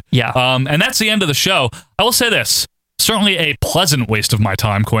stupid. Yeah. And that's the end of the show. I will say this. Certainly a pleasant waste of my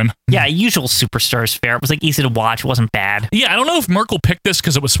time, Quinn. Yeah, usual Superstars fare. It was easy to watch. It wasn't bad. Yeah, I don't know if Merkel picked this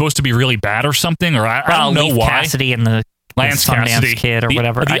because it was supposed to be really bad or something, or I don't know Leif why. Cassidy and the Lance Sundance Cassidy. Kid or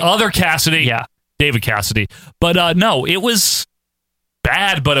whatever. The other Cassidy. Yeah. David Cassidy. But no, it was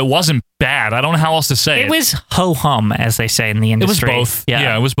bad, but it wasn't bad. I don't know how else to say it. It was ho-hum, as they say in the industry. It was both.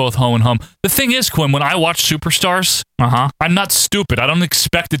 Yeah, it was both ho and hum. The thing is, Quinn, when I watch Superstars, I'm not stupid. I don't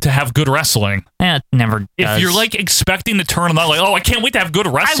expect it to have good wrestling. It never does. If you're expecting to turn on, I can't wait to have good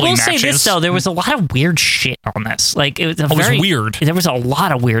wrestling I will matches. say this, though. There was a lot of weird shit on this. It was was weird. There was a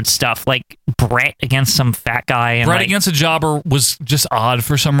lot of weird stuff. Like Brett against some fat guy. And Brett against a jobber was just odd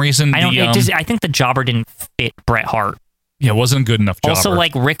for some reason. I think the jobber didn't fit Bret Hart. Yeah, it wasn't a good enough jobber. Also,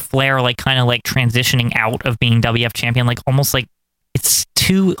 Ric Flair, kind of transitioning out of being WF champion, almost it's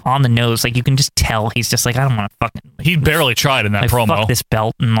too on the nose. You can just tell he's just I don't want to fucking. He barely tried in that promo. Fuck this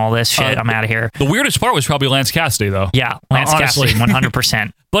belt and all this shit. I'm out of here. The weirdest part was probably Lance Cassidy, though. Yeah, Lance Cassidy,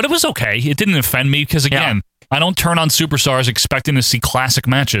 100%. But it was okay. It didn't offend me because, again, I don't turn on Superstars expecting to see classic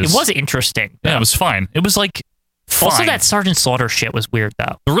matches. It was interesting. Yeah, it was fine. It was fine. Also, that Sergeant Slaughter shit was weird,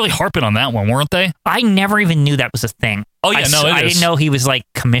 though. They're really harping on that one, weren't they? I never even knew that was a thing. Oh, yeah, I didn't know he was,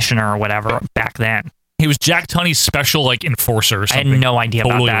 commissioner or whatever back then. He was Jack Tunney's special, enforcer or something. I had no idea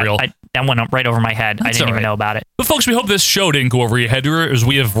totally about that. Real. That went right over my head. I didn't even know about it. But, folks, we hope this show didn't go over your head as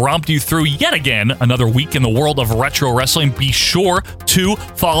we have romped you through yet again another week in the world of retro wrestling. Be sure to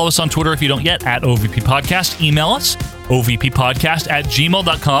follow us on Twitter if you don't yet, at OVP Podcast. Email us,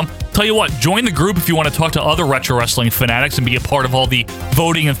 ovppodcast@gmail.com. Tell you what, join the group if you want to talk to other retro wrestling fanatics and be a part of all the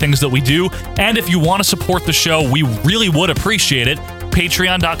voting and things that we do. And if you want to support the show, we really would appreciate it.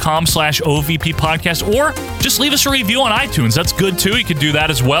 Patreon.com/OVP Podcast, or just leave us a review on iTunes. That's good too. You can do that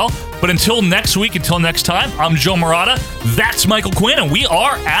as well. But until next week, until next time, I'm Joe Murata. That's Michael Quinn, and we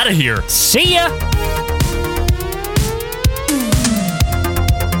are out of here. See ya.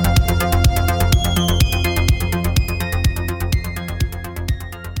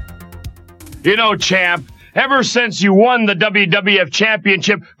 You know, champ, ever since you won the WWF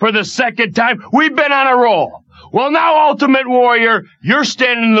Championship for the second time, we've been on a roll. Well, now, Ultimate Warrior, you're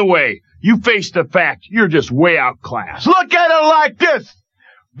standing in the way. You face the fact you're just way outclassed. Look at it like this.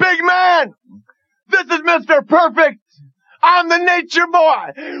 Big man, this is Mr. Perfect. I'm the nature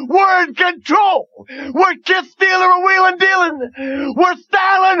boy. We're in control. We're kiss stealing, we're wheeling dealing. We're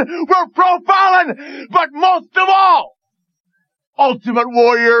styling, we're profiling. But most of all, Ultimate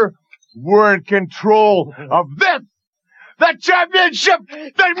Warrior, we're in control of this. The championship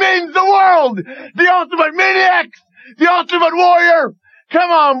that means the world. The Ultimate Maniacs. The Ultimate Warrior.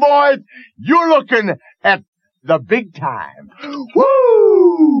 Come on, boys. You're looking at the big time.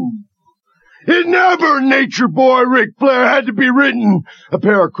 Woo! It never, Nature Boy Ric Flair, had to be written. A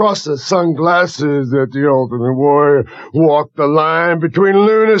pair of crosses sunglasses that the Ultimate Warrior walked the line between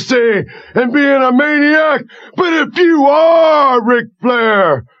lunacy and being a maniac. But if you are Ric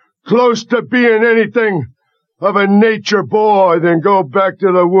Flair, close to being anything of a nature boy, then go back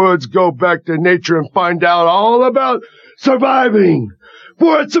to the woods, go back to nature and find out all about surviving.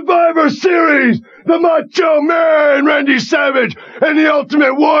 For at Survivor Series, the Macho Man, Randy Savage, and the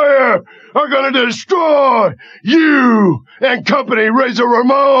Ultimate Warrior are going to destroy you and company Razor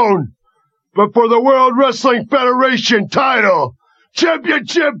Ramon. But for the World Wrestling Federation title,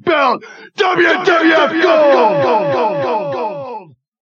 championship belt, WWF Gold.